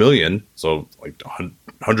 $2.2 million, so like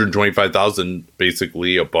 $125,000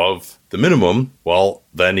 basically above the minimum, well,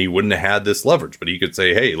 then he wouldn't have had this leverage. But he could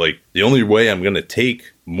say, hey, like the only way I'm going to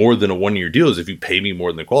take more than a 1-year deal is if you pay me more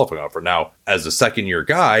than the qualifying offer. Now, as a second-year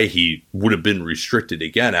guy, he would have been restricted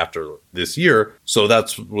again after this year. So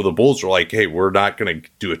that's where the Bulls are like, hey, we're not going to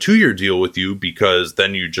do a 2-year deal with you because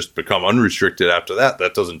then you just become unrestricted after that.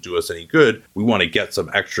 That doesn't do us any good. We want to get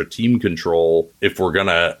some extra team control if we're going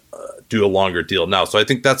to do a longer deal now. So I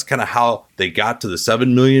think that's kind of how they got to the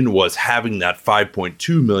 $7 million, was having that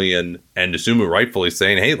 $5.2 million, and Dosunmu rightfully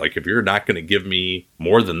saying, hey, like if you're not going to give me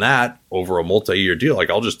more than that over a multi-year deal, like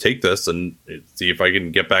I'll just take this and see if I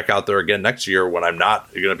can get back out there again next year when I'm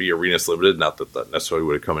not going to be arenas limited. Not that that necessarily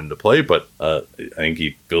would have come into play, but I think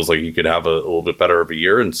he feels like he could have a little bit better of a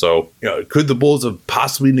year. And so, could the Bulls have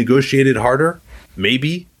possibly negotiated harder?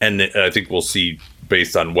 Maybe. And I think we'll see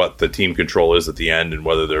based on what the team control is at the end and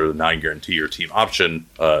whether they're a non-guarantee or team option,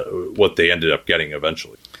 what they ended up getting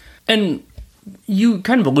eventually. And you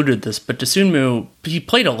kind of alluded to this, but Dosunmu, he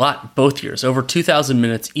played a lot both years, over 2,000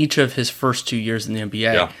 minutes each of his first 2 years in the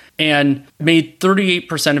NBA, and made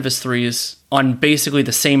 38% of his threes on basically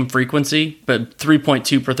the same frequency, but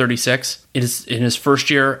 3.2 per 36 in his first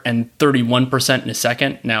year and 31% in his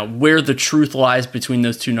second. Now, where the truth lies between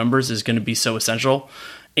those two numbers is going to be so essential.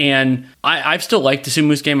 And I've still liked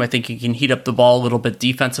Dosunmu's game. I think he can heat up the ball a little bit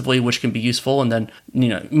defensively, which can be useful. And then,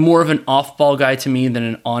 more of an off-ball guy to me than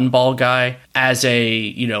an on-ball guy as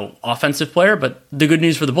a, offensive player. But the good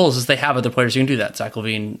news for the Bulls is they have other players who can do that. Zach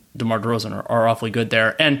LaVine, DeMar DeRozan are awfully good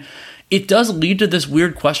there. And it does lead to this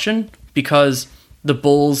weird question because the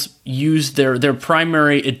Bulls used their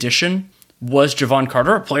primary addition was Javon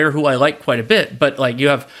Carter, a player who I like quite a bit. But you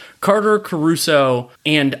have Carter, Caruso,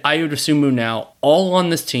 and Ayo Dosunmu now all on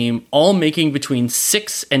this team, all making between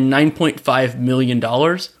 $6 and $9.5 million,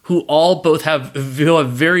 who all both have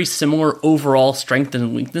very similar overall strengths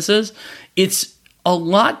and weaknesses. It's a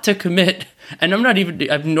lot to commit, and I'm not even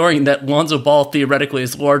ignoring that Lonzo Ball theoretically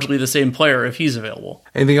is largely the same player if he's available.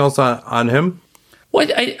 Anything else on him? Well,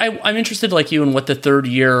 I'm interested, like you, in what the third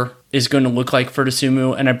year is going to look like for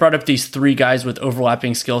Dosunmu, and I brought up these three guys with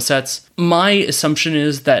overlapping skill sets. My assumption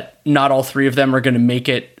is that not all three of them are going to make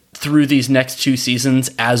it through these next 2 seasons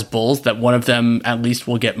as Bulls, that one of them at least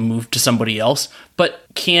will get moved to somebody else. But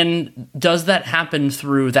does that happen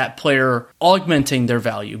through that player augmenting their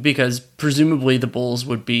value? Because presumably the Bulls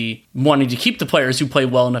would be wanting to keep the players who play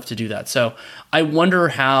well enough to do that. So I wonder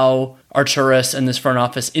how Arturis and this front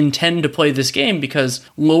office intend to play this game, because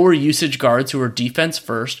lower usage guards who are defense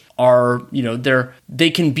first are, they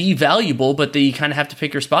can be valuable, but they kind of have to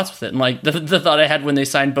pick your spots with it. And like the thought I had when they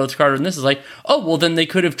signed both Carter and this is like, oh, well, then they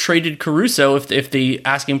could have traded Caruso if the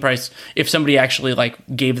asking price, if somebody actually like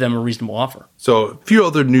gave them a reasonable offer. So a few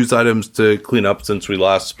other news items to clean up since we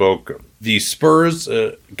last spoke. The Spurs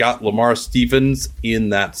got Lamar Stevens in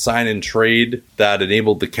that sign and trade that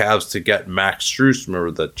enabled the Cavs to get Max Strus.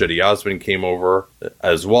 Remember that Jetty Osman came over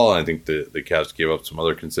as well. And I think the Cavs gave up some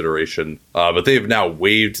other consideration. But they have now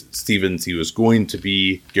waived Stevens. He was going to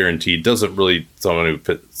be guaranteed. Doesn't really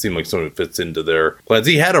seem like someone who fits into their plans.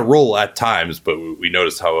 He had a role at times, but we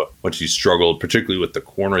noticed how much he struggled, particularly with the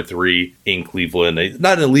corner three in Cleveland.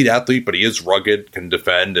 Not an elite athlete, but he is rugged, can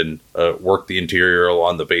defend and work the interior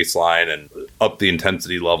along the baseline and up the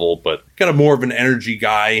intensity level, but kind of more of an energy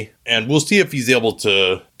guy. And we'll see if he's able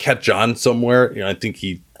to catch on somewhere. I think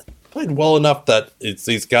he played well enough that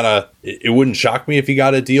he's kind of, it wouldn't shock me if he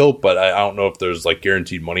got a deal, but I don't know if there's like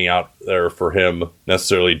guaranteed money out there for him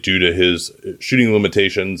necessarily due to his shooting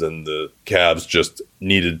limitations, and the Cavs just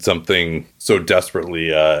needed something so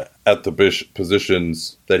desperately at the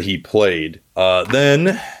positions that he played.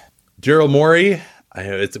 Then Daryl Morey.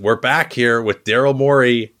 We're back here with Daryl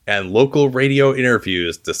Morey and local radio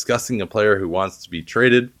interviews discussing a player who wants to be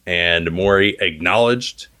traded. And Morey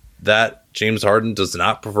acknowledged that James Harden does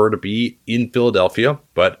not prefer to be in Philadelphia,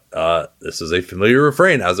 but this is a familiar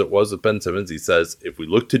refrain, as it was with Ben Simmons. He says, if we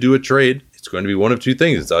look to do a trade, it's going to be one of two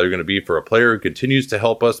things. It's either going to be for a player who continues to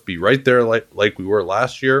help us be right there like we were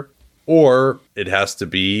last year, or it has to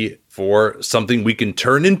be for something we can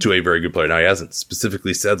turn into a very good player. Now, he hasn't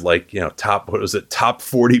specifically said top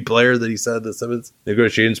 40 player that he said the Simmons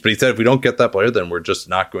negotiations, but he said if we don't get that player, then we're just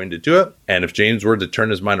not going to do it. And if James were to turn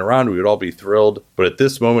his mind around, we would all be thrilled. But at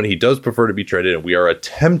this moment, he does prefer to be traded, and we are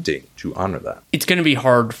attempting to honor that. It's going to be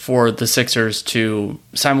hard for the Sixers to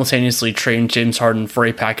simultaneously trade James Harden for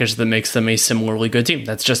a package that makes them a similarly good team.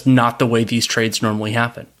 That's just not the way these trades normally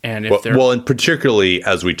happen. And if and particularly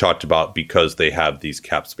as we talked about, because they have these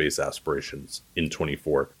cap space aspirations in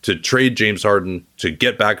 24, to trade James Harden to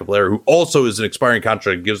get back a player who also is an expiring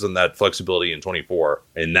contract, gives them that flexibility in 24,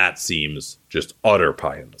 and that seems just utter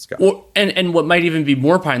pie in the sky. Well, and what might even be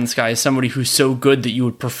more pie in the sky is somebody who's so good that you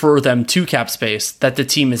would prefer them to cap space that the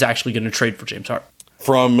team is actually going to trade for James Harden.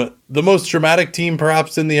 From the most dramatic team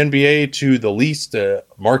perhaps in the NBA to the least,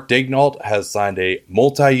 Mark Daigneault has signed a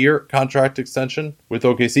multi-year contract extension with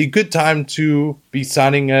OKC. Good time to be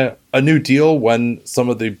signing a new deal when some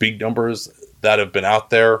of the big numbers that have been out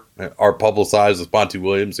there are publicized with Monty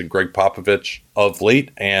Williams and Greg Popovich of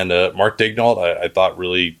late. And Mark Daigneault, I thought,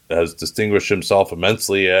 really has distinguished himself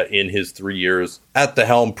immensely in his 3 years at the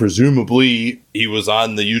helm. Presumably, he was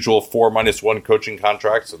on the usual 4-1 coaching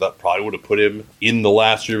contract, so that probably would have put him in the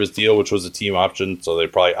last year of his deal, which was a team option. So they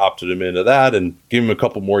probably opted him into that and gave him a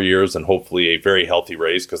couple more years and hopefully a very healthy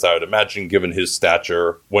raise, because I would imagine, given his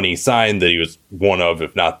stature when he signed, that he was one of,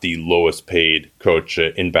 if not the lowest paid coach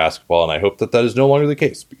in basketball. And I hope that is no longer the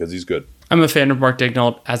case, because he's good. I'm a fan of Mark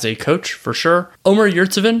Daigneault as a coach, for sure. Omer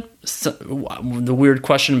Yurtseven, the weird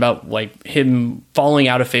question about like him falling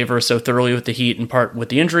out of favor so thoroughly with the Heat, in part with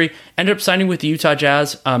the injury, ended up signing with the Utah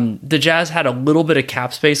Jazz. The Jazz had a little bit of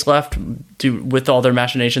cap space left with all their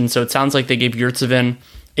machinations, so it sounds like they gave Yurtseven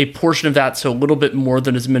a portion of that, so a little bit more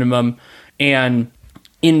than his minimum, and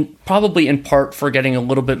probably in part for getting a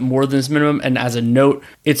little bit more than his minimum. And as a note,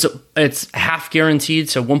 it's half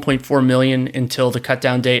guaranteed, so $1.4 million until the cut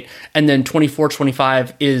down date, and then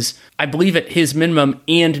 24-25 is, I believe, at his minimum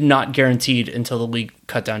and not guaranteed until the league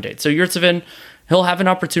cut down date. So Yurtseven, he'll have an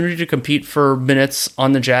opportunity to compete for minutes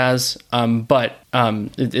on the Jazz, but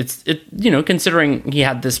considering he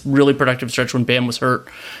had this really productive stretch when Bam was hurt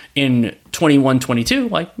in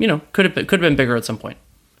 21-22, could have been bigger at some point.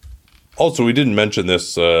 Also, we didn't mention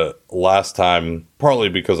this last time, partly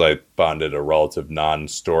because I found it a relative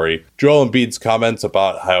non-story. Joel Embiid's comments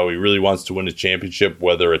about how he really wants to win a championship,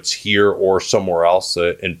 whether it's here or somewhere else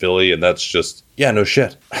in Philly, and that's just, no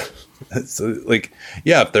shit. So,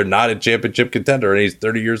 if they're not a championship contender and he's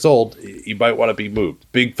 30 years old, he might want to be moved.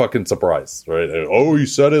 Big fucking surprise, right? And, he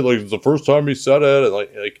said it it's the first time he said it.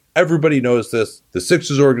 And everybody knows this. The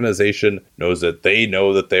Sixers organization knows that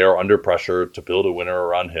they are under pressure to build a winner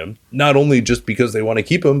around him. Not only just because they want to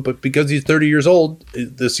keep him, but because he's 30 years old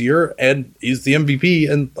this year and he's the MVP.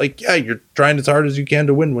 And you're trying as hard as you can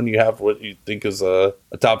to win when you have what you think is a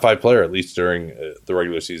top 5 player, at least during the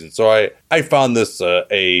regular season. So I found this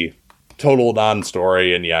a total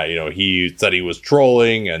non-story. And he said he was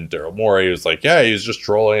trolling, and Daryl Morey was like, yeah, he was just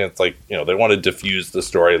trolling. It's like, they want to diffuse the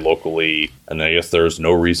story locally. And I guess there's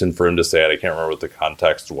no reason for him to say it. I can't remember what the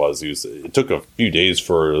context was. It took a few days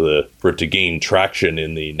for it to gain traction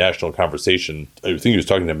in the national conversation. I think he was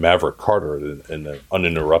talking to Maverick Carter in an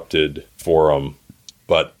uninterrupted forum.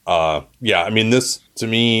 But this, to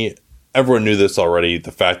me, everyone knew this already.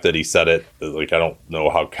 The fact that he said it, like, I don't know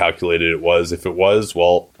how calculated it was. If it was,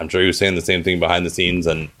 well, I'm sure he was saying the same thing behind the scenes.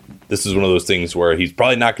 And this is one of those things where he's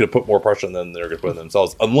probably not going to put more pressure than they're going to put on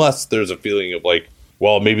themselves, unless there's a feeling of like,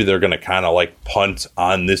 well, maybe they're going to kind of like punt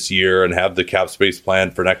on this year and have the cap space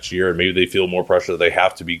plan for next year. And maybe they feel more pressure that they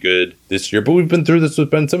have to be good this year. But we've been through this with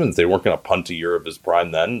Ben Simmons. They weren't going to punt a year of his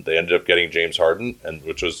prime then. They ended up getting James Harden,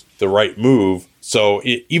 which was the right move. So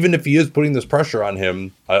even if he is putting this pressure on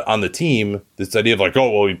him, on the team, this idea of like, oh,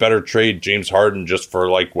 well, we better trade James Harden just for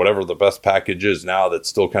like whatever the best package is now, that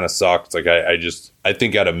still kind of sucks. Like, I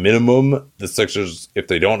think at a minimum, the Sixers, if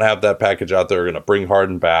they don't have that package out there, are going to bring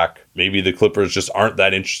Harden back. Maybe the Clippers just aren't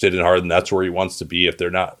that interested in Harden. That's where he wants to be. If they're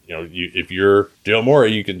not, if you're Daryl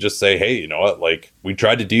Morey, you can just say, hey, you know what? Like, we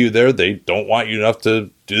tried to do you there. They don't want you enough to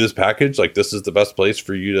do this package. Like, this is the best place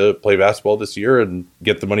for you to play basketball this year and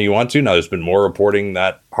get the money you want to. Now, there's been more reporting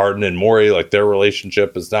that Harden and Morey, like, their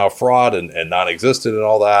relationship is now fraud and non-existent and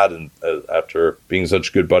all that, and after being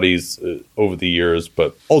such good buddies over the years.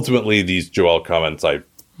 But ultimately, these Joel comments, I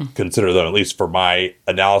consider them, at least for my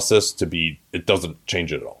analysis, to be, it doesn't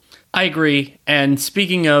change it at all. I agree. And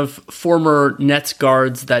speaking of former Nets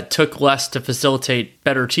guards that took less to facilitate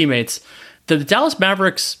better teammates, the Dallas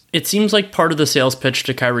Mavericks, it seems like part of the sales pitch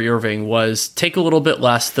to Kyrie Irving was take a little bit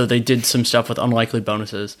less, though they did some stuff with unlikely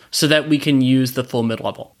bonuses, so that we can use the full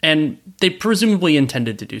mid-level. And they presumably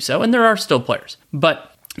intended to do so, and there are still players.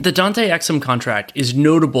 But the Dante Exum contract is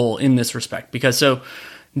notable in this respect, because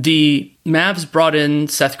the Mavs brought in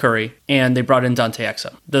Seth Curry and they brought in Dante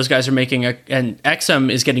Exum. Those guys are making and Exum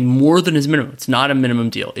is getting more than his minimum. It's not a minimum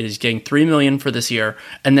deal. It is getting $3 million for this year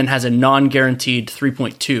and then has a non-guaranteed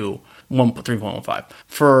 3.15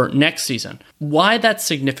 for next season. Why that's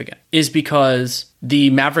significant is because the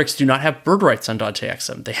Mavericks do not have bird rights on Dante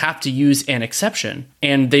Exum. They have to use an exception,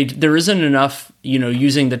 and there isn't enough,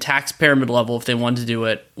 using the taxpayer mid-level if they want to do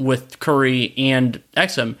it with Curry and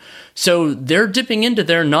Exum. So they're dipping into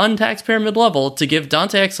their non-taxpayer mid-level to give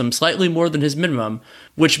Dante Exum slightly more than his minimum,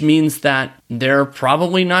 which means that they're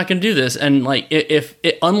probably not going to do this. And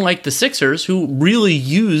unlike the Sixers, who really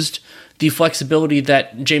used the flexibility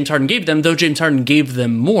that James Harden gave them, though James Harden gave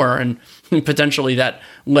them more, and potentially that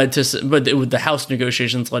led to, but the House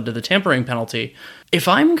negotiations led to the tampering penalty. If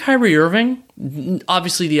I'm Kyrie Irving,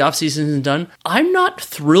 obviously the offseason isn't done, I'm not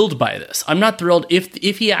thrilled by this. I'm not thrilled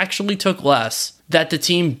if he actually took less, that the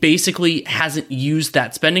team basically hasn't used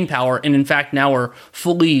that spending power, and in fact now are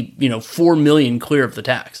fully, $4 million clear of the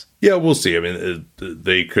tax. Yeah, we'll see. I mean,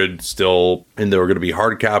 they could still, and they were going to be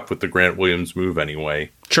hard capped with the Grant Williams move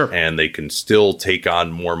anyway. Sure. And they can still take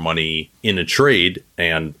on more money in a trade.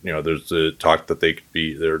 And, there's a talk that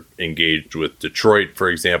they're engaged with Detroit, for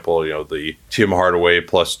example. The Tim Hardaway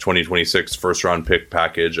plus 2026 first round pick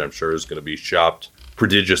package, I'm sure, is going to be shopped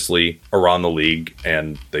prodigiously around the league.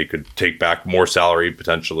 And they could take back more salary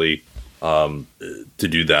potentially to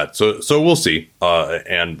do that. So we'll see.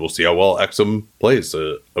 And we'll see how well Exum plays,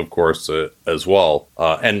 of course, as well.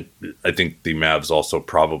 And I think the Mavs also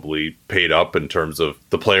probably paid up in terms of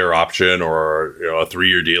the player option or a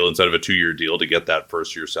 3-year deal instead of a 2-year deal to get that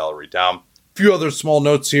first year salary down. A few other small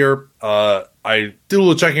notes here. I did a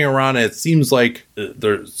little checking around, and it seems like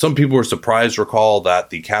some people were surprised to recall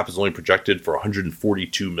that the cap is only projected for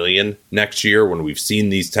 $142 million next year. When we've seen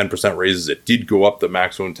these 10% raises, it did go up the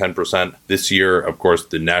maximum 10% this year. Of course,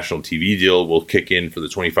 the national TV deal will kick in for the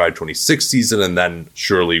 25-26 season, and then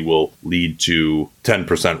surely will lead to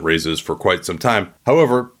 10% raises for quite some time.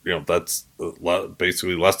 However, that's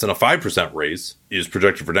basically less than a 5% raise is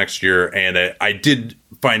projected for next year. And I did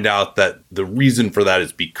find out that the reason for that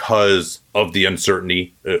is because of the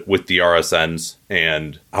uncertainty with the RSNs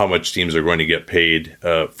and how much teams are going to get paid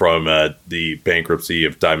from the bankruptcy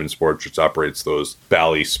of Diamond Sports, which operates those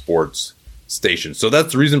Bally Sports stations. So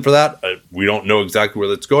that's the reason for that. We don't know exactly where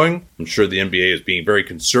that's going. I'm sure the NBA is being very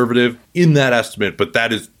conservative in that estimate, but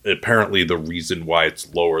that is apparently the reason why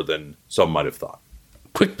it's lower than some might have thought.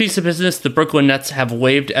 Quick piece of business. The Brooklyn Nets have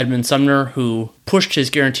waived Edmund Sumner, who pushed his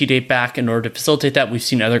guarantee date back in order to facilitate that. We've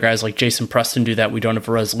seen other guys like Jason Preston do that. We don't have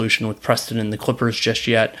a resolution with Preston and the Clippers just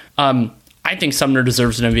yet. I think Sumner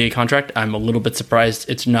deserves an NBA contract. I'm a little bit surprised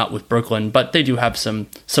it's not with Brooklyn, but they do have some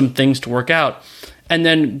things to work out. And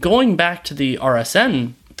then going back to the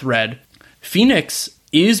RSN thread, Phoenix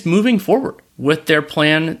is moving forward with their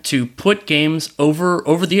plan to put games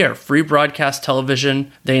over the air, free broadcast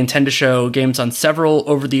television. They intend to show games on several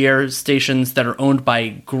over-the-air stations that are owned by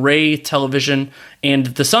Gray Television, and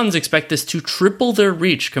the Suns expect this to triple their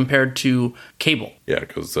reach compared to cable. Yeah,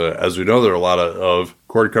 because as we know, there are a lot of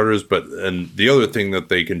cord cutters, and the other thing that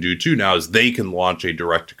they can do too now is they can launch a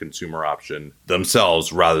direct-to-consumer option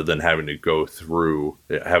themselves rather than having to go through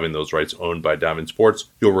having those rights owned by Diamond Sports.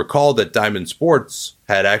 You'll recall that Diamond Sports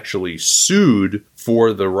had actually sued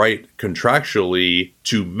for the right contractually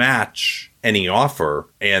to match any offer,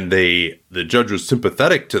 and the judge was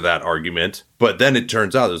sympathetic to that argument. But then it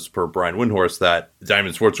turns out, as per Brian Windhorst, that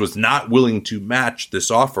Diamond Sports was not willing to match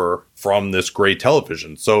this offer from this Gray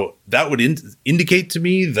Television. So that would indicate to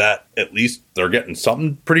me that at least they're getting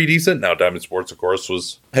something pretty decent. Now, Diamond Sports, of course,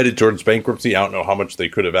 was headed towards bankruptcy. I don't know how much they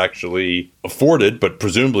could have actually afforded, but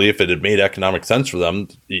presumably if it had made economic sense for them,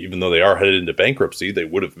 even though they are headed into bankruptcy, they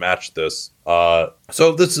would have matched this.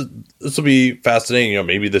 So this will be fascinating. You know,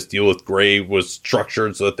 maybe this deal with Gray was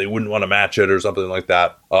structured so that they wouldn't want to match it or something like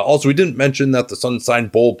that. Also, we didn't mention that the Suns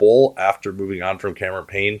signed Bol after moving on from Cameron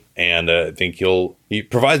Payne, and I think he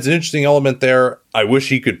provides an interesting element there. I wish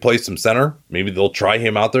he could play some center. Maybe they'll try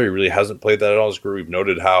him out there. He really hasn't played that at all in his career. We've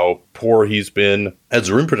noted how poor he's been as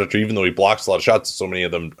a rim protector, even though he blocks a lot of shots. So many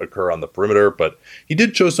of them occur on the perimeter, but he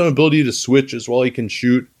did show some ability to switch as well. He can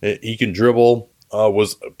shoot, he can dribble.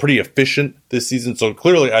 Was pretty efficient this season. So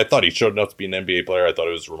clearly I thought he showed enough to be an NBA player. I thought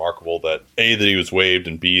it was remarkable that A, that he was waived,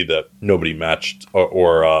 and B, that nobody matched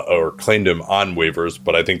or claimed him on waivers.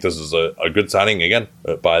 But I think this is a good signing again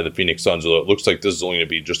by the Phoenix Suns. Although it looks like this is only going to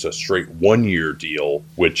be just a straight 1-year deal,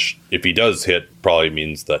 which if he does hit, probably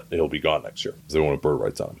means that he'll be gone next year because they won't have bird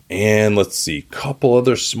rights on him. And let's see, a couple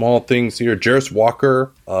other small things here. Jarris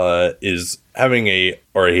Walker is having he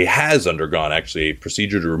has undergone actually a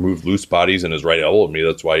procedure to remove loose bodies in his right elbow. Maybe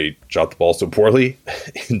that's why he shot the ball so poorly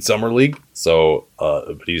in summer league. So,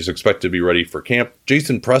 but he's expected to be ready for camp.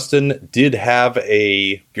 Jason Preston did have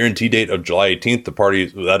a guarantee date of July 18th. The party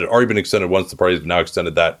that had already been extended once. The party has now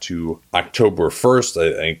extended that to October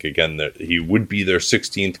 1st. I think again that he would be their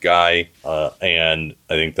 16th guy, and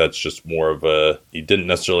I think that's just more of he didn't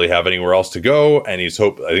necessarily have anywhere else to go, and I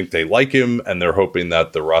think they like him, and they're hoping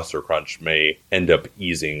that the roster crunch may end up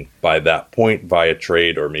easing by that point via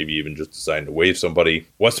trade, or maybe even just deciding to waive somebody.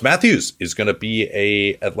 Wes Matthews is going to be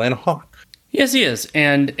a Atlanta Hawk. Yes, he is.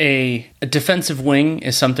 And a defensive wing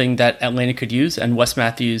is something that Atlanta could use. And Wes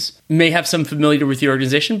Matthews may have some familiarity with the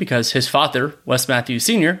organization because his father, Wes Matthews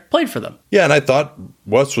Sr., played for them. Yeah, and I thought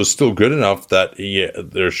Wes was still good enough that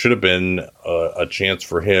there should have been a chance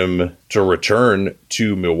for him to return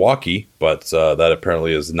to Milwaukee. But that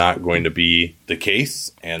apparently is not going to be the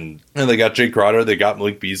case. And they got Jay Crowder. They got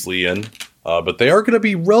Malik Beasley in. But they are going to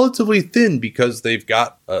be relatively thin because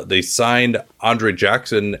they signed Andre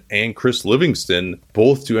Jackson and Chris Livingston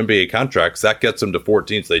both to NBA contracts. That gets them to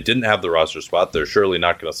 14th. So they didn't have the roster spot. They're surely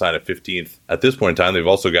not going to sign a 15th at this point in time. They've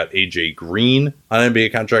also got AJ Green on an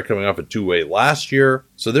NBA contract coming off a 2-way last year.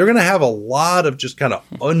 So they're going to have a lot of just kind of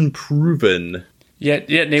unproven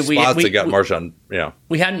Nate, spots. They got Marshawn. Yeah,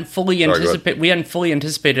 we hadn't fully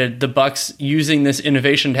anticipated the Bucks using this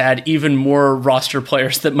innovation to add even more roster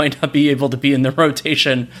players that might not be able to be in the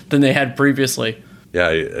rotation than they had previously. Yeah,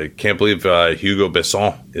 I can't believe Hugo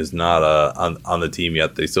Besson is not on the team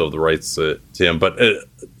yet. They still have the rights to him, but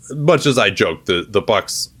much as I joke, the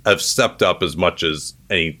Bucks have stepped up as much as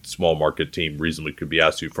any small market team reasonably could be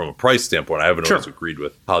asked to from a price standpoint. I haven't always agreed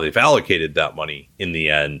with how they've allocated that money in the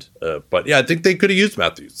end. But yeah, I think they could have used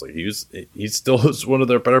Matthews. Like he still is one of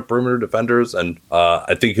their better perimeter defenders, and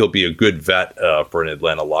I think he'll be a good vet for an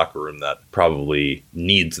Atlanta locker room that probably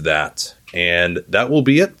needs that. And that will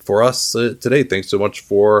be it for us today. Thanks so much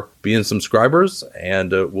for being subscribers,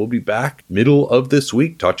 and we'll be back middle of this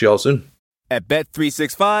week. Talk to you all soon. At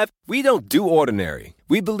Bet365, we don't do ordinary.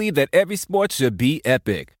 We believe that every sport should be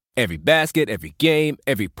epic. Every basket, every game,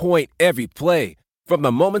 every point, every play. From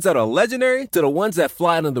the moments that are legendary to the ones that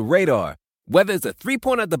fly under the radar. Whether it's a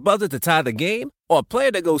three-pointer at the buzzer to tie the game or a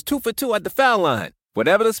player that goes 2 for 2 at the foul line.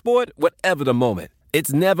 Whatever the sport, whatever the moment.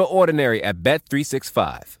 It's never ordinary at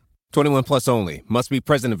Bet365. 21 plus only. Must be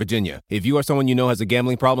present in Virginia. If you or someone you know has a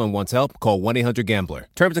gambling problem and wants help, call 1-800-GAMBLER.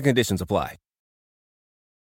 Terms and conditions apply.